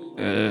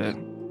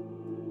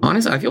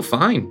 Honestly, I feel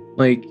fine.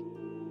 Like,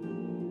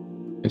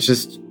 it's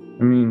just,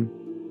 I mean,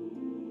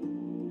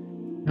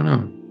 I don't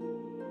know.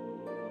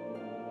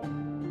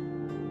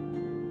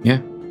 Yeah.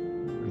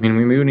 I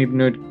mean, we don't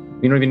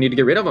even need to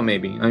get rid of them,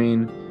 maybe. I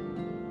mean,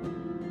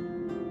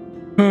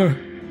 I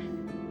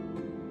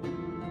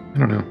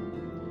don't know.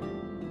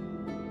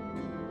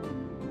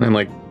 I'm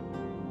like,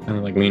 kind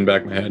of like lean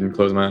back my head and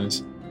close my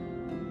eyes.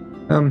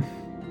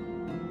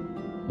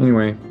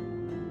 Anyway.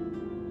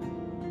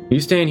 Are you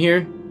staying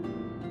here?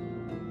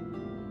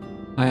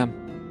 I am.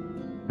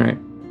 Alright.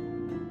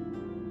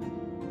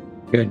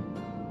 Good.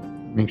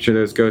 Make sure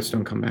those ghosts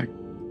don't come back.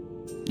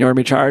 You want to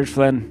be charged,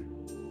 Flynn?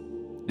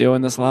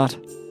 Doing this a lot?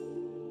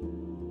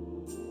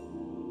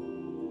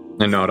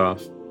 I nod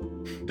off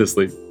to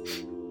sleep.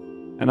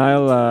 And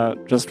I'll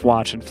just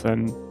watch and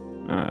Flynn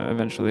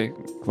eventually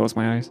close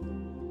my eyes.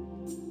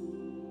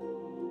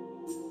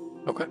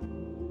 Okay.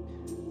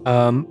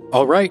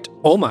 All right,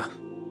 Olma,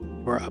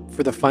 we're up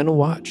for the final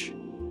watch.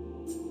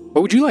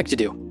 What would you like to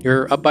do?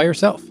 You're up by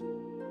yourself.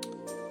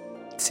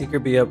 Seeker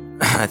be up.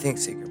 I think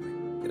Seeker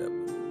might get up.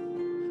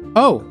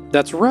 Oh,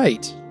 that's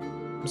right.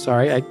 I'm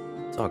sorry, I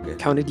It's all good.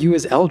 counted you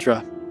as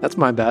Eldra. That's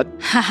my bad.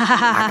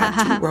 I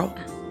got 2, bro.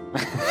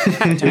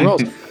 2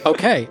 rolls.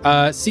 Okay,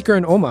 Seeker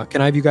and Olma,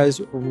 can I have you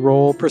guys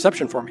roll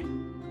perception for me?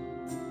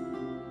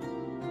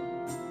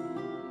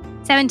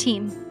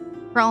 17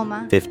 for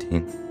Olma.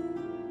 15.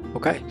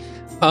 Okay.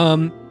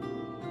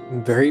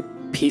 Very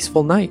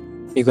peaceful night.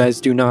 You guys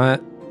do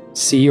not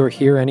see or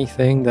hear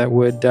anything that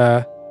would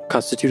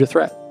constitute a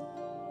threat.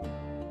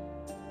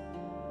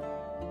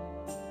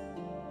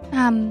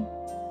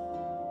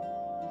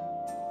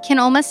 Can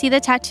Olma see the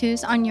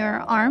tattoos on your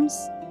arms?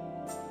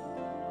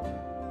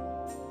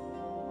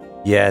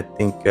 Yeah, I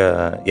think,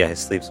 his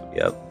sleeves will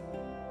be up.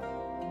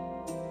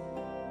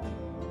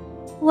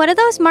 What do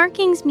those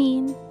markings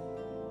mean?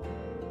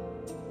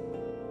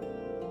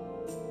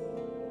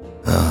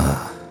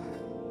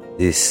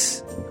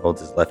 This, he holds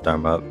his left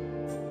arm up.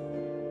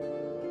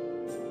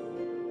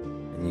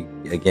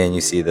 And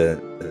you see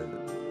the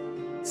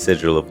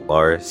sigil of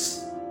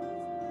Laris,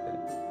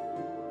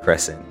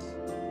 crescent,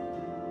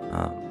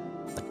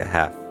 like a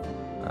half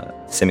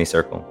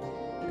semicircle,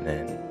 and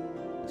then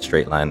a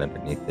straight line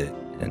underneath it.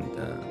 And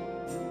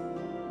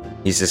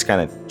he's just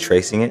kind of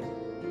tracing it.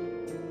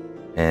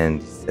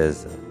 And he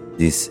says,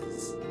 "This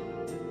is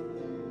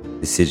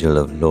the sigil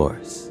of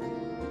Laris.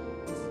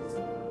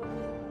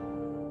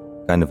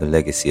 Kind of a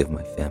legacy of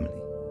my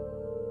family.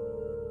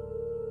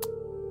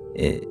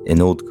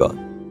 An old god.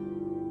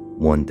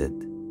 One that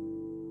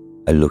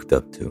I looked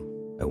up to.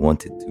 I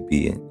wanted to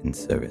be in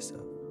service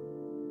of.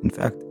 In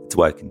fact, it's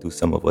why I can do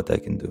some of what I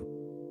can do.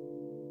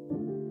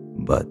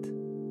 But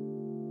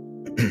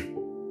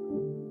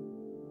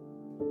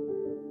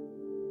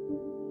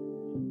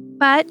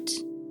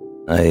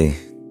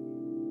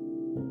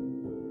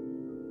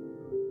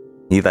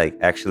he like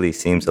actually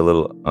seems a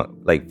little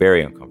like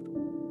very uncomfortable.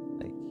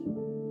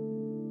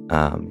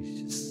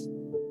 He's just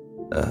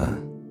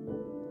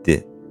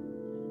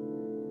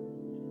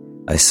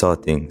I saw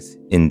things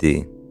in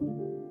the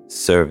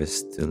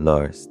service to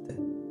Lars that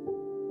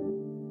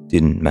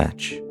didn't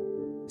match.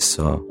 I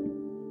saw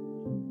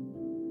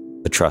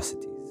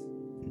atrocities.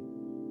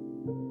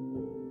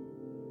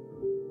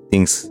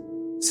 Things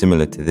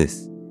similar to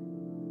this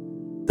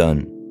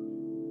done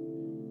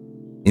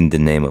in the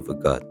name of a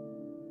god.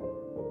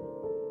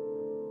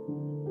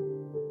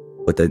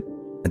 But I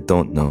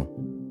don't know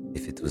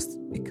if it was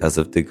because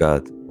of the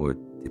god or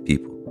the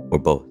people or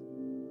both.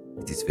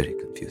 It is very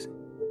confusing.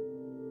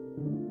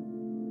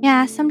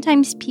 Yeah,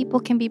 sometimes people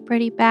can be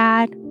pretty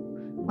bad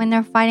when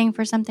they're fighting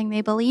for something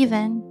they believe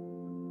in.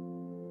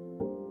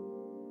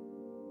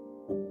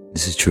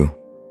 This is true.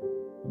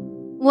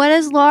 What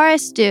does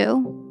Loris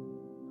do?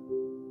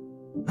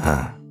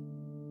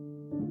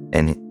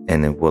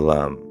 And it will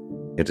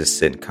you'll just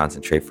sit and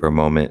concentrate for a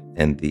moment,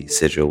 and the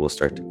sigil will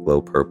start to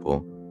glow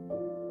purple,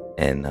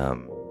 and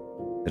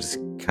it'll just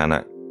kind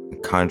of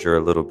conjure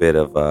a little bit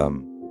of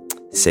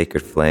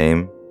sacred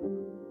flame,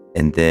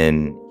 and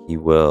then he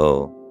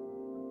will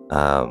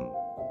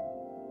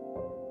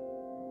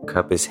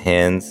cup his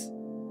hands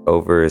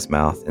over his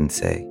mouth and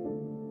say,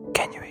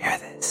 "Can you hear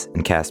this?"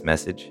 and cast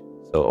message,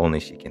 so only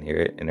she can hear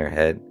it in her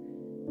head.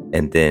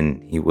 And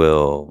then he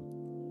will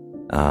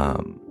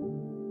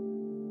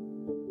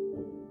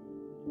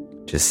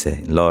just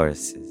say,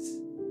 "Loris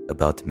is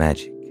about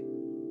magic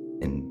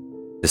and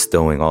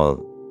bestowing all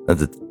of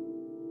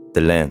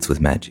the lands with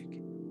magic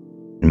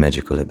and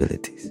magical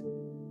abilities."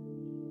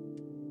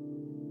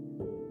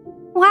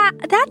 Wow,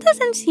 that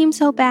doesn't seem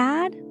so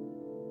bad.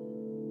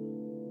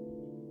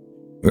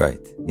 Right.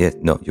 Yes,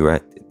 no, you're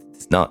right.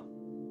 It's not.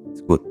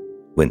 It's good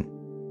when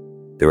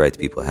the right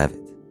people have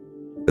it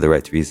for the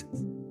right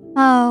reasons.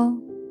 Oh.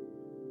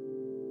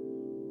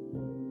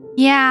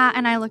 Yeah,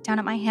 and I look down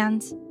at my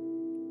hands.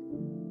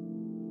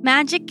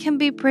 Magic can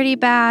be pretty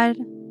bad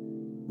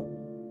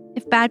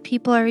if bad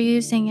people are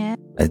using it.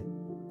 I'm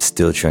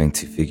still trying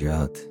to figure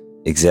out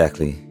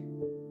exactly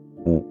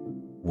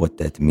what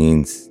that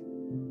means.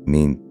 I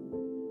mean,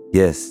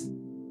 yes,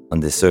 on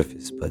the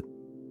surface, but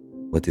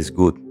what is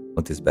good?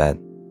 What is bad?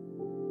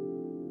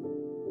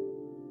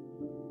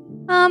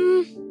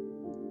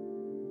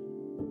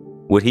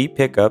 Would he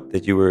pick up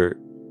that you were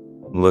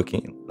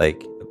looking,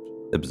 like,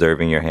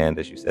 observing your hand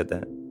as you said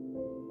that?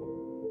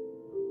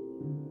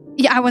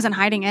 Yeah, I wasn't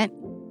hiding it.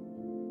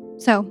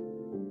 So,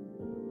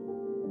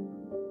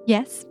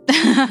 yes.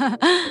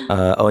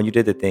 Oh, and you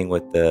did the thing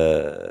with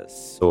the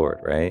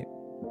sword, right?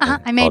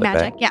 I made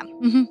magic, yeah.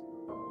 Mm-hmm.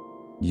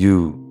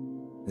 You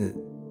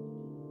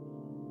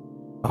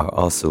are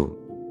also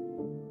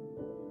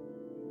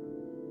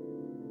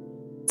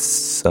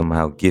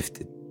somehow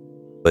gifted,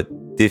 but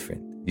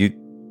different. You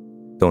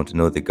don't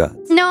know the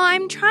gods. No,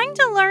 I'm trying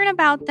to learn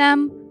about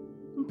them,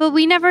 but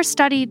we never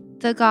studied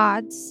the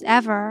gods,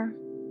 ever.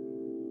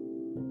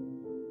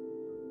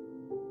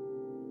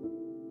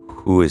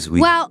 Who is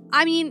we? Well,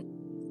 I mean,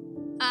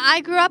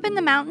 I grew up in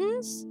the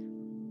mountains,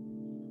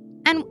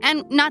 and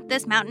not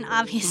this mountain,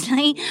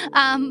 obviously,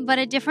 but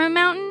a different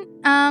mountain,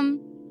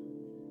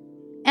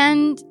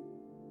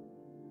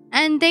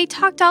 and they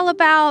talked all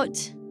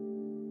about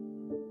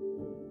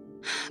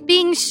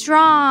being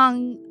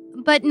strong,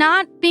 but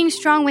not being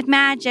strong with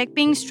magic,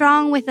 being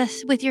strong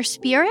with your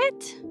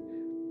spirit,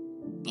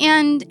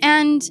 and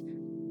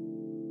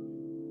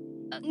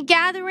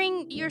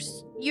gathering your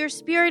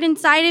spirit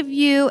inside of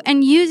you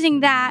and using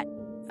that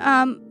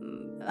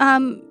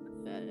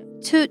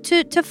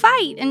to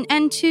fight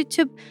and to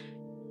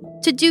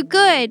do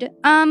good.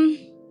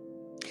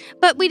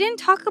 But we didn't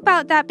talk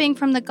about that being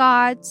from the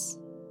gods,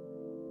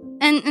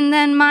 and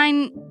then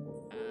mine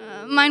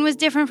was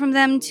different from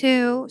them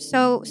too.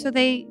 So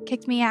they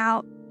kicked me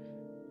out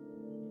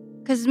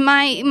because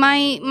my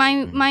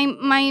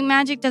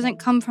magic doesn't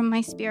come from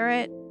my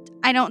spirit.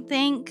 I don't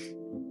think.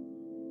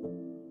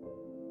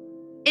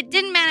 It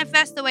didn't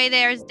manifest the way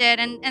theirs did,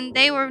 and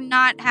they were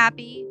not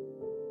happy.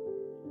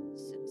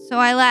 So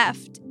I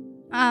left.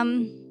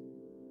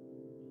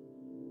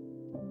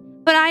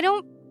 But I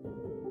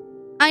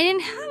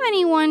didn't have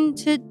anyone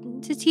to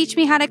teach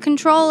me how to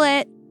control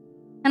it.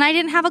 And I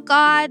didn't have a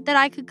god that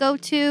I could go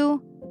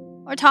to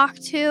or talk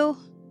to.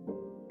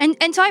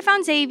 And so I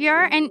found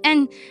Xavier,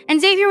 and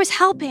Xavier was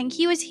helping.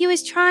 He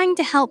was trying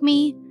to help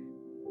me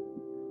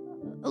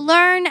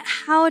learn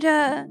how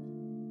to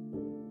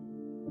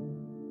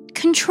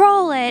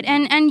control it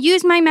and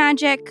use my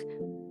magic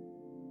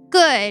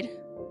good.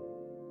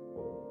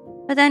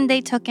 But then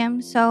they took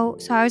him, so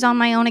I was on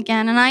my own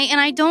again, and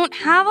I don't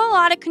have a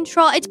lot of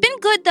control. It's been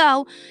good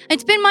though.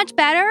 It's been much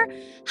better.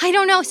 I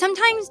don't know.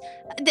 Sometimes,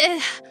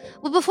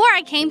 before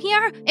I came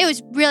here, it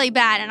was really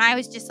bad, and I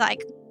was just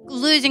like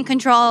losing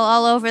control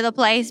all over the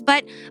place.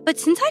 But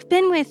since I've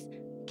been with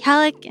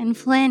Kellic and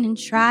Flynn and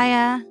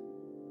Shreya,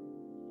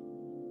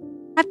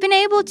 I've been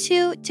able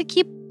to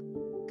keep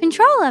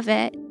control of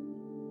it.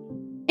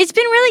 It's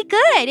been really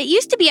good. It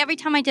used to be every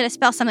time I did a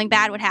spell, something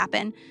bad would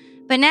happen.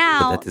 But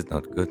now... But that is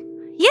not good.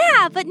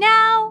 Yeah, but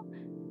now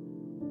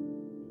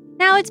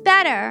it's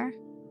better.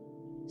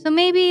 So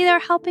maybe they're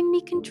helping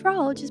me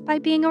control just by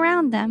being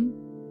around them.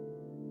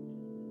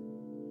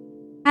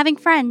 Having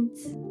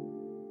friends.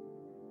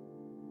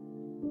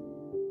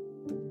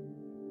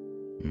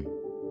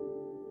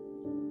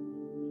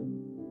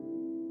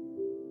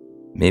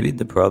 Maybe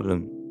the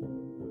problem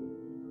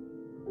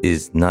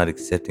is not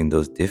accepting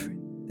those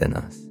different than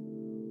us.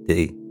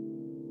 They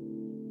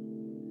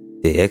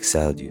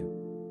exiled you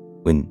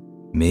when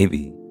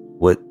maybe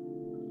what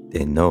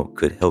they know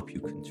could help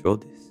you control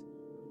this.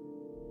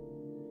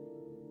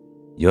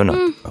 You're not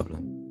the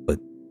problem, but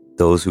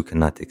those who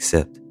cannot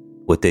accept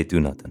what they do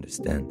not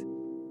understand.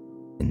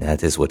 And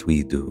that is what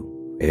we do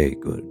very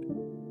good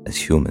as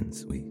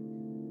humans. We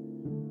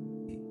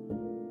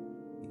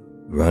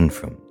run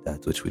from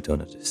that which we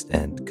don't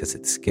understand because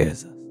it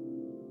scares us.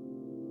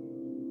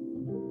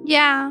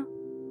 Yeah,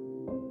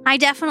 I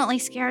definitely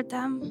scared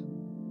them.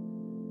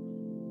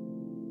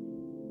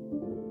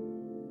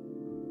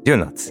 You're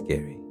not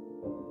scary.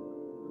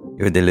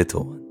 You're the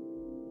little one.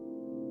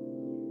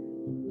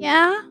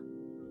 Yeah?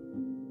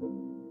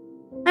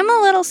 I'm a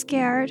little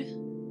scared.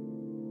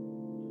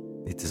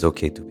 It is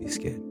okay to be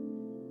scared.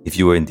 If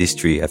you were in this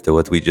tree after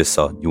what we just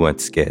saw, you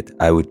weren't scared,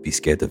 I would be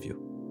scared of you.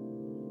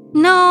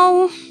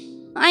 No,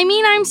 I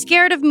mean I'm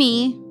scared of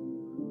me.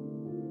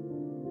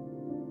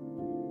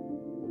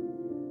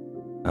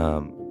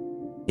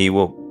 He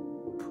will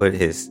put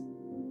his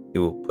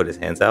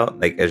hands out,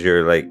 like as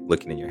you're like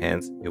looking in your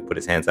hands, he'll put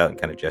his hands out and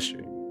kind of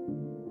gesture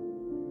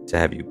to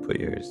have you put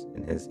yours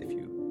in his if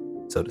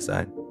you so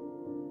decide.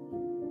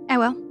 I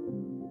will.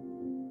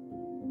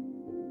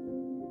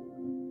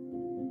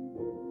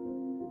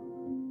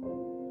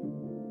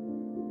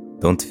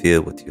 Don't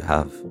fear what you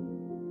have.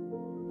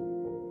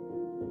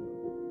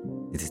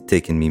 It has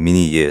taken me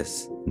many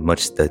years and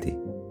much study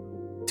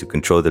to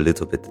control the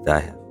little bit that I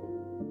have.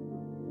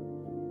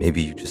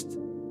 Maybe you just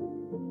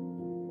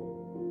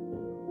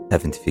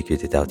haven't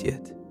figured it out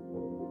yet.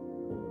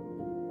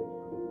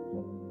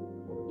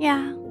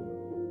 Yeah.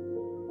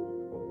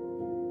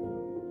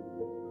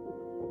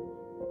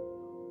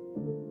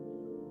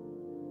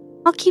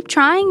 I'll keep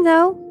trying,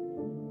 though.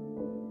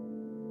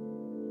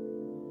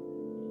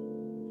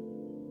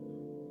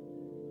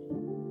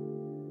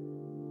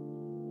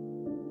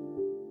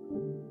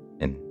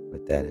 And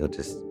with that, he'll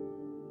just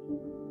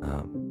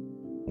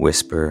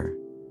whisper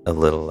a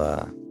little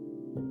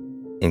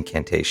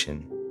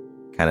incantation,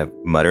 kind of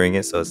muttering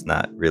it so it's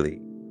not really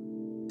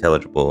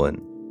intelligible, and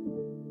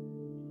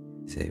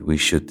say, we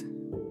should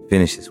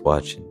finish this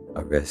watch and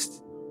our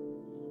rest.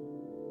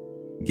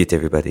 Get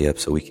everybody up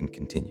so we can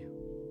continue.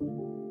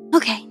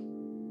 Okay.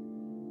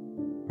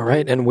 All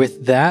right, and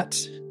with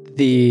that,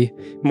 the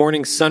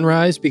morning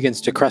sunrise begins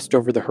to crest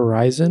over the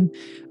horizon.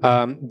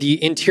 The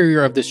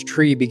interior of this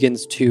tree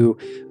begins to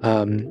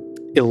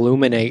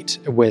illuminate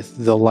with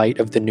the light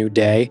of the new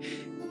day.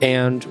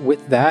 And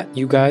with that,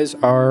 you guys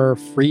are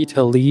free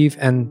to leave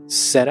and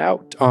set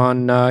out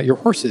on your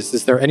horses.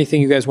 Is there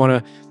anything you guys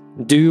want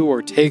to do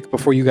or take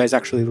before you guys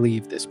actually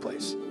leave this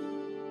place?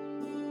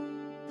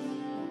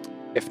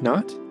 If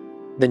not,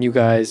 then you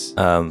guys...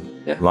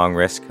 Long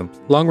rest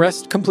complete. Long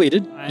rest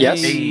completed.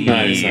 Yes.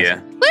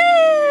 Yeah.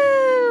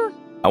 Woo!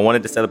 I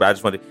wanted to celebrate. I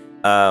just wanted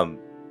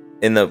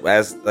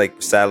as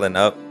saddling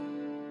up,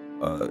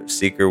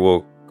 Seeker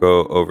will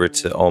go over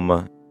to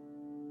Alma,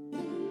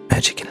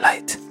 magic and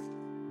light,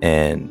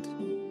 and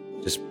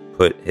just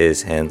put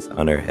his hands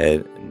on her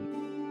head,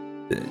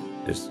 and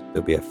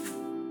there'll be a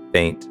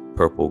faint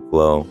purple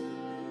glow,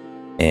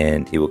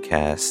 and he will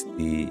cast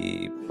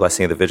the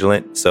Blessing of the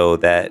Vigilant, so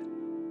that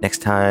next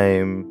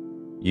time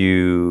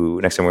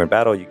we're in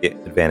battle, you get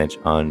advantage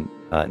on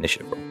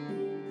initiative roll.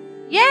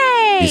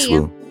 Yay!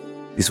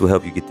 This will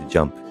help you get the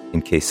jump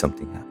in case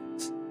something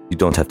happens. You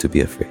don't have to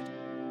be afraid.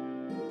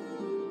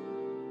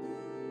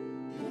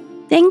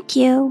 Thank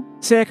you.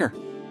 Saker,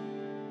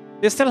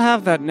 you still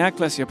have that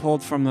necklace you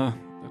pulled from the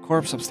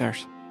corpse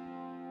upstairs?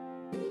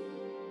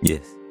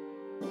 Yes.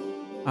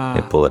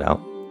 Pull it out.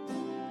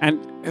 And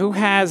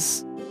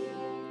who's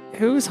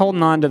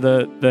holding on to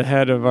the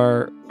head of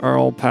our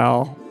old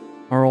pal,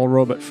 our old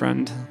robot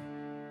friend?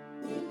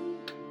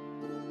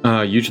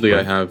 Usually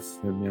I have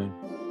him, yeah.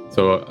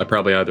 So I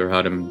probably either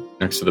had him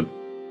next to the...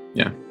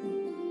 Yeah.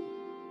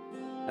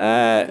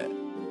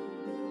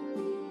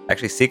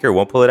 Actually, Seeker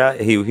won't pull it out.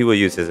 He will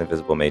use his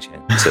invisible mage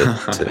hand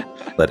to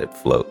let it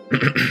float.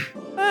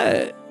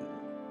 I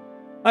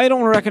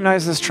don't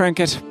recognize this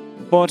trinket,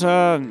 but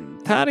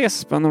Thaddeus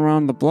has been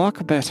around the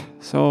block a bit,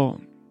 so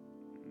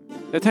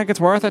I think it's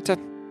worth it to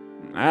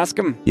ask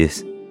him.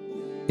 Yes.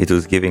 It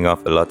was giving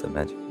off a lot of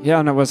magic. Yeah,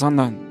 and it was on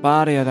the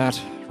body of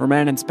that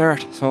remaining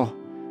spirit, so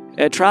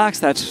it tracks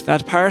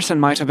that person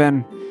might have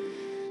been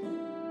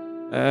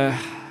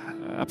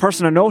a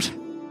person of note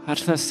at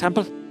this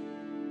temple.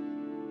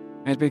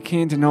 I'd be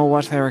keen to know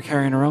what they were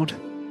carrying around.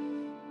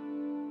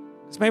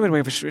 So maybe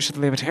we should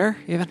leave it here,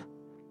 even. Do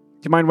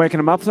you mind waking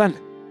him up then?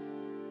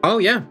 Oh,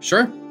 yeah,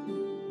 sure.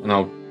 And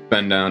I'll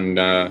bend down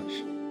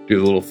and do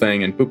the little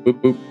thing and boop, boop,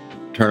 boop.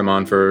 Turn him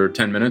on for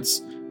 10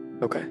 minutes.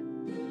 Okay.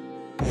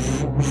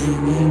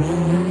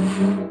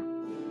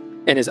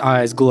 And his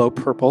eyes glow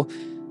purple.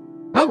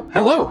 Oh,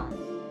 hello.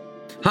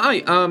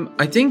 Hi,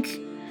 I think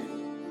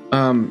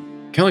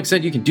Kellic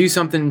said you can do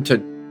something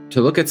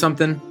to look at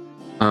something.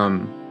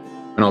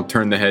 And I'll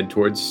turn the head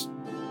towards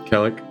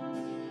Kellic.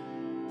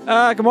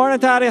 Good morning,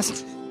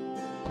 Thaddeus.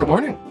 Good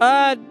morning.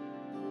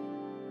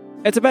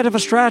 It's a bit of a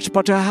stretch,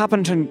 but do you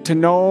happen to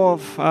know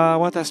of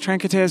what this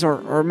trinket is,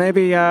 or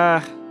maybe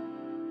I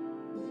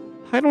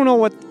don't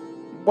know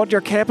what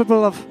you're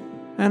capable of,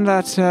 and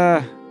that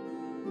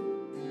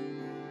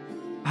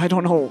I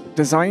don't know,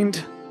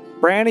 designed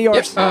brainy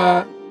or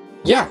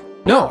yeah.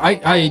 No,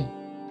 I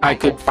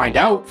could find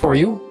out for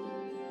you.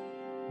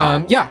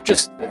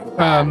 Just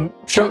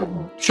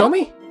show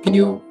me. Can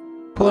you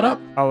pull it up?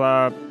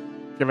 I'll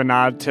give a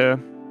nod to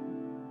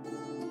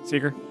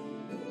Seeker.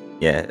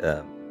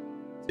 Yeah,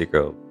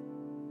 Seeker will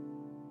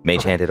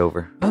mage hand it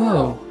over.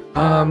 Oh,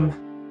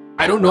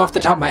 I don't know off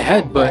the top of my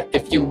head, but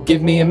if you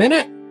give me a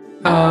minute,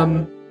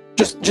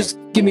 just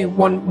give me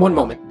one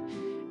moment.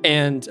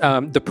 And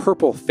the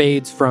purple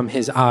fades from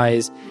his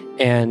eyes,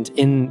 and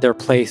in their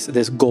place,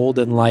 this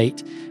golden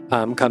light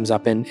comes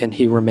up, and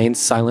he remains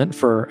silent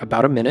for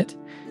about a minute.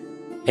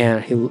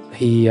 And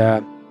he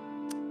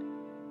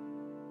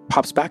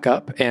pops back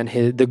up, and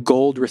the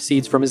gold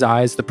recedes from his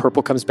eyes. The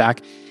purple comes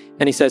back,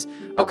 and he says,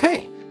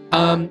 "Okay,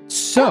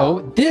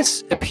 so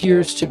this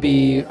appears to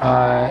be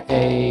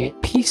a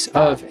piece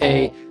of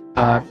a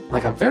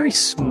very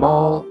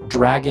small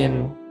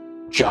dragon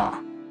jaw.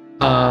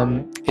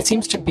 It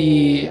seems to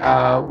be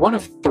one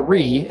of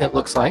three. It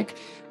looks like,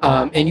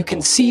 and you can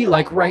see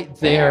right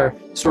there,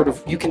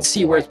 you can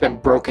see where it's been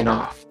broken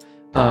off."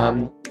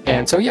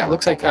 And so, yeah, it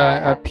looks like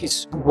a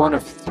piece one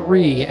of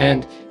three.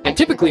 And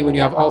typically when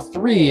you have all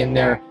three in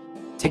there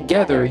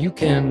together, you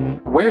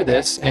can wear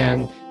this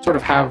and sort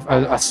of have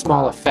a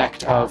small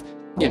effect of,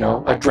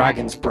 a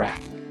dragon's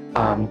breath,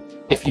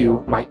 if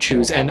you might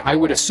choose. And I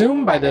would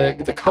assume by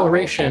the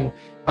coloration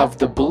of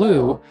the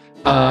blue,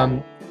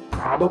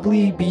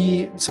 probably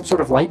be some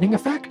sort of lightning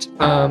effect.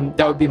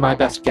 That would be my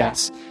best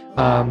guess.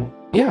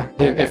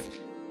 If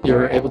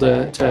you're able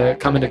to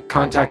come into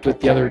contact with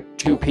the other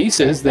two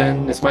pieces,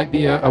 then this might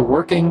be a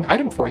working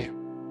item for you.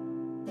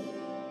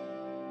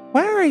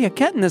 Where are you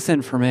getting this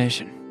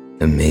information?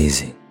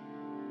 Amazing.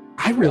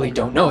 I really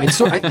don't know.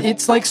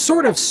 It's like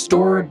sort of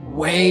stored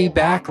way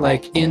back,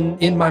 like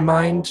in my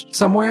mind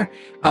somewhere.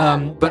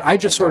 But I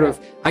just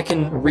I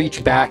can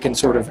reach back and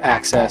sort of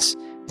access,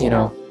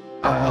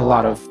 a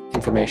lot of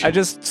information. I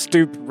just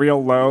stoop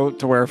real low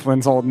to where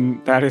Flynn's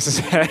holding Thaddeus'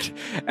 head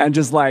and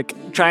just like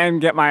try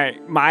and get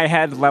my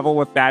head level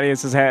with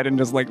Thaddeus' head and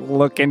just like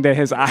look into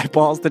his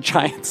eyeballs to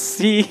try and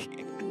see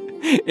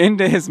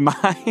into his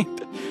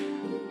mind.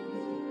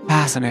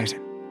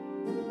 Fascinating.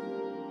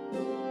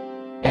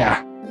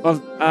 Yeah. Well,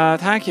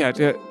 thank you.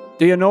 Do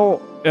you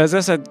know, is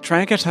this a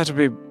trinket that to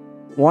be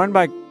worn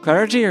by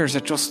clergy, or is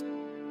it just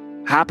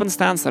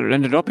happenstance that it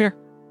ended up here?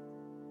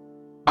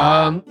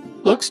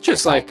 Looks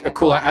just like a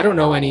cool. I don't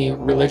know any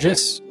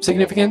religious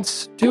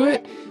significance to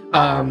it.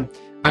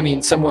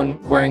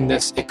 Someone wearing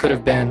this, it could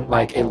have been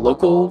like a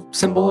local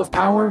symbol of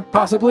power,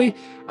 possibly,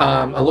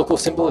 a local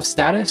symbol of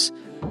status.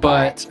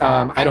 But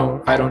I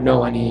don't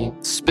know any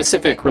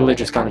specific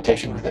religious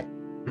connotation with it.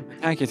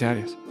 Thank you,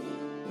 Thaddeus.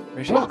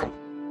 You're welcome.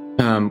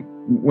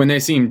 When they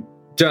seem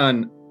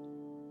done,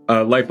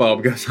 a light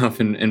bulb goes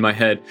off in my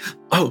head.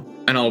 Oh,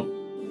 and I'll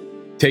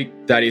take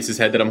Thaddeus'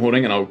 head that I'm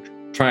holding and I'll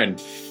try and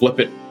flip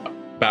it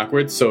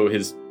backwards so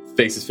his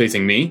face is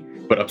facing me,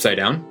 but upside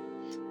down.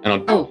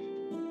 And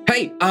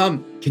Hey,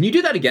 can you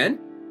do that again?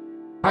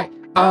 Hi.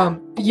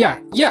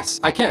 Yes,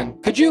 I can.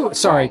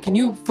 Can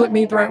you flip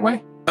me the right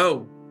way?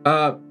 Oh,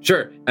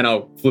 sure. And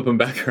I'll flip him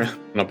back around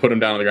and I'll put him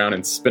down on the ground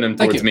and spin him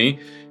towards me.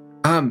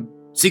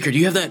 Seeker, do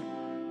you have that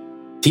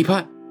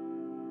teapot?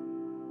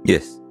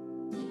 Yes.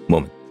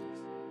 Moment.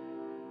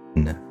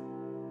 No.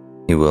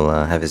 He will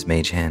have his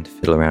mage hand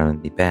fiddle around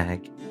in the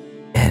bag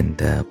and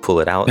pull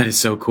it out. That is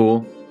so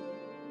cool.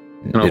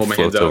 And I'll It hold my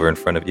floats hands over out. in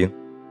front of you.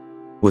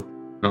 With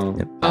drop I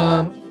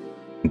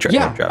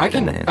it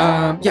in can. the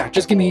hand.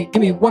 Just give me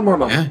one more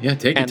moment. Yeah,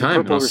 take your And the time.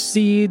 purple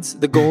recedes.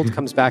 The gold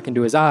comes back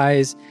into his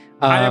eyes.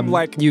 I am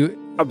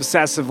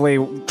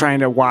obsessively trying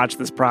to watch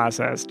this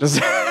process,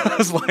 just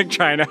like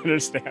trying to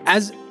understand.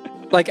 As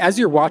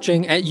you're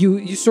watching,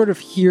 you sort of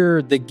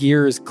hear the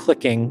gears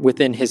clicking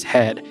within his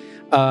head.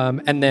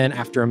 And then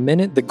after a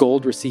minute, the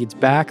gold recedes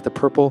back, the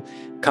purple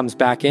comes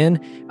back in.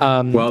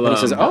 And he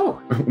says,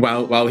 "Oh."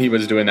 While he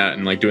was doing that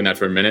and like doing that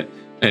for a minute,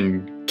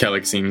 and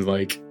Kellic seems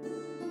like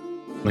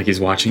he's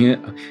watching it.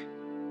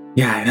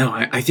 Yeah, I know.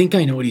 I think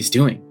I know what he's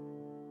doing.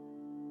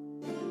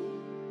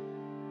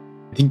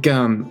 I think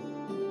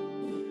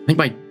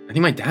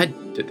my dad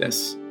did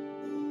this.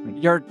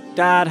 Your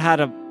dad had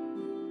a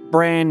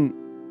brain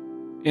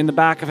in the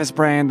back of his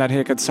brain that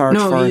he could search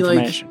for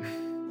information.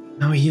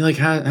 He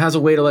has a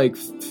way to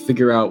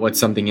figure out what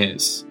something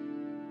is.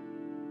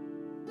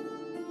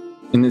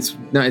 And it's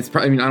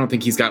probably, I don't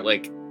think he's got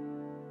a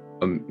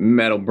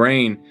metal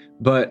brain,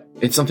 but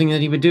it's something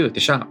that he would do at the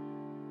shop.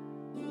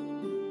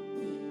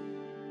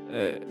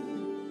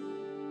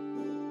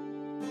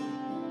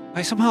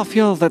 I somehow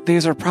feel that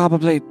these are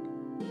probably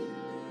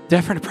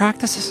different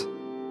practices.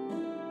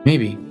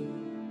 Maybe.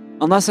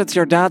 Unless it's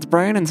your dad's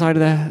brain inside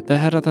of the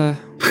head of the...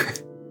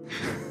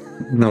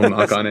 No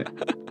knock on it.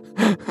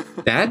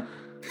 Dad?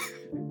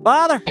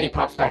 Father! And he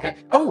pops back in.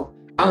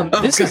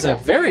 This is a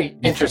very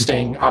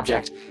interesting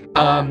object.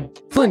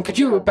 Flynn, could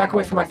you back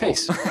away from my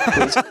face,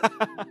 please?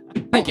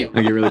 Thank you.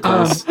 I get really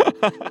close.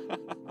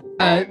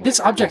 This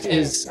object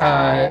is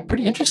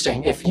pretty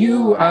interesting. If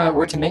you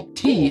were to make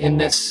tea in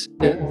this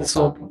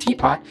little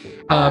teapot,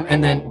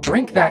 and then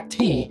drink that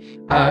tea,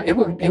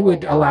 it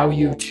would allow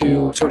you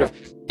to sort of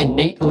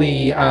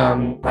innately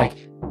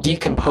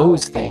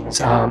decompose things.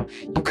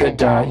 You could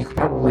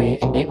probably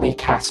innately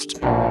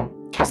cast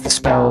the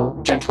spell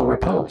Gentle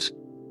Repose.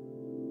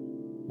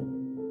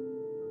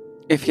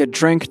 If you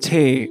drink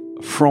tea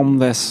from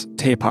this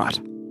teapot.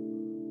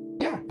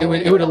 Yeah,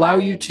 it would allow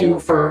you to,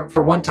 for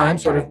one time,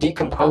 sort of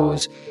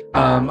decompose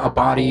a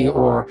body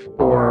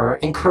or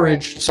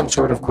encourage some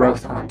sort of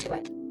growth onto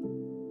it.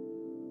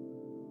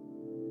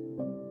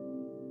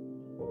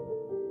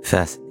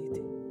 Fascinating.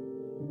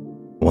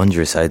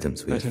 Wondrous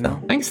items we have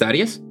found. Thanks,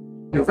 Thaddeus.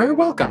 You're very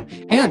welcome.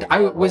 And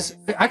I was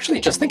actually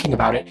just thinking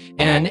about it,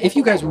 and if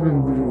you guys... Aw,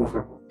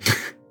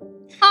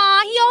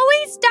 he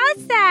always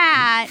does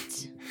that.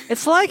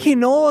 It's like he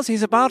knows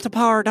he's about to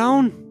power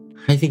down.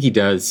 I think he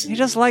does. He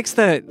just likes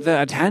the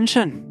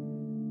attention.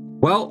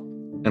 Well,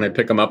 and I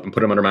pick him up and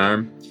put him under my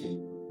arm.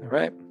 All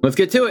right. Let's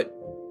get to it.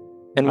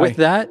 And with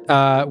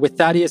that, with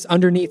Thaddeus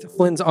underneath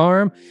Flynn's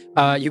arm,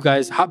 you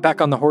guys hop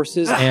back on the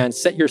horses and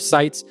set your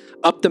sights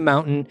up the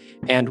mountain.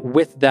 And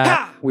with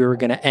that, we were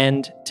going to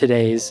end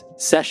today's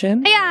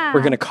session. Yeah.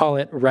 We're going to call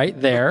it right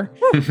there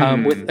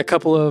with a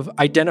couple of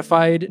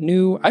identified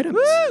new items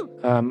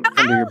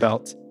under your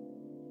belt.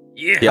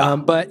 Yeah.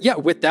 But yeah,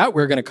 with that,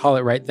 we're going to call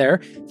it right there.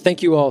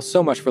 Thank you all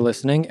so much for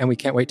listening, and we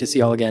can't wait to see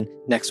y'all again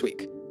next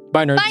week.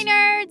 Bye, nerds. Bye,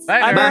 nerds.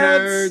 Bye, Bye,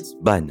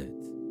 nerds. Bye,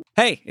 nerds.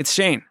 Hey, it's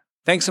Shane.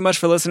 Thanks so much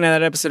for listening to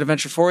that episode of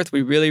Venture Forth.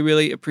 We really,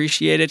 really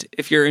appreciate it.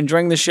 If you're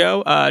enjoying the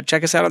show,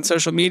 check us out on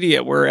social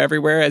media. We're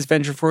everywhere as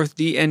Venture Forth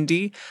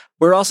DND.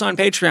 We're also on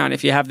Patreon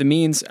if you have the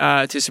means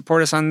to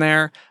support us on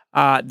there.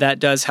 That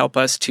does help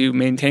us to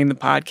maintain the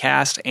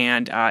podcast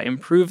and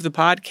improve the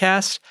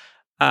podcast.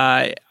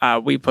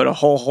 We put a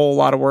whole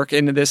lot of work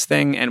into this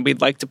thing, and we'd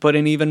like to put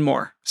in even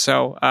more.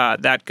 So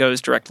that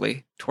goes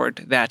directly toward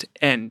that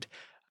end.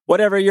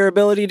 Whatever your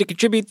ability to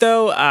contribute,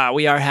 though,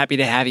 we are happy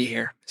to have you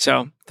here.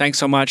 So thanks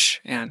so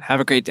much, and have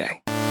a great day.